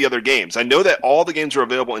throughout the other games. I know that all the games are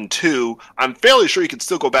available in 2. I'm fairly sure you can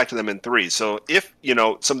still go back to them in 3. So if,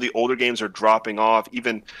 some of the older games are dropping off,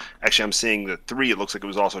 actually I'm seeing the 3, it looks like it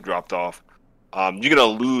was also dropped off. You're going to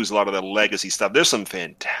lose a lot of the legacy stuff. There's some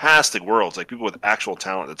fantastic worlds, like people with actual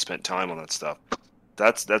talent that spent time on that stuff.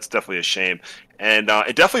 That's definitely a shame. And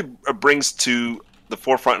it definitely brings to the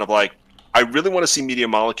forefront of, like, I really want to see Media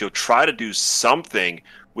Molecule try to do something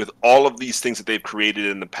with all of these things that they've created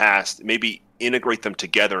in the past, maybe integrate them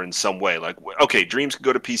together in some way. Like, okay, Dreams can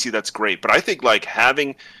go to PC, that's great. But I think, like,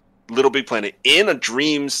 having Little Big Planet in a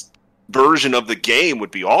Dreams version of the game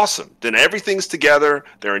would be awesome. Then everything's together,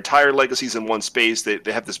 their entire legacy's in one space. They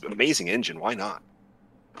have this amazing engine. Why not?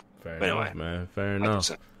 Fair enough, man. Fair enough.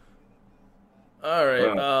 100%. All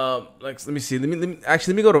right. Let me see. Let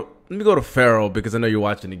me go to Farrell because I know you're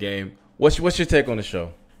watching the game. What's your take on the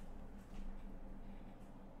show?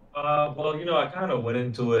 Well, I kind of went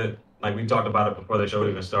into it like we talked about it before the show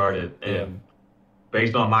even started, and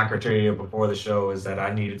based on my criteria before the show is that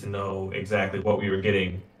I needed to know exactly what we were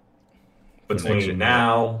getting between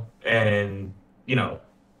now and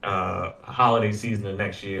holiday season of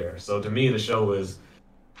next year. So to me, the show was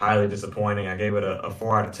highly disappointing. I gave it a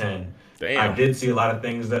 4 out of 10. Damn. I did see a lot of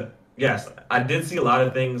things that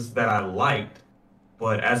I liked.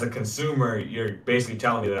 But as a consumer, you're basically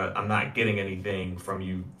telling me that I'm not getting anything from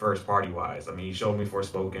you first party wise. I mean, you showed me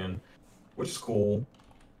Forspoken, which is cool.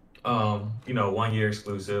 1 year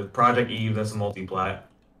exclusive. Project Eve, that's a multi-plat.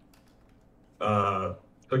 Tokyo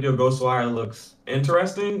Ghostwire looks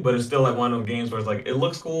interesting, but it's still like one of those games where it's like, it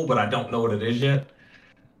looks cool, but I don't know what it is yet.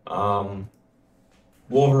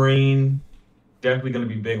 Wolverine, definitely going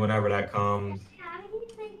to be big whenever that comes.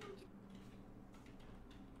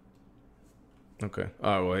 Okay.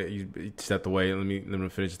 All right. Well, you stepped away. Let me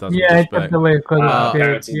finish the thoughts. Yeah, I stepped away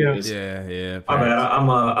because yeah. My bad.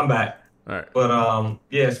 I'm back. All right. But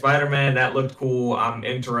Spider-Man, that looked cool. I'm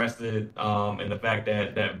interested in the fact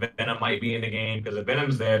that Venom might be in the game, because if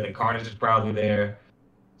Venom's there, then Carnage is probably there.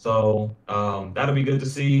 So that'll be good to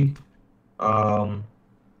see.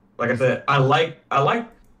 Like I said, I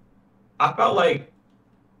felt like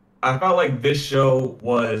this show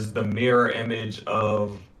was the mirror image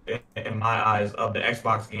of, in my eyes, of the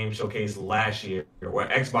Xbox Game Showcase last year, where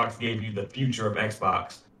Xbox gave you the future of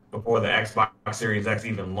Xbox before the Xbox Series X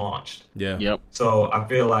even launched. Yeah. Yep. So I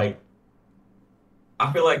feel like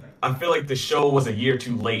the show was a year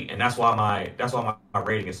too late, and that's why my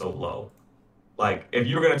rating is so low. Like, if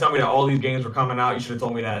you were gonna tell me that all these games were coming out, you should have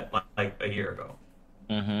told me that like a year ago.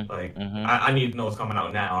 I need to know what's coming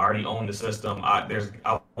out now. I already own the system. I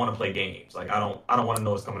want to play games. Like, I don't want to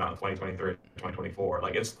know what's coming out in 2023, 2024.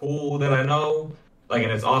 Like, it's cool that I know, like,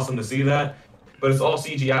 and it's awesome to see that, but it's all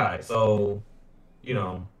CGI. So,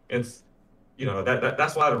 it's,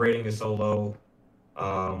 that's why the rating is so low.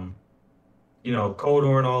 KOTOR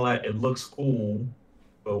and all that, it looks cool,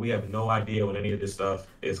 but we have no idea when any of this stuff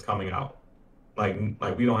is coming out. Like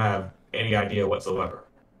we don't have any idea whatsoever.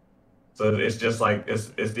 So it's just like it's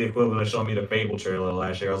the equivalent of showing me the Fable trailer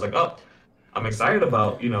last year. I was like, oh, I'm excited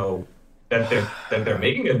about that they're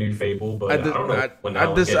making a new Fable, but I don't know when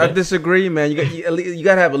I disagree, man. You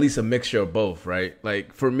gotta have at least a mixture of both, right?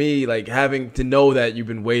 Like, for me, like, having to know that you've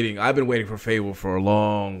been waiting. I've been waiting for Fable for a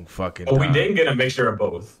long fucking time. We didn't get a mixture of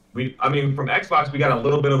both. From Xbox we got a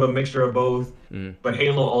little bit of a mixture of both, but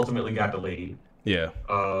Halo ultimately got delayed. Yeah.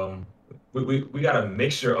 We got a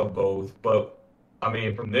mixture of both, but I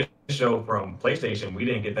mean, from this show from PlayStation, we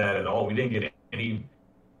didn't get that at all. We didn't get any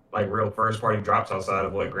like real first party drops outside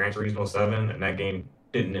of Gran Turismo 7, and that game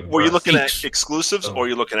didn't impress. Were you looking at exclusives or are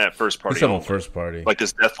you looking at first party? It's on first party. Like,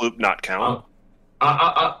 does Deathloop not count?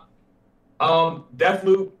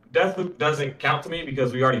 Deathloop doesn't count to me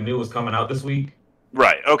because we already knew it was coming out this week.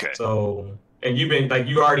 Right. Okay. So, and you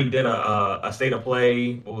already did a state of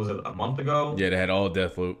play. What was it, a month ago? Yeah, they had all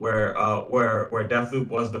Deathloop. Where Deathloop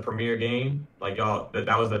was the premiere game. Like, y'all,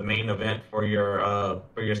 that was the main event for your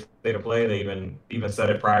state of play. They even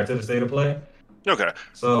said it prior to the state of play. Okay.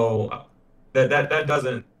 So that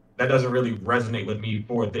doesn't really resonate with me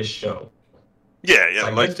for this show.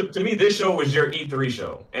 Yeah. Like to me, this show was your E3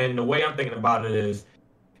 show, and the way I'm thinking about it is,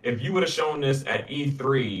 if you would have shown this at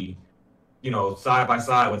E3, side by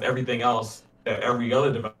side with everything else that every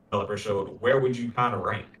other developer showed, where would you kind of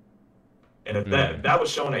rank? And if that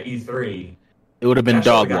was shown at E3, it would have been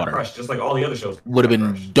dog water. Crushed, just like all the other shows. Would have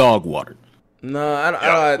been dog water. No,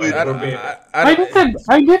 I disagree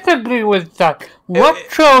with that. What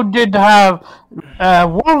show did have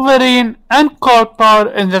Wolverine and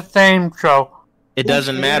KOTOR in the same show? It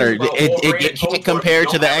doesn't matter. It can't compare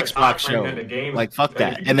to the Xbox show. Like, fuck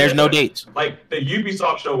that. And there's no dates. Like, the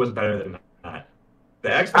Ubisoft show was better than that. The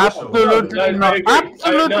Xbox show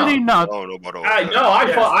Absolutely not. Oh, no, but I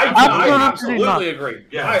absolutely agree.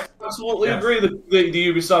 Yeah, I absolutely agree that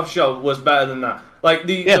the Ubisoft show was better than that. Like,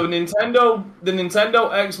 the Nintendo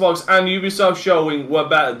Xbox and Ubisoft showing were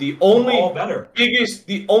better. The only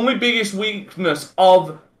biggest weakness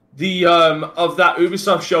of that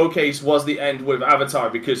Ubisoft showcase was the end with Avatar,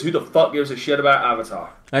 because who the fuck gives a shit about Avatar?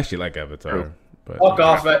 I actually like Avatar. But fuck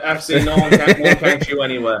off at FC. No one can you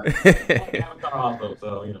anywhere. Avatar also,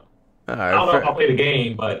 so I don't know if I'll play the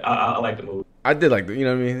game, but I like the movie. I did like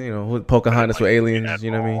with Pocahontas with aliens. You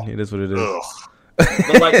know what I mean? It is what it is.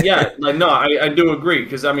 But I do agree,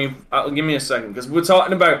 because give me a second, because we're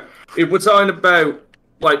talking about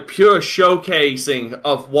like pure showcasing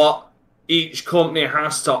of what each company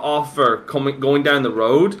has to offer going down the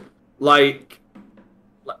road. Like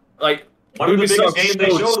one of the biggest Ubisoft games they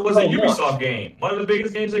showed was a so much. Ubisoft game. One of the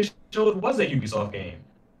biggest games they showed was a Ubisoft game.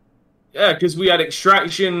 Yeah, because we had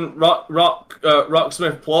Extraction,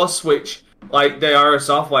 Rocksmith Plus, which like they are a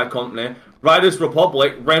software company. Riders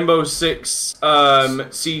Republic, Rainbow Six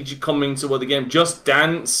Siege coming to the game, Just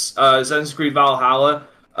Dance, Assassin's Creed Valhalla.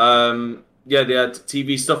 Yeah, they had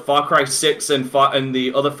TV stuff, Far Cry 6 and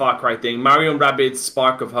the other Far Cry thing, Mario and Rabbids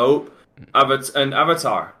Spark of Hope, and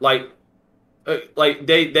Avatar. Like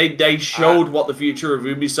they showed what the future of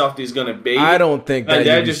Ubisoft is going to be. I don't think that and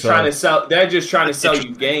they're Ubisoft, just trying to sell. They're just trying to sell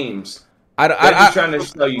you games. I trying to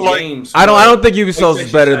sell you games. I don't think Ubisoft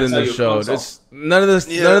is better than the the show. None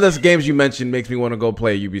of those games you mentioned makes me want to go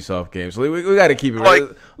play a Ubisoft game. So we got to keep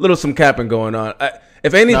it some capping going on.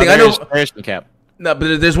 If anything, I know there's some cap. No,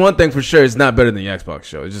 but there's one thing for sure: it's not better than the Xbox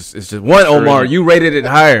show. It's just one. Sure, Omar, you rated it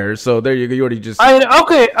higher, so there you go. You already just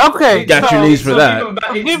okay. got your knees for that.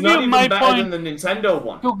 It's not even better than the Nintendo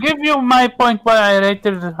one. To give you my point, why I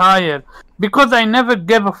rated it higher, because I never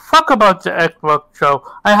gave a fuck about the Xbox show.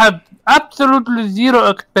 I had absolutely zero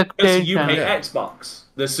expectations. You hate Xbox.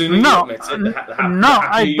 The sooner you No, admit it,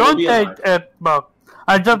 I don't hate Xbox.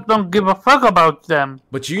 I just don't give a fuck about them.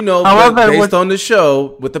 But you know, However, based on the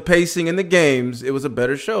show, with the pacing and the games, it was a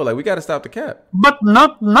better show. Like, we got to stop the cap. But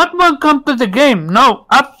not when it comes to the game. No,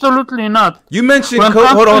 absolutely not. You mentioned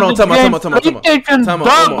hold on, time out.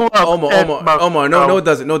 Omar, no, it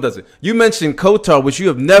doesn't. You mentioned KOTOR, which you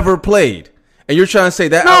have never played, and you're trying to say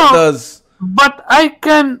that outdoes. But I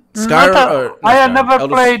can. Skyrim. I never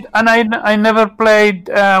played, and I never played.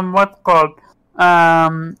 What's called.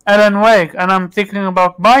 Alan Wake, and I'm thinking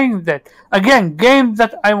about buying that. Again, games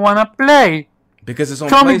that I want to play. Because it's on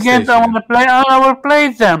Show PlayStation. me games I want to play, and I will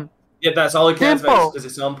play them. Yeah, that's all it cares about, because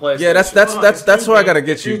it's on PlayStation. Yeah, that's where I gotta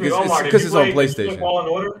get you, because it's on PlayStation. Fallen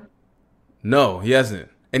Order? No, he hasn't.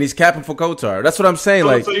 And he's capping for KOTOR. That's what I'm saying.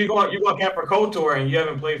 So you got cap for KOTOR, and you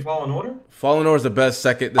haven't played Fallen Order? Fallen Order is the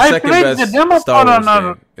second I best played the demo Star Wars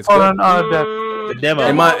game. It's good. The demo.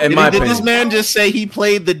 In my did opinion. this man just say he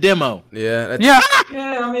played the demo? Yeah. Yeah,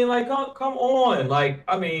 I mean, like, come on. Like,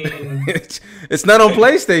 I mean... it's not on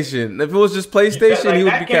PlayStation. If it was just PlayStation, he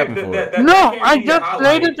would be capping for it. No, I just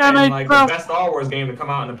played it, and I the best Star Wars game to come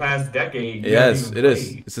out in the past decade. Yes, it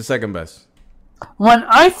is. It's the second best. when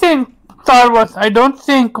I think Star Wars, I don't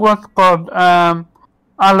think what's called a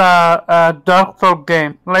la Dark Souls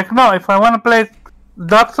game. Like, no, if I want to play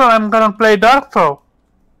Dark Souls, I'm gonna play Dark Souls.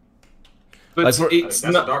 But Like it's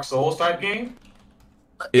That's not. a Dark Souls type game?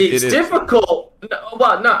 It's difficult. It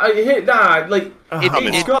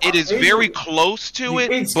is very close to it,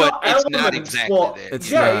 but it's not exactly there.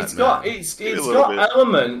 It's got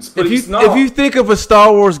elements, but If it's not. you think of a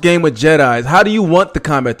Star Wars game with Jedis, how do you want the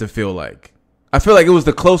combat to feel like? I feel like it was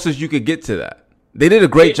the closest you could get to that. They did a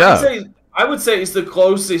great job. I would say it's the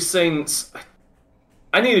closest since.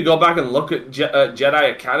 I need to go back and look at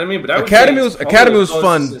Jedi Academy, but Academy was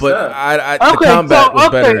fun, but the combat was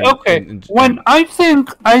better. When I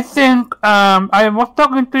was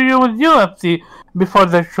talking to you with UFC before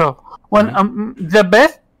the show. When the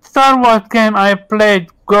best Star Wars game I played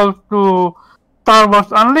goes to Star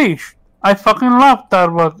Wars Unleashed. I fucking love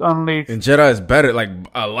Star Wars Unleashed. And Jedi is better, like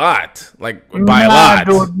a lot, like by a lot.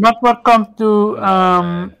 Dude, not what comes to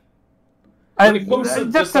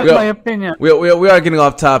that's my opinion. We are getting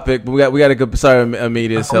off topic, but we got to go. Sorry,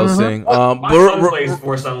 Amedius Helsing. My son plays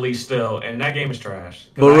Force Unleashed still, and that game is trash.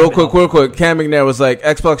 But real quick, Cam McNair was like,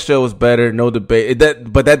 Xbox show was better, no debate.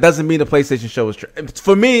 But that doesn't mean the PlayStation show was trash.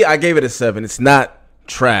 For me, I gave it a 7. It's not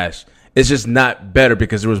trash. It's just not better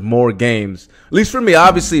because there was more games. At least for me,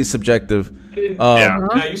 obviously it's subjective.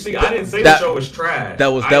 Now you see, I didn't say the show was trash. That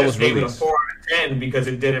was gave it a 4 out of 10 because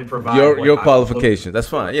it didn't provide your qualification. That's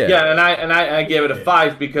fine. Yeah. Yeah, and I gave it a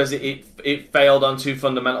 5 because it failed on 2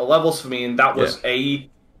 fundamental levels for me, and that was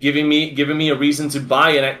giving me a reason to buy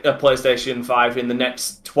a PlayStation 5 in the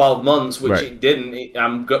next 12 months, which it didn't.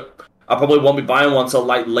 I probably won't be buying one till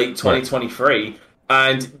like late 2023,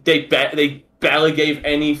 and they barely gave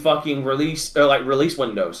any fucking release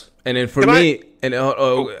windows. And then for me, you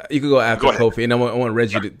can go after Kofi, and I want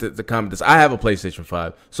Reggie to comment this. I have a PlayStation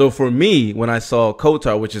 5, so for me, when I saw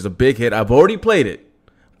KOTOR, which is a big hit, I've already played it,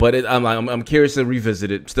 but I'm curious to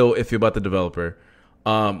revisit it. Still iffy about the developer.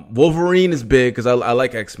 Wolverine is big because I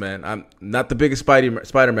like X-Men. I'm not the biggest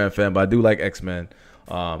Spider-Man fan, but I do like X-Men.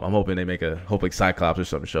 I'm hoping they make hopefully Cyclops or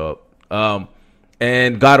something show up.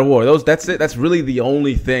 And God of War. That's it. That's really the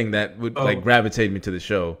only thing that would like gravitate me to the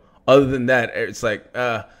show. Other than that, it's like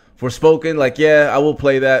Forspoken. Like, I will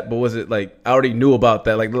play that, but was it like I already knew about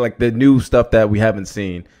that? Like the new stuff that we haven't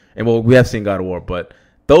seen and well, we have seen God of War, but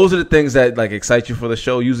those are the things that like excite you for the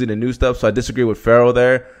show. Usually the new stuff. So I disagree with Pharaoh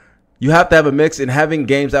there. You have to have a mix, and having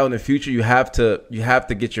games out in the future, you have to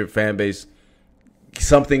get your fan base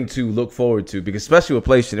something to look forward to, because especially with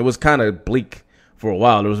PlayStation, it was kind of bleak for a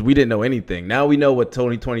while. We didn't know anything. Now we know what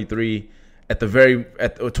 2023 or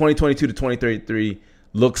 2022 to 2033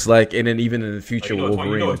 looks like, and then even in the future,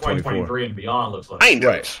 Wolverine what in 24. 2023 and beyond looks like.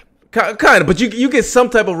 Right. Kind of, but you get some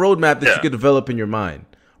type of roadmap that you could develop in your mind,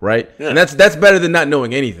 right? Yeah. And that's better than not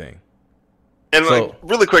knowing anything. And So, like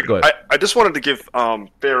really quick, go ahead. I just wanted to give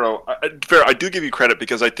Pharaoh. Pharaoh, I do give you credit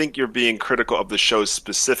because I think you're being critical of the show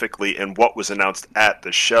specifically and what was announced at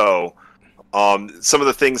the show. Some of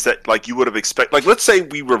the things that like you would have expected, like let's say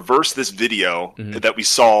we reverse this video that we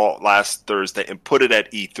saw last Thursday and put it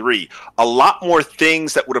at E3. A lot more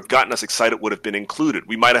things that would have gotten us excited would have been included.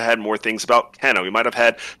 We might have had more things about Kena. We might have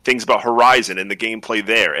had things about Horizon and the gameplay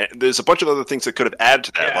there. And there's a bunch of other things that could have added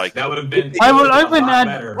to that. Yeah, like that would have been. I will even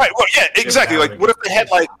add. right. Well, yeah, exactly. Like what if they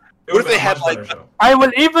had like. What if they had like? I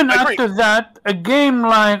will even I add agree. to that a game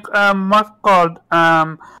like what's called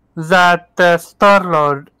that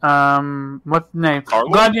Star-Lord, what's the name?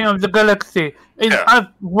 Star-Lord? Guardian of the Galaxy. It Yeah.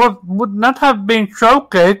 would not have been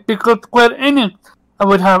showcased because Square Enix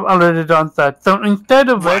would have already done that. So instead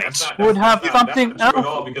of Right. it, would have something that's not true at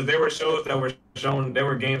else. all, because there were shows that were shown. There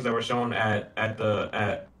were games that were shown at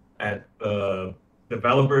the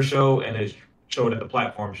developer show, and it showed at the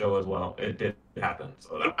platform show as well. It did happen.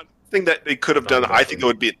 So that, Thing that they could have done, I think it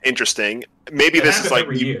would be interesting. Maybe it this happens is like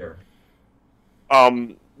every year.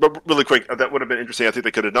 But really quick, that would have been interesting. I think they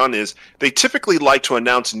could have done is they typically like to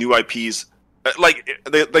announce new IPs, like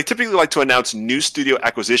they typically like to announce new studio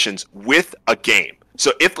acquisitions with a game.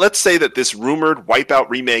 So if let's say that this rumored Wipeout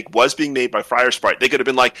remake was being made by Firesprite, they could have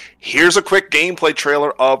been like, "Here's a quick gameplay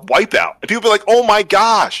trailer of Wipeout," and people would be like, "Oh my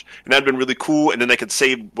gosh!" And that'd been really cool. And then they could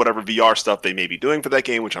save whatever VR stuff they may be doing for that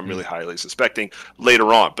game, which I'm really highly suspecting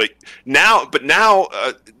later on. But now,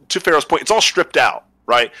 to Pharaoh's point, it's all stripped out.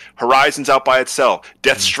 Right, Horizon's out by itself.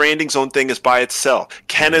 Death Stranding's own thing is by itself.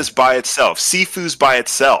 Kena's by itself. Sifu's by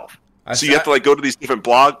itself. So you have to like go to these different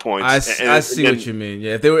blog points. I see what you mean.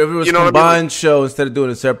 Yeah, if it was You a know what I mean? combined show instead of doing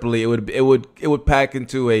it separately, it would pack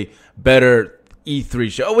into a better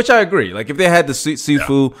E3 show. Which I agree. Like if they had the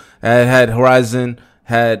Sifu, had Horizon,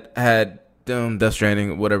 had Death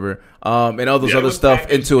Stranding, whatever, and all those Yeah, other was stuff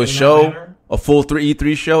packaged into a in that show, manner. a full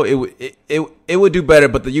E3 show, it would do better.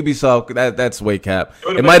 But the Ubisoft that's way cap. It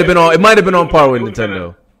would've It might have been on. It might have been on par with it would've been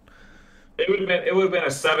Nintendo. It would have been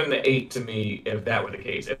a 7 to 8 to me if that were the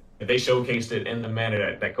case. If they showcased it in the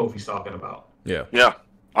manner that Kofi's talking about. Yeah. Yeah,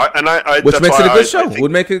 Which that's makes why it a good I show. think-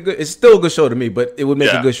 Would make it good. It's still a good show to me, but it would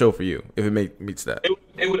make Yeah. a good show for you if it meets that.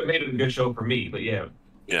 It would have made it a good show for me, but yeah,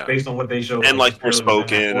 yeah. based on what they showed, And, like, just barely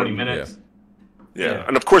Forspoken within that 40 and- minutes. Yeah. Yeah.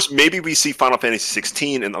 And of course, maybe we see Final Fantasy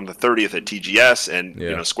 16 on the 30th at TGS, and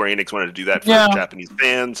Yeah. Square Enix wanted to do that for Yeah. Japanese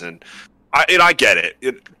fans, and I get it.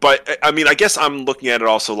 But I mean, I guess I'm looking at it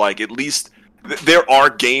also like at least there are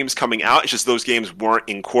games coming out. It's just those games weren't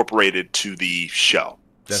incorporated to the show,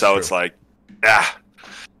 That's so true. it's like,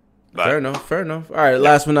 But, Fair enough. All right,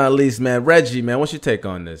 last but not least, man, Reggie, man, what's your take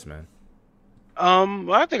on this, man?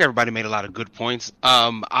 Well, I think everybody made a lot of good points.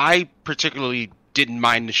 I particularly didn't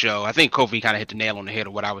mind the show. I think Kofi kind of hit the nail on the head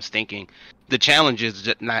of what I was thinking. The challenge is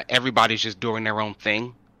that not everybody's just doing their own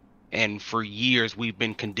thing. And for years, we've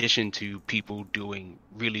been conditioned to people doing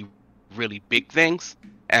really, really big things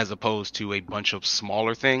as opposed to a bunch of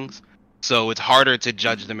smaller things. So it's harder to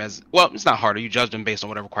judge them as, well, it's not harder. You judge them based on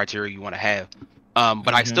whatever criteria you want to have.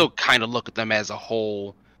 But I still kind of look at them as a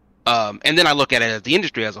whole. And then I look at it as the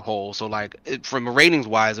industry as a whole. So like from ratings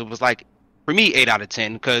wise, it was like, for me, 8 out of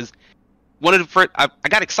 10, because one of the first, I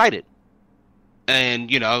got excited.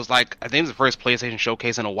 And, I was like, I think it was the first PlayStation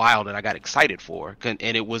showcase in a while that I got excited for. And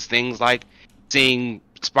it was things like seeing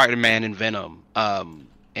Spider-Man and Venom,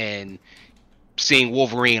 and seeing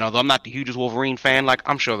Wolverine, although I'm not the hugest Wolverine fan, like,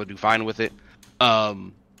 I'm sure they'll do fine with it.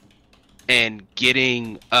 And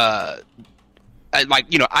getting, I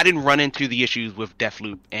didn't run into the issues with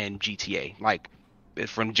Deathloop and GTA. Like,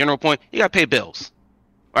 from the general point, you gotta pay bills,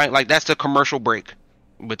 right? Like, that's the commercial break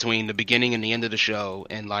between the beginning and the end of the show,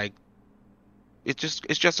 and like, it's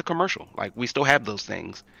just a commercial. Like, we still have those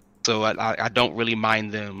things, so I don't really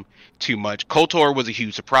mind them too much. KOTOR was a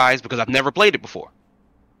huge surprise because I've never played it before,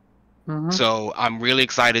 so I'm really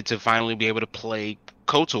excited to finally be able to play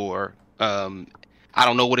KOTOR. I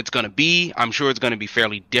don't know what it's gonna be. I'm sure it's gonna be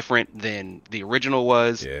fairly different than the original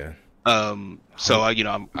was. Yeah. So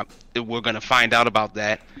we're gonna find out about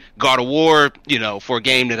that. God of War, for a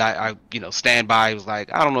game that I stand by, was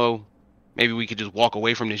like, I don't know, maybe we could just walk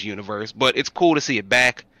away from this universe. But it's cool to see it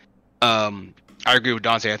back. I agree with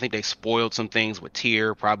Dante. I think they spoiled some things with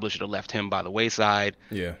Tyr. Probably should have left him by the wayside.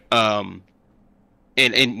 Yeah.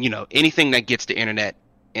 And you know, anything that gets the internet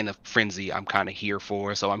in a frenzy, I'm kind of here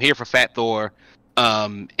for. So I'm here for Fat Thor,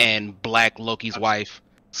 and Black Loki's wife.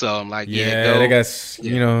 So I'm like, yeah, I guess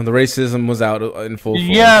you know the racism was out in full force.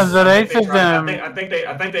 Yeah, the I racism.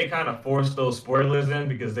 think they kind of forced those spoilers in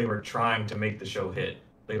because they were trying to make the show hit.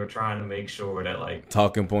 They were trying to make sure that like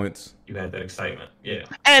talking points. you had that excitement. Yeah.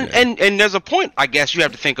 And there's a point, I guess, you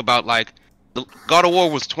have to think about, like, the God of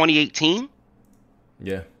War was 2018.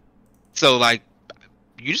 Yeah. So, like,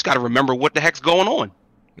 you just got to remember what the heck's going on.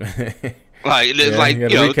 Like, it's Yeah, like, you you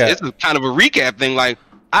know, gotta recap. it's kind of a recap thing. Like,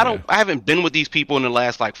 I haven't been with these people in the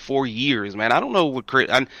last, like, 4 years, man. I don't know what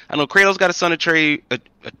I know Kratos got a son, Atreyu.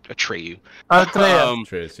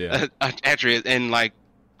 Atreus, yeah. Atreus, and, like,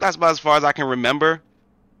 that's about as far as I can remember.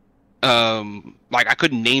 Like, I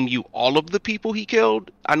couldn't name you all of the people he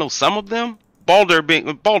killed. I know some of them. Baldur,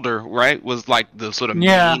 right, was like the sort of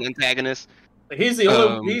main antagonist. He's the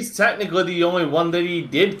only. He's technically the only one that he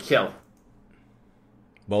did kill.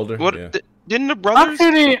 Baldur. What? Yeah. Didn't the brothers?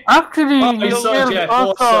 Actually, He he also, killed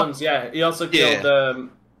Thor's sons. Yeah, he also killed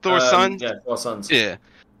Thor's sons. Yeah, Thor's sons. Yeah.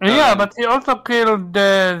 Yeah, but he also killed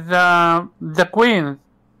the queen.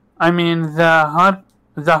 I mean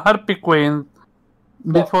the Harpy queen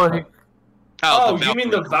before he. Oh, you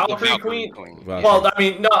mean the Valkyrie Queen? Well, I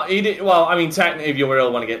mean, no, he did. Well, I mean, technically, if you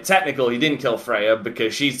really want to get technical, he didn't kill Freya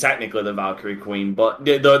because she's technically the Valkyrie Queen. But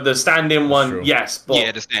the stand-in one, true. yes. But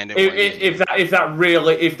Yeah, the stand-in one.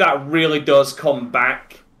 if that really does come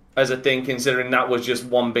back as a thing, considering that was just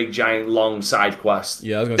one big giant long side quest.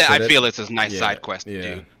 Yeah, I was gonna say I that. feel it's a nice side quest to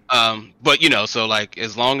do. But you know, so like,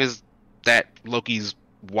 as long as that Loki's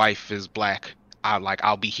wife is black,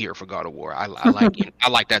 I'll be here for God of War. I like I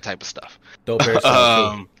like that type of stuff. Dope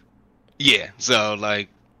hairstyle. Yeah. So like,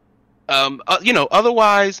 you know,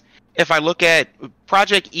 otherwise, if I look at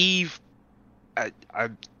Project Eve,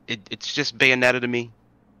 it's just Bayonetta to me.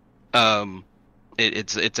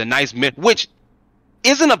 It's a nice which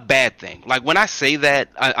isn't a bad thing. Like, when I say that,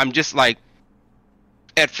 I'm just like,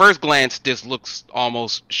 at first glance, this looks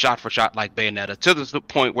almost shot for shot like Bayonetta, to the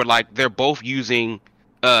point where, like, they're both using,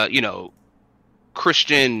 you know,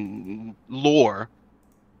 Christian lore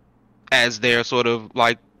as their sort of,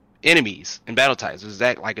 like, enemies and battle types. Is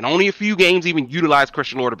that, like, and only a few games even utilize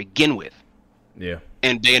Christian lore to begin with. Yeah.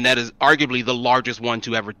 And Bayonetta is arguably the largest one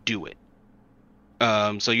to ever do it.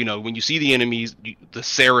 So, you know, when you see the enemies, the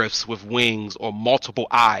seraphs with wings or multiple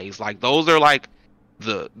eyes, like, those are, like,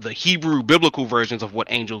 the Hebrew biblical versions of what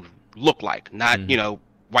angels look like, not, you know,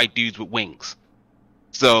 white dudes with wings.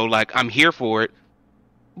 So, like, I'm here for it.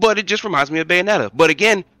 But it just reminds me of Bayonetta. But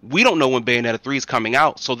again, we don't know when Bayonetta 3 is coming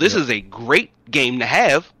out, so this is a great game to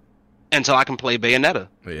have until I can play Bayonetta.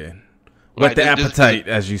 Yeah. But Like, the appetite,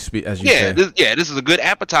 as you say. This is a good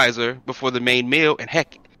appetizer before the main meal, and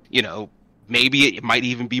heck, you know, maybe it might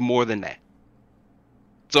even be more than that.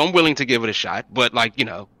 So I'm willing to give it a shot, but, like, you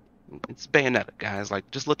know, it's Bayonetta, guys. Like,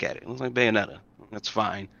 just look at it. It looks like Bayonetta. That's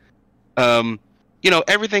fine. You know,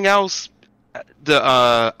 everything else,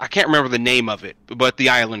 I can't remember the name of it, but the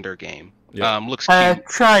Islander game looks cute.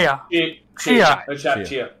 Chia.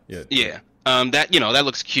 Yeah. That, you know, that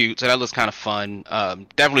looks cute, so that looks kind of fun.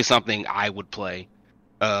 Definitely something I would play.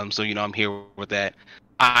 So, you know, I'm here with that.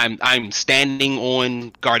 I'm standing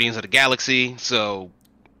on Guardians of the Galaxy, so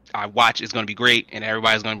I watch it's going to be great, and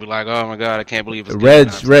everybody's going to be like, "Oh my god, I can't believe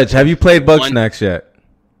it's." Reg, have you played Bugsnax yet?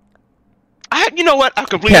 You know what? I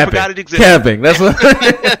completely forgot it existed. Camping. That's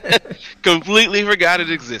what. Completely forgot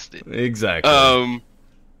it existed. Exactly.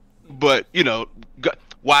 But you know,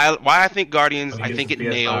 why I think Guardians, I think it PS5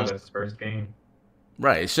 nails. as first game.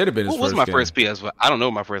 Right. It should have been his What was first my game. first PS5? I don't know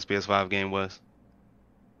what my first PS5 game was.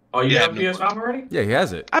 Oh, you Yeah, have PS5 already? Yeah, he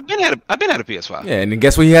has it. I've been at a PS5. Yeah, and then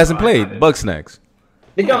guess what he hasn't I played? got it. Bugsnax.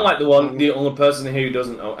 You're kind of like the only person who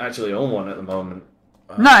doesn't actually own one at the moment.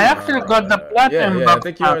 No, I actually got the platinum. Yeah, I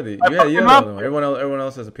think you are the. Yeah, you are the. Everyone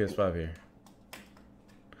else has a PS5 here.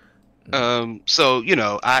 So you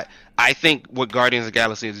know, I think what Guardians of the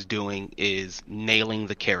Galaxy is doing is nailing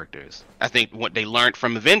the characters. I think what they learned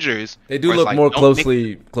from Avengers, They do where it's look like, more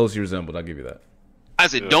don't closely resembled. I'll give you that. I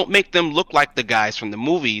said, don't make them look like the guys from the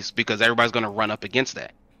movies because everybody's going to run up against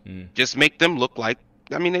that. Just make them look like,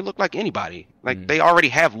 I mean, they look like anybody. Like, they already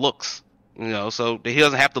have looks, you know, so he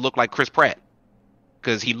doesn't have to look like Chris Pratt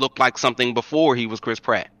because he looked like something before he was Chris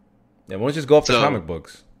Pratt. Yeah, why don't you just go off the So- comic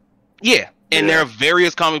books? Yeah, and there are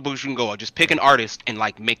various comic books you can go on. Just pick an artist and,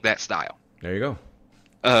 like, make that style. There you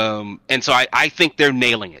go. And so I think they're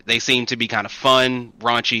nailing it. They seem to be kind of fun,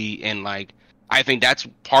 raunchy, and, like, I think that's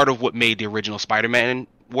part of what made the original Spider-Man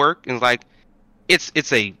work. And like, it's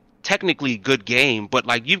a technically good game, but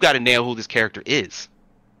like you've got to nail who this character is.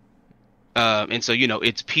 And so,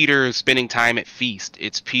 it's Peter spending time at Feast.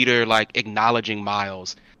 It's Peter like acknowledging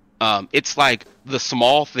Miles. It's like the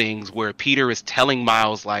small things where Peter is telling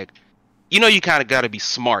Miles like, you kind of got to be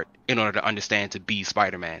smart in order to understand to be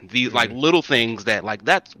Spider-Man. These like little things that like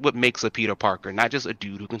that's what makes a Peter Parker, not just a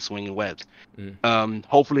dude who can swing in webs.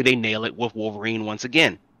 Hopefully they nail it with Wolverine once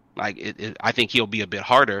again. Like I think he'll be a bit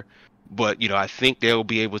harder, but I think they'll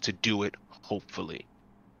be able to do it. Hopefully.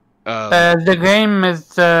 The game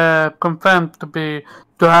is confirmed to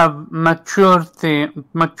have mature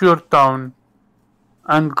tone,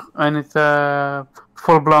 and it's a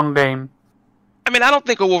full-blown game. I mean, I don't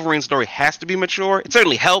think a Wolverine story has to be mature. It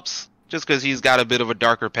certainly helps, just because he's got a bit of a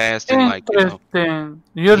darker past and like Interesting.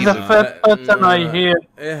 You're the first person I hear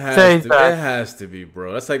say that. It has to be,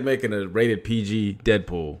 bro. That's like making a rated PG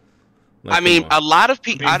Deadpool. Like, I mean, a lot of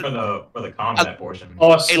people for the combat portion.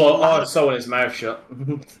 So in his mouth shut.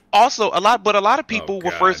 Also, a lot of people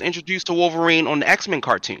were first introduced to Wolverine on the X-Men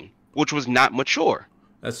cartoon, which was not mature.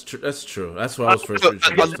 That's true. That's what I was first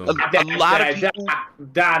introduced to. A lot of people.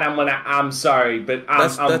 Dad, I'm sorry, but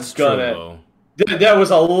That's true, though. There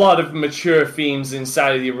was a lot of mature themes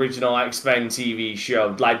inside of the original X-Men TV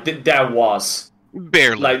show. Like there was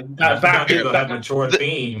barely. Like back mature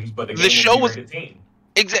themes, but the show was.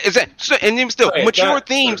 Exactly, so, and even still mature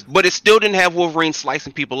themes, but it still didn't have Wolverine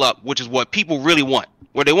slicing people up, which is what people really want.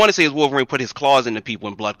 What they want to see is Wolverine put his claws into people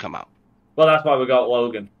and blood come out. Well, that's why we got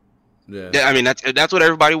Logan. Yeah, I mean that's what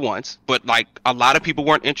everybody wants, but like a lot of people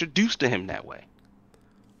weren't introduced to him that way.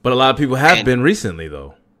 But a lot of people have been recently,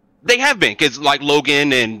 though. They have been, because like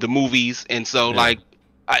Logan and the movies, and so like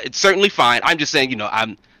it's certainly fine. I'm just saying, you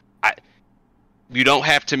don't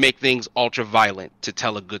have to make things ultra violent to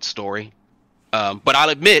tell a good story. But I'll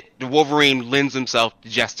admit, the Wolverine lends himself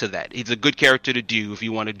just to that. He's a good character to do if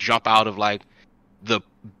you want to jump out of like the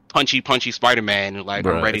punchy Spider-Man and like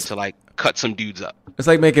I'm ready to like cut some dudes up. It's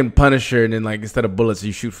like making Punisher and then like instead of bullets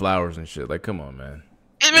you shoot flowers and shit. Like, come on, man.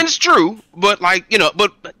 I mean, it's true, but like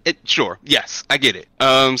sure, yes, I get it.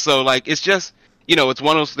 So like it's just it's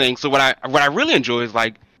one of those things. So what I really enjoy is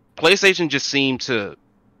like PlayStation just seemed to,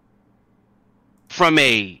 from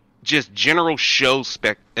a just general show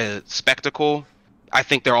spectacle, I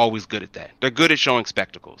think they're always good at that. They're good at showing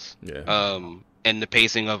spectacles. Yeah. And the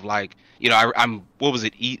pacing of like, I'm what was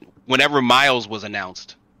it? Whenever Miles was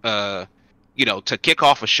announced, to kick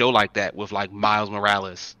off a show like that with like Miles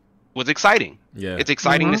Morales was exciting. Yeah. It's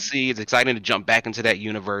exciting to see. It's exciting to jump back into that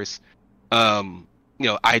universe.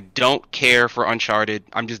 I don't care for Uncharted.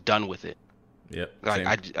 I'm just done with it. Yep.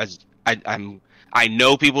 Like, I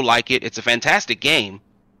know people like it. It's a fantastic game.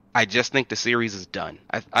 I just think the series is done.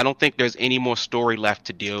 I don't think there's any more story left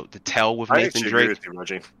to tell with Nathan Drake. Agree with you,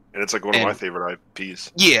 Reggie. And it's like one of my favorite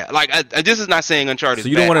IPs. Yeah, like this is not saying Uncharted. So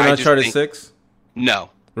you don't want an Uncharted 6? No.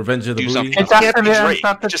 Revenge of the Booty? It's actually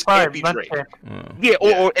Uncharted 5. Yeah,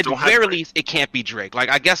 or at the very least, it can't be Drake. Like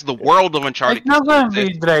I guess the world of Uncharted. It's not going to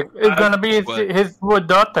be Drake. It's going to be his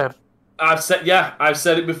daughter. I've said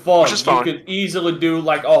it before. You could easily do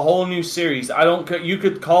like a whole new series. I don't care. You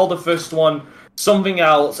could call the first one something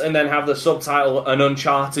else and then have the subtitle an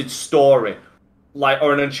Uncharted story,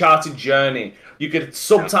 or an Uncharted journey. You could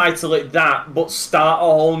subtitle it that, but start a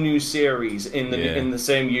whole new series in the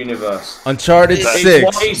same universe. Uncharted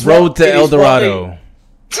 6, Road to El Dorado.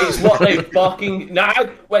 It's what they fucking...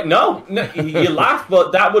 No, you laugh,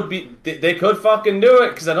 but that would be... They could fucking do it,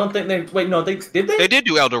 because I don't think they... Wait, no, did they? They did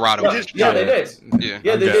do El Dorado. Yeah, they did.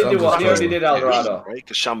 Yeah, they did do it. They already did El Dorado. Right,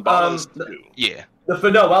 because Shambhala's yeah.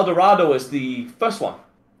 El Dorado is the first one.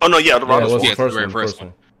 Oh, no, yeah, El Dorado was was the the first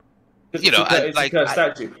one.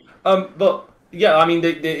 Statue. But... Yeah, I mean,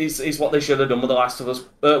 it's what they should have done with The Last of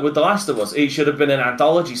Us. It should have been an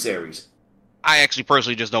anthology series. I actually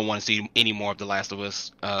personally just don't want to see any more of The Last of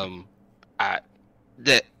Us.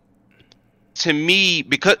 To me,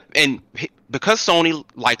 because Sony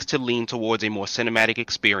likes to lean towards a more cinematic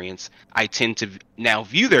experience, I tend to now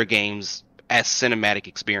view their games as cinematic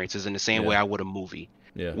experiences in the same way I would a movie.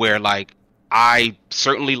 Yeah. Where like I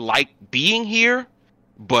certainly like being here,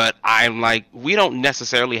 but I'm like, we don't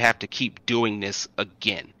necessarily have to keep doing this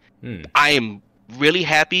again. I am really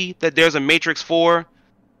happy that there's a Matrix 4.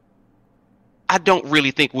 I don't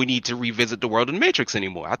really think we need to revisit the world of the Matrix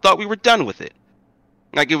anymore. I thought we were done with it.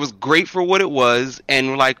 Like, it was great for what it was,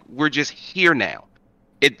 and like, we're just here now.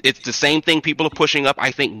 It's the same thing people are pushing up,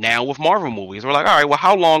 I think, now with Marvel movies. We're like, all right, well,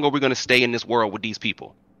 how long are we going to stay in this world with these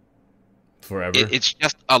people? Forever. It's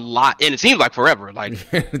just a lot, and it seems like forever. Like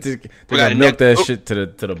they gotta milk that shit to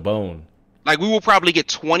the bone. Like, we will probably get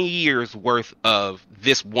 20 years worth of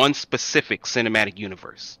this one specific cinematic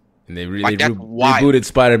universe. And they that's wild. rebooted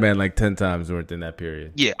Spider-Man like 10 times within that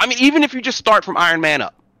period. Yeah, I mean, even if you just start from Iron Man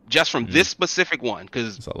up, just from this specific one,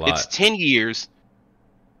 because it's 10 years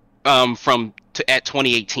at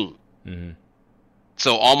 2018. Mm-hmm.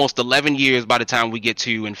 So almost 11 years by the time we get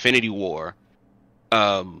to Infinity War.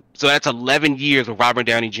 So that's 11 years of Robert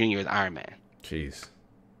Downey Jr. as Iron Man. Jeez.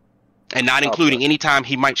 And not including any time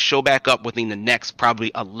he might show back up within the next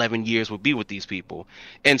probably 11 years would be with these people.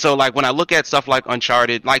 And so, like, when I look at stuff like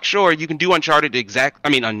Uncharted, like, sure, you can do Uncharted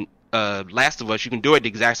Last of Us, you can do it the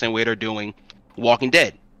exact same way they're doing Walking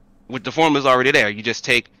Dead. With the formula's already there. You just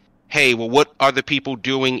take, hey, well, what are the people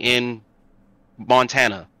doing in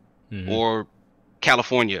Montana or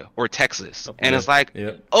California or Texas? And it's like,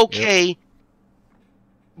 okay,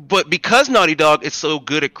 but because Naughty Dog is so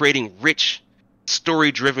good at creating rich,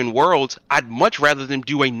 story-driven worlds, I'd much rather them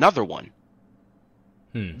do another one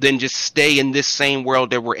than just stay in this same world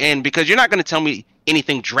that we're in, because you're not going to tell me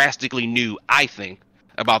anything drastically new, I think,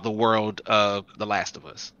 about the world of The Last of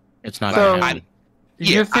Us. It's not. So, gonna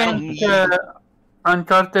you think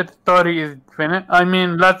Uncharted story is finished? I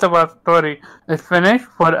mean, Last of Us story is finished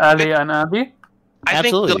for Ellie and Abby?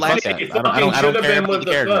 Absolutely. I think I don't care about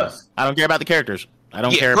the characters. I don't care about the characters. I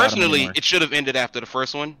don't care about them personally, anymore. it should have ended after the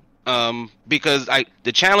first one. Because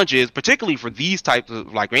the challenge is, particularly for these types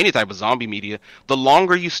of, like, any type of zombie media, the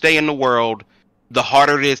longer you stay in the world, the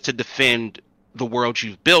harder it is to defend the world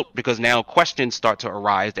you've built, because now questions start to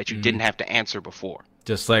arise that you didn't have to answer before.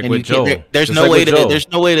 Just like And with Joel. there's no way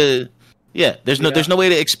to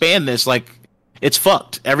expand this. Like, it's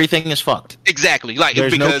fucked. Everything is fucked. Exactly. Like,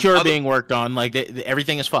 There's no cure being worked on. Like,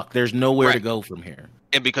 everything is fucked. There's nowhere to go from here.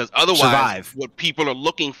 And because otherwise, what people are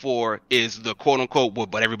looking for is the quote-unquote,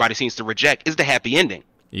 but everybody seems to reject, is the happy ending.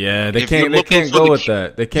 Yeah, they can't go with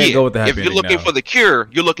that. They can't go with the happy ending. If you're looking for the cure,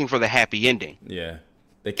 you're looking for the happy ending. Yeah.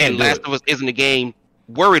 They can't and Last of Us isn't a game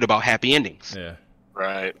worried about happy endings. Yeah.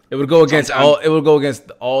 Right. It would go against all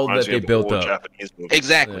that they built up.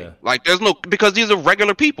 Exactly. Yeah. Like, because these are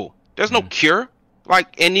regular people. There's no cure.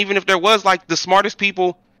 Like, and even if there was, like, the smartest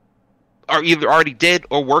people are either already dead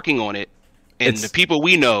or working on it. And the people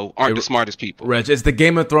we know aren't the smartest people. Reg, it's the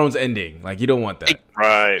Game of Thrones ending. Like, you don't want that.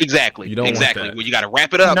 Right. Exactly. You don't want that. Well, you got to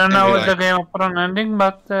wrap it up. I don't know what the Game of Thrones ending,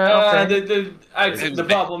 but okay.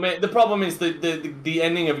 The problem is the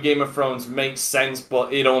ending of Game of Thrones makes sense,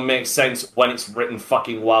 but it only makes sense when it's written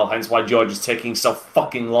fucking well. Hence why George is taking so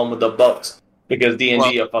fucking long with the books. Because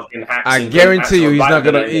D&D are fucking hacks. I guarantee you, he's not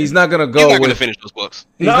gonna go. He's not gonna finish those books.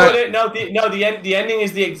 The ending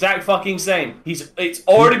is the exact fucking same. It's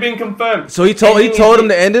already been confirmed. So he told him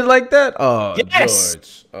to end it like that. Oh, yes.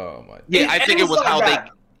 George. Oh my. Yeah, I think it was how they.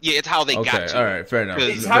 Yeah, it's how they got to. Okay, all right, fair enough.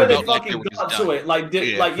 It's how they fucking got to it.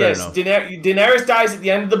 Daenerys dies at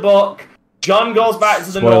the end of the book. Jon goes back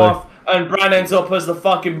to the north, and Bran ends up as the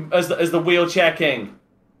fucking as the wheelchair king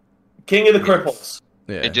of the cripples.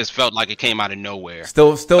 Yeah. It just felt like it came out of nowhere.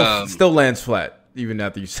 Still lands flat, even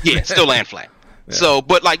after you said it still land flat. Yeah. So,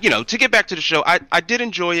 but, like, to get back to the show, I did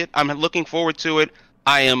enjoy it. I'm looking forward to it.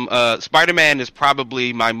 I am, Spider-Man is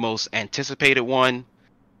probably my most anticipated one,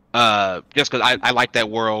 just because I like that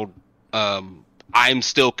world. I'm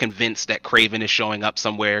still convinced that Kraven is showing up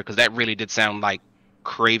somewhere, because that really did sound like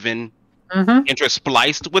Kraven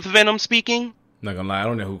interspliced with Venom speaking. Not gonna lie, I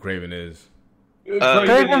don't know who Kraven is.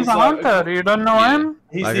 Kraven's a hunter. You don't know him?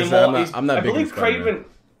 He's like the immortal. I'm not I big believe on Spider-Man. Kraven.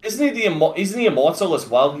 Isn't he immortal as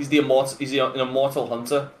well? He's the immortal. He's an immortal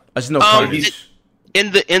hunter. I just know Carnage.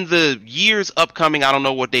 In the years upcoming, I don't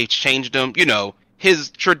know what they changed him. His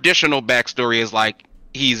traditional backstory is like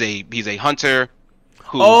he's a hunter.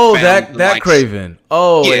 That Kraven.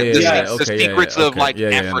 Oh, the secrets of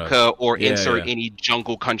Africa or insert any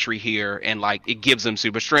jungle country here, and like it gives him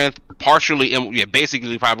super strength,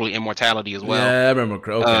 basically probably immortality as well. Yeah, I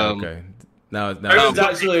remember. Okay. Now he's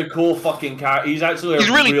actually a cool fucking character. He's actually he's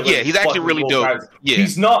actually really dope. Character. Yeah,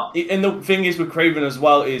 he's not. And the thing is with Kraven as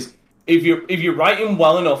well is if you write him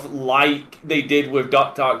well enough, like they did with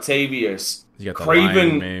Dr. Octavius,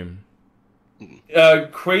 Kraven.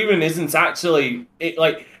 Kraven isn't actually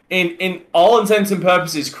in all intents and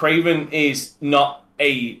purposes. Kraven is not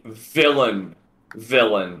a villain.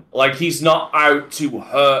 Like, he's not out to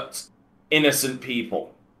hurt innocent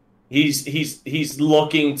people. He's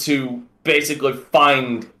looking to basically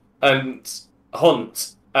find and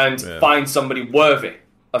hunt and find somebody worthy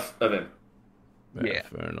of him. Yeah,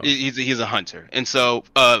 he's a hunter, and so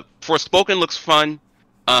Forspoken looks fun.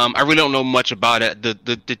 I really don't know much about it.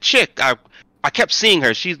 The chick I kept seeing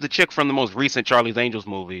her. She's the chick from the most recent Charlie's Angels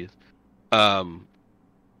movies.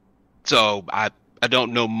 So I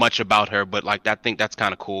don't know much about her, but like I think that's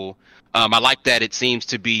kind of cool. I like that it seems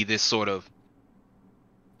to be this sort of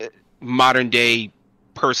modern day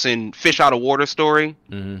person fish out of water story.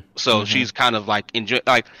 So she's kind of like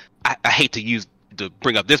I hate to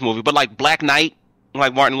bring up this movie, but like Black Knight,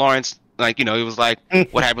 like Martin Lawrence, like it was like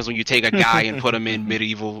what happens when you take a guy and put him in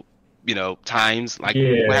medieval times, like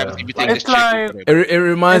what happens if you take this chick? It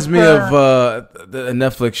reminds me of the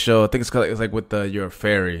Netflix show. I think it's like with You're a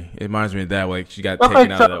Fairy. It reminds me of that. Like she got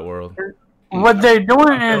taken out of that world. What they're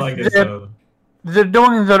doing is they're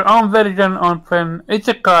doing their own version on an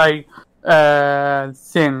isekai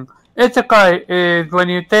thing. Isekai is when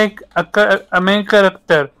you take a main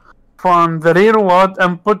character from the real world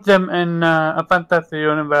and put them in a fantasy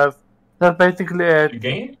universe. That's basically it. The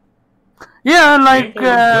game? Yeah, like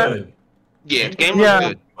good. Yeah, the game was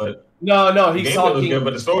good. But No, he's the game talking. was good,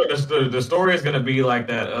 but the story is gonna be like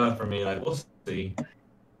that for me. Like we'll see.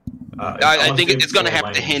 I think it's gonna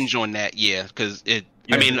have to hinge on that, because it.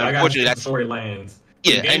 Yeah, I mean, unfortunately, that's story lands.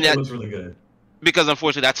 Yeah, and that looks really good. Because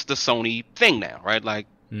unfortunately, that's the Sony thing now, right? Like,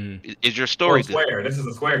 is your story good? Square. This is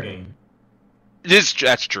a Square game.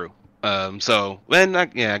 That's true. So then, I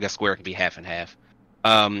guess Square can be half and half.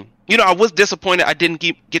 I was disappointed I didn't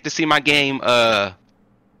get to see my game. What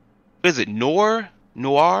is it? Noir?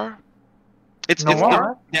 It's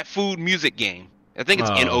that food music game. I think it's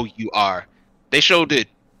Nour. They showed it.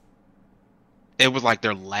 It was like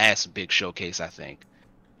their last big showcase, I think.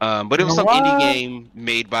 But it was some indie game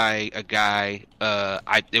made by a guy.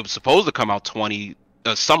 It was supposed to come out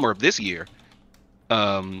summer of this year.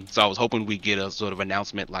 So I was hoping we'd get a sort of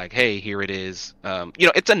announcement like, hey, here it is.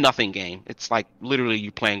 It's a nothing game. It's like literally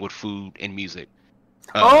you playing with food and music.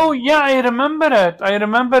 I remember it. I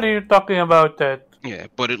remember you talking about that. Yeah,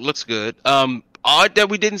 but it looks good. Odd that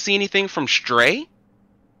we didn't see anything from Stray.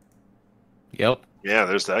 Yep. Yeah,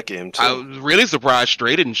 there's that game too. I was really surprised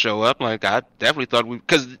Stray didn't show up. Like I definitely thought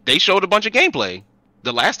because they showed a bunch of gameplay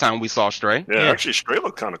the last time we saw Stray. Yeah, actually, Stray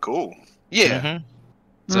looked kind of cool. Yeah.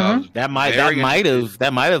 So that might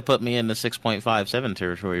have put me in the 6.57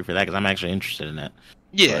 territory for that because I'm actually interested in that.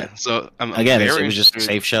 Yeah. But, so it was just a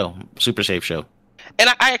safe show, super safe show.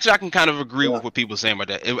 And I can kind of agree with what people are saying about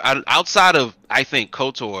that. Outside of I think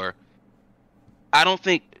KOTOR, I don't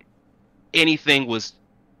think anything was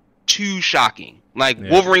too shocking. Like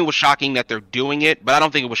Wolverine was shocking that they're doing it, but I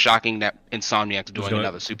don't think it was shocking that Insomniac's doing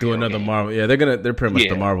another superhero game. Marvel. Yeah, they're pretty much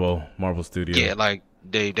the Marvel studio. Yeah, like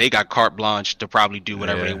they got carte blanche to probably do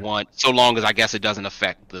whatever they want, so long as I guess it doesn't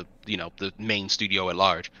affect the main studio at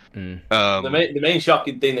large. The main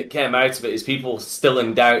shocking thing that came out of it is people still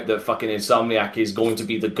in doubt that fucking Insomniac is going to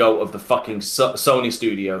be the GOAT of the fucking Sony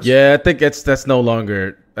studios. Yeah, I think it's no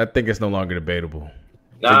longer debatable.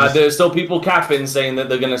 Nah, there's still people capping saying that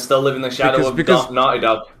they're going to still live in the shadow of Naughty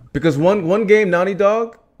Dog. Because one game, Naughty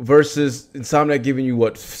Dog, versus Insomniac giving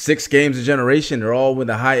you, 6 games a generation, they're all in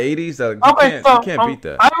the high 80s. You can't beat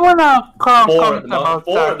that. I want to comment about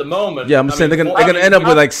four at the moment. Yeah, I'm saying they're going to end up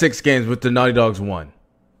with 6 games with the Naughty Dog's 1.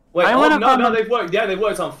 Wait, no, they've worked. Yeah, they've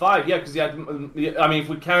worked on 5. Yeah, because if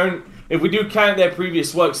we do count their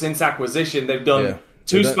previous work since acquisition, they've done... Yeah.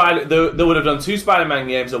 They would have done 2 Spider-Man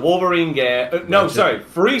games, a Wolverine game.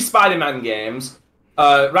 3 Spider-Man games,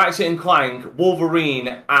 Ratchet and Clank,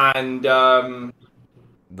 Wolverine, and whatever's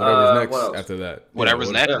next after that.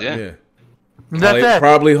 Whatever's next, yeah.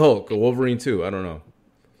 Probably Hulk or Wolverine 2. I don't know.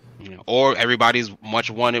 Or Everybody's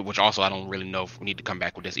Much Wanted, which also I don't really know if we need to come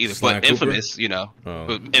back with this either. But Infamous, Infamous.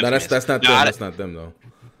 No, that's not them. That's not them though.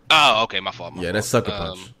 Oh, okay, my fault. That's Sucker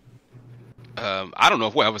Punch. I don't know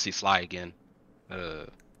if we'll ever see Sly again. I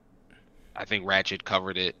think Ratchet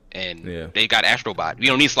covered it, and they got Astrobot. You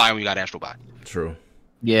don't need Sly when you got Astrobot. True.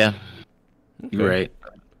 Yeah, you're right.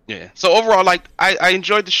 Yeah. So overall, I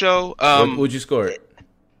enjoyed the show. What would you score it?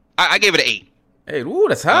 I gave it an 8. 8. Ooh,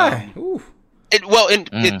 that's high. Ooh.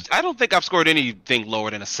 I don't think I've scored anything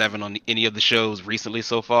lower than a 7 on any of the shows recently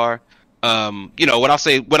so far.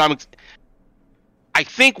 I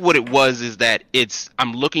think what it was is that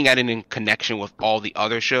I'm looking at it in connection with all the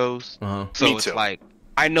other shows. So it's like,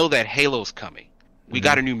 I know that Halo's coming. We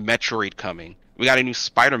got a new Metroid coming. We got a new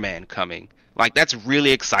Spider-Man coming. Like, that's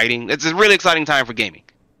really exciting. It's a really exciting time for gaming.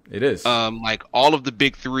 It is. Like, all of the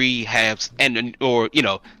big 3 have,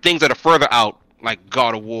 things that are further out, like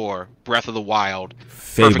God of War, Breath of the Wild,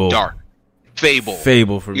 Fable. Perfect Dark, Fable.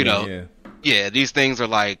 Fable for me, Yeah, these things are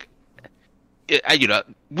like,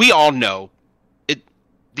 we all know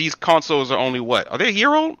these consoles are only what? Are they a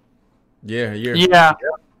year old? Yeah, a year. Yeah.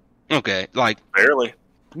 Okay, like barely.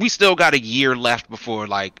 We still got a year left before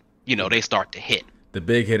they start to hit. The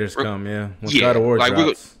big hitters come, When God of War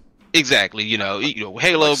drops. Exactly,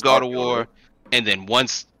 Halo, God of War, and then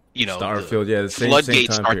once Starfield, the same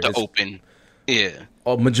floodgates time start period. to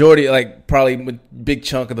open, Majority, like probably big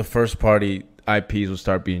chunk of the first party IPs will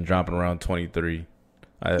start being dropping around 23.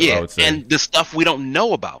 I would say. And the stuff we don't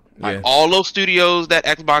know about, like all those studios that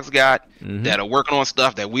Xbox got that are working on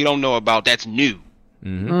stuff that we don't know about, that's new.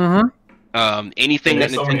 Anything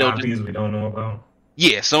that Nintendo IPs we don't know about.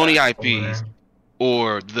 Yeah, Sony IPs,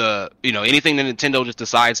 or anything that Nintendo just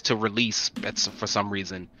decides to release for some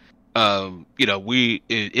reason. It's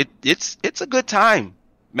a good time,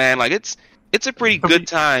 man. Like it's a pretty good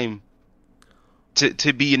time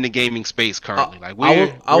to be in the gaming space currently. Like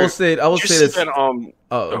I will say this. That,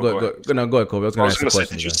 go ahead, Kobe. I was going to ask a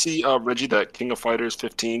question. Did you see, Reggie, that King of Fighters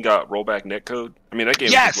 15 got rollback netcode? I mean, that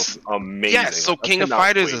game was amazing. Yes, so King of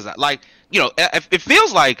Fighters is like, it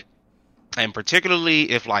feels like, and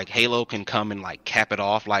particularly if like Halo can come and like cap it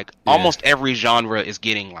off, like almost every genre is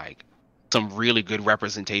getting like some really good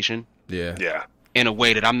representation. Yeah. In a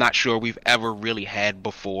way that I'm not sure we've ever really had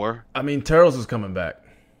before. I mean, Turtles is coming back.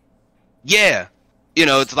 Yeah.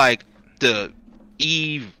 It's like the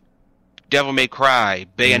Eve, Devil May Cry,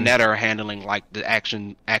 Bayonetta are handling like the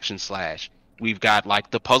action slash. We've got like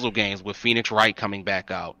the puzzle games with Phoenix Wright coming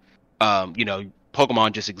back out.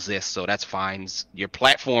 Pokemon just exists, so that's fine. Your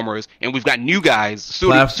platformers, and we've got new guys,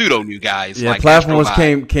 pseudo new guys. Yeah, like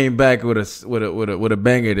platformers came back with a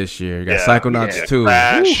banger this year. You got Psychonauts 2.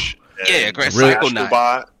 Crash.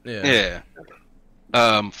 Psychonauts. Yeah.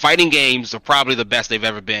 Fighting games are probably the best they've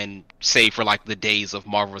ever been, save for like the days of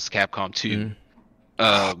Marvel's Capcom 2.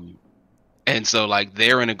 And so like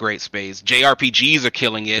they're in a great space. JRPGs are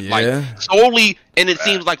killing it, like solely, and it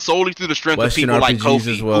seems like solely through the strength Western of people like RPGs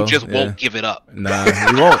Kofi, as well. who just won't give it up. Nah,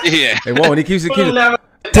 he won't. Yeah, he won't. He keeps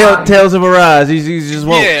Tales of Arise. He just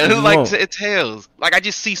won't. Yeah, it's like Tales. Like I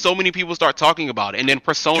just see so many people start talking about it, and then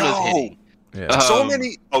Persona's hitting. Yeah. So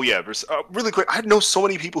many. Oh yeah, really quick. I know so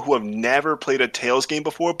many people who have never played a Tales game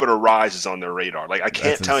before, but Arise is on their radar. Like I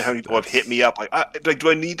can't tell you how many people have hit me up. Like,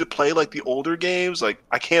 do I need to play like the older games? Like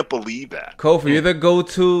I can't believe that. Kofi, you're the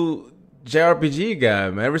go-to JRPG guy,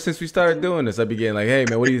 man. Ever since we started doing this, I began like, "Hey,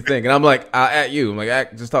 man, what do you think?" And I'm like, "At you." I'm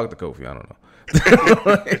like, "Just talk to Kofi." I don't know.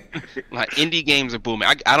 Like indie games are booming.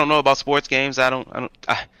 I don't know about sports games.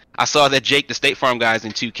 I saw that Jake the State Farm guy's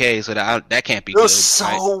in 2K, so that can't be good. That's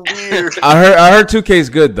so weird. I heard 2K's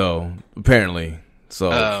good though, apparently.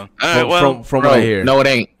 So from what I hear, no, it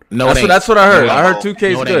ain't. That's what I heard. I heard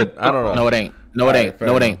 2K's good. I don't know. No, it ain't. No, it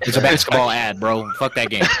ain't. It's a basketball ad, bro. Fuck that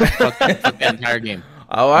game. Fuck that entire game.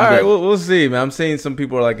 Oh, all right. We'll see, man. I'm seeing some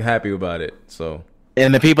people are like happy about it. So,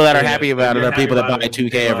 and the people that are happy about it are people that buy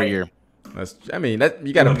 2K every year.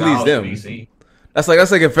 You got to please them. That's like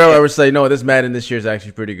if Pharaoh ever say, "No, this Madden this year is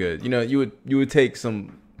actually pretty good." You would take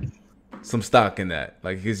some stock in that,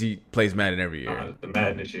 like because he plays Madden every year. The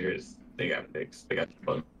Madden this year they got fixed. They got the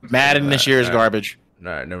bugs. Madden this year is garbage.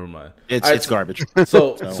 All right, never mind. It's garbage.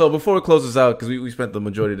 So before we close this out, because we spent the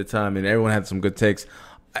majority of the time and everyone had some good takes.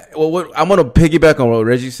 I'm gonna piggyback on what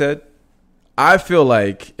Reggie said. I feel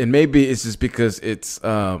like, and maybe it's just because it's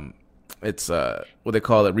what they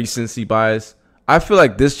call it, recency bias. I feel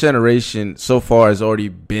like this generation so far has already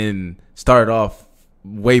been started off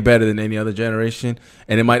way better than any other generation,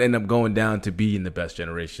 and it might end up going down to being the best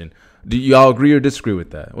generation. Do y'all agree or disagree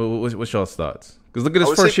with that? What's y'all's thoughts? Because look at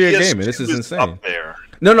this first year of gaming. This is insane. Up there.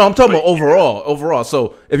 No, I'm talking about overall.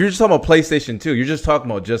 So if you're just talking about PlayStation 2, you're just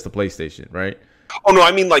talking about just the PlayStation, right? Oh no,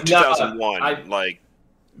 I mean like 2001,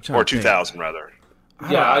 or 2000 rather.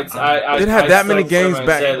 Yeah, I didn't have that many games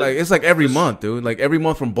back. Like it's like every month, dude. Like every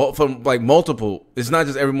month from like multiple. It's not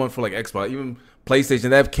just every month for like Xbox, even PlayStation.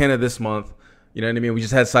 They have Kenna this month. You know what I mean? We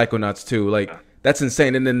just had Psychonauts 2. Like that's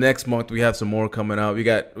insane. And then next month we have some more coming out. We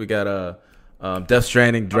got Death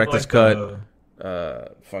Stranding director's cut.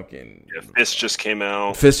 Fist just came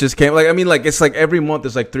out. Like I mean, like it's like every month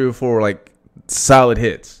there's like 3 or 4 like solid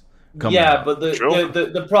hits. Yeah, but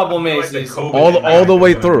the problem is all the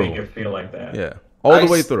way through. Make it feel like that. Yeah. All the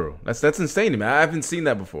way through. That's insane to me. I haven't seen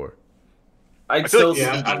that before. I think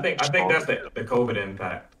that's the COVID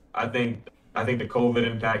impact. I think the COVID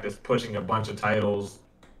impact is pushing a bunch of titles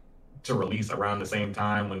to release around the same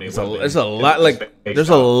time when they. It's a lot. Like there's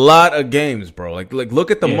a lot of games, bro. Like look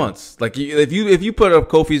at the months. Like if you put up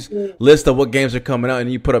Kofi's list of what games are coming out,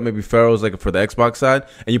 and you put up maybe Pharaoh's like for the Xbox side,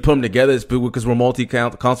 and you put them together, it's because we're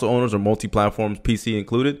console owners or multi-platforms, PC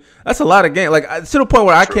included. That's a lot of games. Like to the point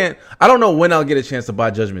where I don't know when I'll get a chance to buy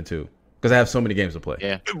Judgment 2 because I have so many games to play.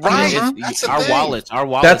 Yeah, right. Our wallets.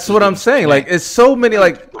 That's what I'm saying. Like it's so many.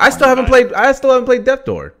 Like I still haven't played Death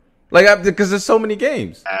Door. Like because there's so many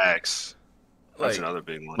games. X. That's another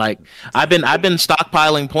big one. Like I've been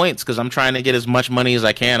stockpiling points because I'm trying to get as much money as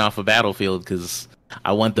I can off of Battlefield because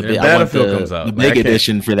I want the comes out. the big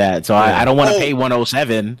edition for that. So I don't want to pay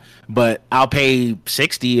 107, but I'll pay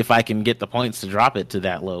 60 if I can get the points to drop it to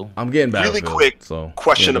that low. I'm getting Battlefield. Really quick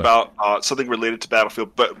question yeah, about something related to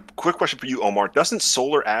Battlefield, but quick question for you, Omar. Doesn't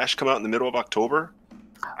Solar Ash come out in the middle of October?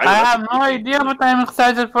 I have no idea, but I'm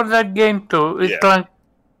excited for that game too. It's like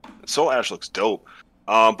Solar Ash looks dope.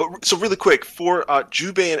 But so really quick for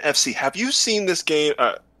Jubei and FC, have you seen this game?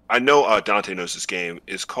 I know Dante knows this game.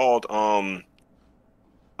 It's called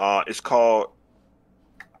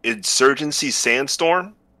Insurgency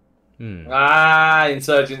Sandstorm.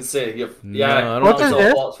 Insurgency. Yeah. No, what is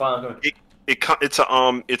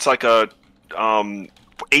it? It's like a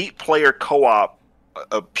 8-player co-op,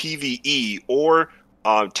 a PvE or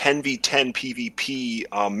 10v10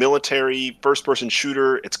 PvP military first-person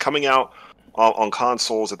shooter. It's coming out on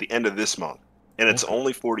consoles at the end of this month, and it's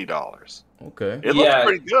only $40. Okay. It looks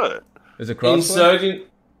pretty good. Is it crossplay?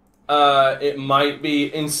 It might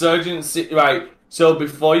be Insurgency. Right. So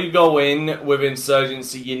before you go in with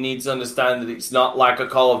Insurgency, you need to understand that it's not like a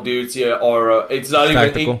Call of Duty or it's not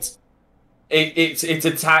tactical. Even. It's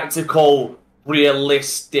a tactical,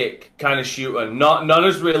 realistic kind of shooter. Not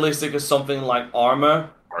as realistic as something like Armor,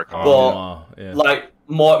 but like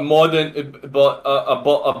more than.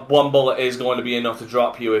 But one bullet is going to be enough to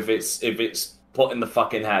drop you if it's put in the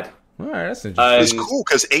fucking head. All right, that's interesting. It's cool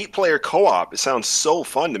because 8-player co-op. It sounds so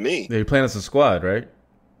fun to me. Yeah, you're playing as a squad, right?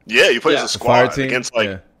 Yeah, you play as a squad against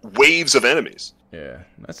waves of enemies. Yeah,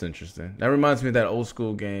 that's interesting. That reminds me of that old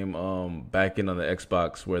school game back in on the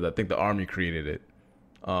Xbox where I think the Army created it.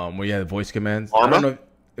 Where you had voice commands. Arma? I don't know.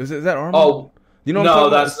 Is that Arma? Oh, you know? No,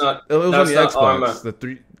 that's not. It was on the Xbox. Arma. It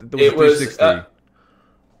was 360.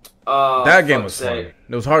 That game was fun.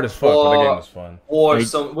 It was hard as fuck, but the game was fun.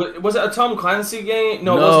 Was it a Tom Clancy game?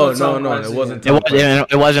 No, it Clancy wasn't.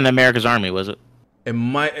 It wasn't America's Army, was it? It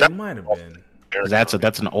might have been. That's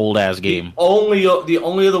an old ass game. The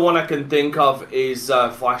only other one I can think of is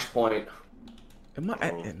Flashpoint. It might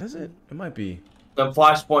be. And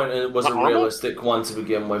Flashpoint was a realistic one to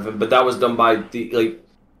begin with, but that was done by the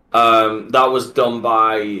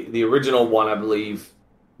original one, I believe.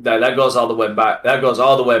 That goes all the way back.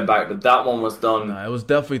 But that one was done. No, it was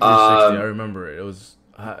definitely 360. I remember it. It was,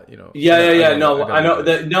 Yeah. No, I know.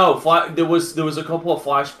 There was a couple of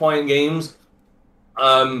Flashpoint games,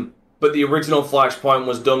 but the original Flashpoint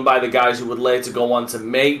was done by the guys who would later go on to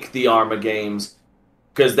make the Armor games,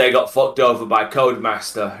 because they got fucked over by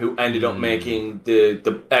Codemaster, who ended up making the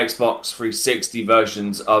Xbox 360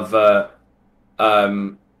 versions of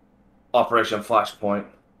Operation Flashpoint.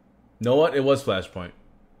 Know what? It was Flashpoint.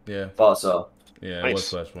 Yeah. Thought so. Yeah,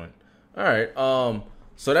 nice. It was Flashpoint. All right.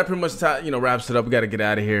 So that pretty much wraps it up. We got to get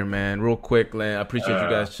out of here, man. Real quick, man. I appreciate you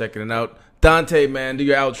guys checking it out. Dante, man, do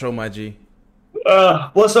your outro, my G.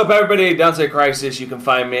 What's up, everybody? Dante Crisis. You can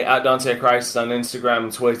find me at Dante Crisis on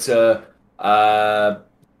Instagram, Twitter,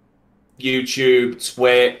 YouTube,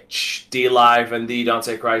 Twitch, DLive, and the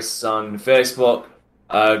Dante Crisis on Facebook.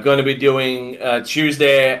 Going to be doing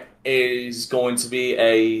Tuesday is going to be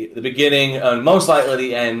the beginning and most likely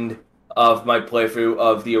the end of my playthrough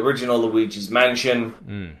of the original Luigi's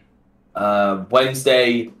Mansion.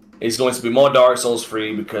 Wednesday is going to be more Dark Souls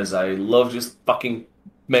 3 because I love just fucking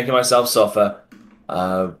making myself suffer.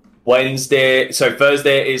 Thursday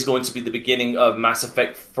is going to be the beginning of Mass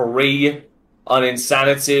Effect 3 on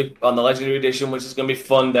Insanity on the Legendary Edition, which is going to be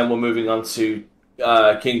fun. Then we're moving on to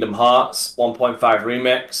Kingdom Hearts 1.5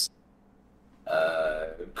 Remix.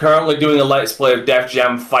 Currently doing a Let's Play of Def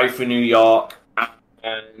Jam Fight for New York.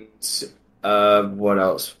 And what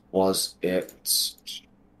else was it?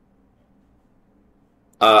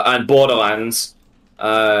 And Borderlands.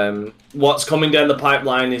 What's coming down the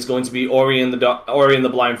pipeline is going to be Ori and the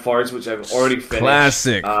Blind Forest, which I've already finished.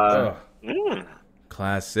 Classic.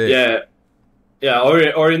 Classic. Yeah.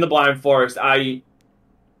 Ori and the Blind Forest. If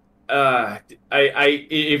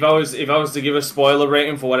I was to give a spoiler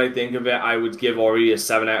rating for what I think of it, I would give Ori a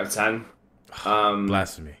 7 out of 10.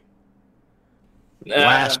 Blasphemy.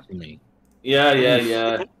 Blasphemy. Yeah.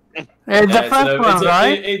 it's the first one,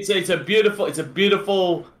 right? It's a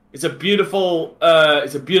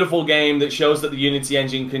beautiful game that shows that the Unity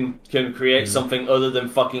engine can create something other than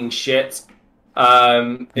fucking shit.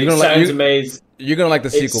 It sounds amazing. You're gonna like the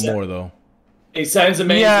sequel more, though. It sounds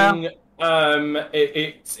amazing. Yeah.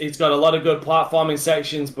 It's got a lot of good platforming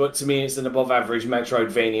sections, but to me, it's an above average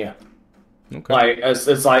Metroidvania. Okay. Like as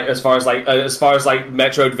far as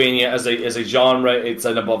Metroidvania as a genre, it's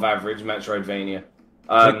an above average Metroidvania.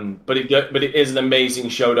 But it is an amazing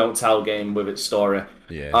show don't tell game with its story.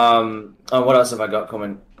 Yeah. And what else have I got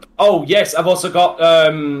coming? Oh yes, I've also got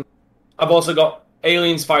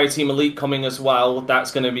Aliens Fireteam Elite coming as well.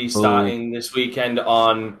 That's going to be starting this weekend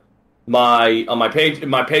on my page,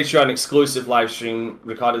 my Patreon exclusive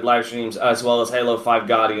recorded live streams, as well as Halo 5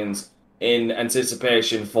 Guardians in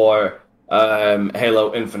anticipation for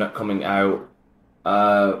Halo Infinite coming out.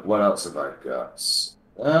 What else have I got?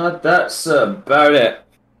 That's about it.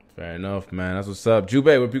 Fair enough, man. That's what's up.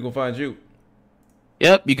 Jubei, where people find you?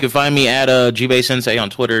 Yep, you can find me at Jubei Sensei on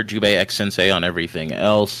Twitter, Jubei X Sensei on everything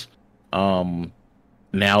else.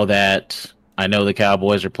 Now that I know the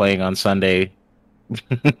Cowboys are playing on Sunday,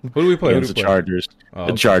 Who do we play? against the Chargers. Oh,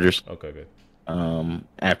 The Chargers. Okay, good.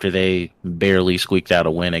 After they barely squeaked out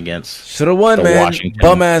a win against Should have won, the man. Washington,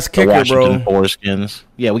 Bum ass kicker, the Washington bro. Foreskins.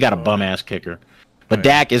 Yeah, we got a bum ass kicker. But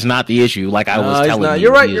Dak is not the issue. Like I was He's telling not. you,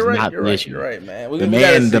 You're right. he is You're right. not You're the right. issue. You're right,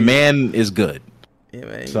 man. The man is good. Yeah,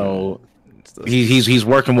 man. So he's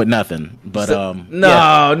working with nothing. But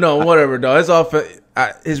no, whatever, dog. His offense,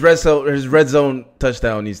 his red zone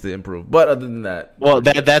touchdown needs to improve. But other than that, well,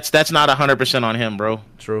 that's not 100% on him, bro.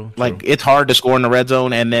 True. Like it's hard to score in the red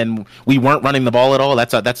zone, and then we weren't running the ball at all.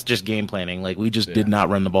 That's just game planning. Like we just did not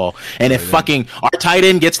run the ball. And if fucking our tight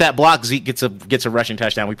end gets that block, Zeke gets a rushing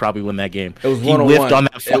touchdown, we probably win that game. It was He 1-on-1. whiffed on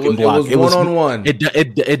that fucking block. It was 1-on-1.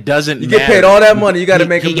 It doesn't. You get matter. paid all that money, you got to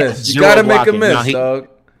make a He got miss. You zero got to make a blocking. miss, No, dog.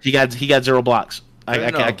 He got 0 blocks. I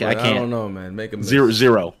can't. I don't know, man. Make a miss. Zero.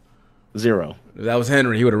 If that was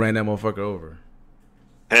Henry, he would have ran that motherfucker over.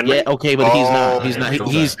 Henry? Yeah, okay, but he's not. He's not.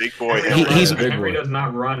 He's big boy. he's Henry does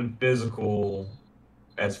not run physical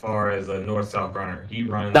as far as a north-south runner. He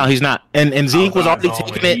runs. no, he's not. And Zeke was already outside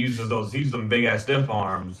zone, taking and He it. uses those. He uses them big ass stiff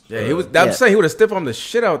arms. Yeah, he was. I'm saying he would have stiff armed the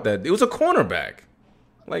shit out that. It was a cornerback.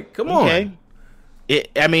 Like, come on. Okay.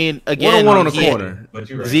 I mean, again, 1-on-1 on the he- corner. But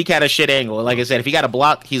you're right. Zeke had a shit angle. Like I said, if he got a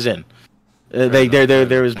block, he's in.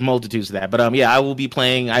 There is multitudes of that. But yeah, I will be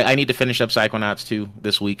playing. I need to finish up Psychonauts 2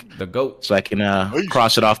 this week The GOAT. so I can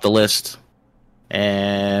cross it off the list.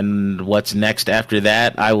 And what's next after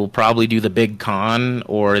that? I will probably do the Big Con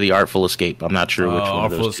or the Artful Escape. I'm not sure which one of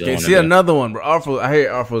Artful those two I Escape. wanna See, do. another one, bro. I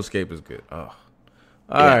hear Artful Escape is good. Oh.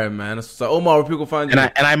 All right, man. So, Omar, where people find you?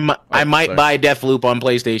 And I might sorry. buy Deathloop on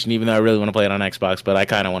PlayStation, even though I really want to play it on Xbox. But I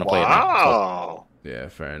kind of want to play it. Now, Wow. Yeah,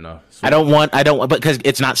 fair enough. so. I don't want, because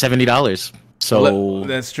it's not $70. So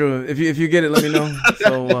That's true. If you get it, let me know.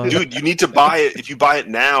 So, Dude, you need to buy it. If you buy it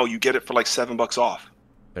now, you get it for like $7 off.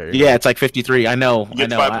 there you yeah, it's like 53. I know. You get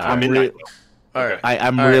to buy it before I'm midnight. go. All right.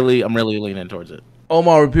 I'm All right. really leaning towards it.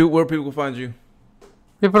 Omar, where people can find you?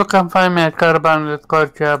 People can find me at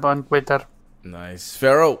Caravan_Job on Twitter. Nice.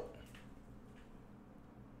 Pharaoh.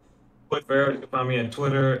 Quick Pharaoh, you can find me on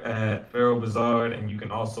Twitter at Pharaoh Bizarre, and you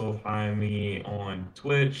can also find me on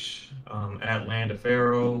Twitch at Land of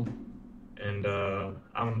Pharaoh. And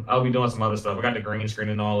I'll be doing some other stuff. I got the green screen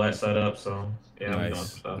and all that set up, so yeah, I'll be doing some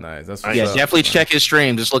Nice. stuff. Nice. That's Yeah, what's Yeah, up. definitely check his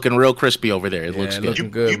streams. It's looking real crispy over there. It Yeah, looks it good.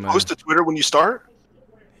 looking good, you man. post to Twitter when you start?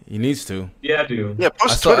 He needs to. Yeah, I do. Yeah, I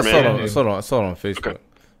post to saw, I, Twitter, saw it man. on, I saw it on Facebook. Okay.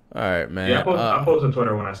 All right, man. Yeah, I post on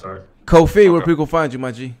Twitter when I start. Kofi, where people find you,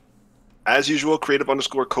 my G? As usual,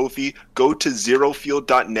 creative_Kofi. Go to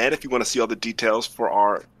zerofield.net if you want to see all the details for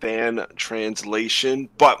our fan translation.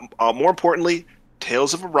 But more importantly,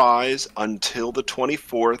 Tales of Arise until the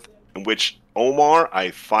 24th, in which Omar,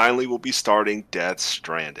 I finally will be starting Death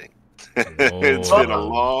Stranding. It's been a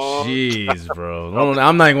long. Jeez, bro. No,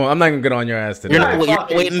 I'm not gonna get on your ass today.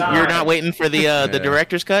 You're not waiting for the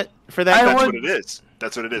director's cut for that. I That's would- what it is.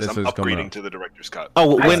 That's what it is. This I'm is coming upgrading up. to the director's cut.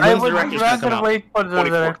 Oh, I when's the would director's cut come rather out? wait for the 24th.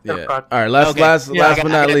 director Yeah. cut. All right. Last but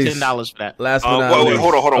not least. $10 for that. Last but not Wait, least.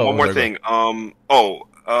 hold on. Oh, One more there you thing.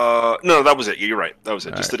 No, that was it. You're right. That was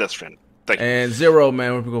it. Just right. the Death Stranding. Thank go. you. And Zero,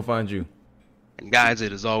 man, where people find you? And guys,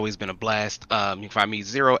 it has always been a blast. You can find me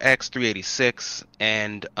 0x386,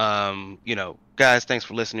 and guys, thanks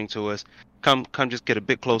for listening to us. Come, just get a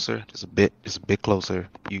bit closer, just a bit closer.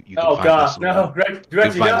 You can Oh find God, us no, you can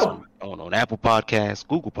Reggie, find us no. on Apple Podcasts,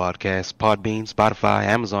 Google Podcasts, Podbean, Spotify,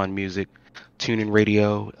 Amazon Music, TuneIn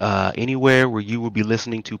Radio, anywhere where you will be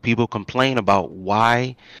listening to people complain about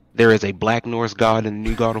why there is a Black Norse god in the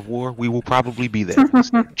new God of War. We will probably be there.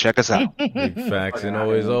 Check us out. Big facts. And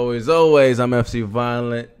always, I'm FC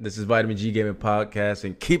Violent. This is Vitamin G Gaming Podcast.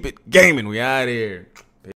 And keep it gaming. We out here.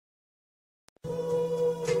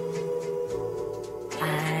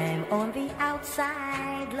 I'm on the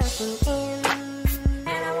outside looking in,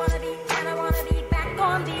 and I wanna be back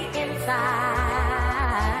on the inside.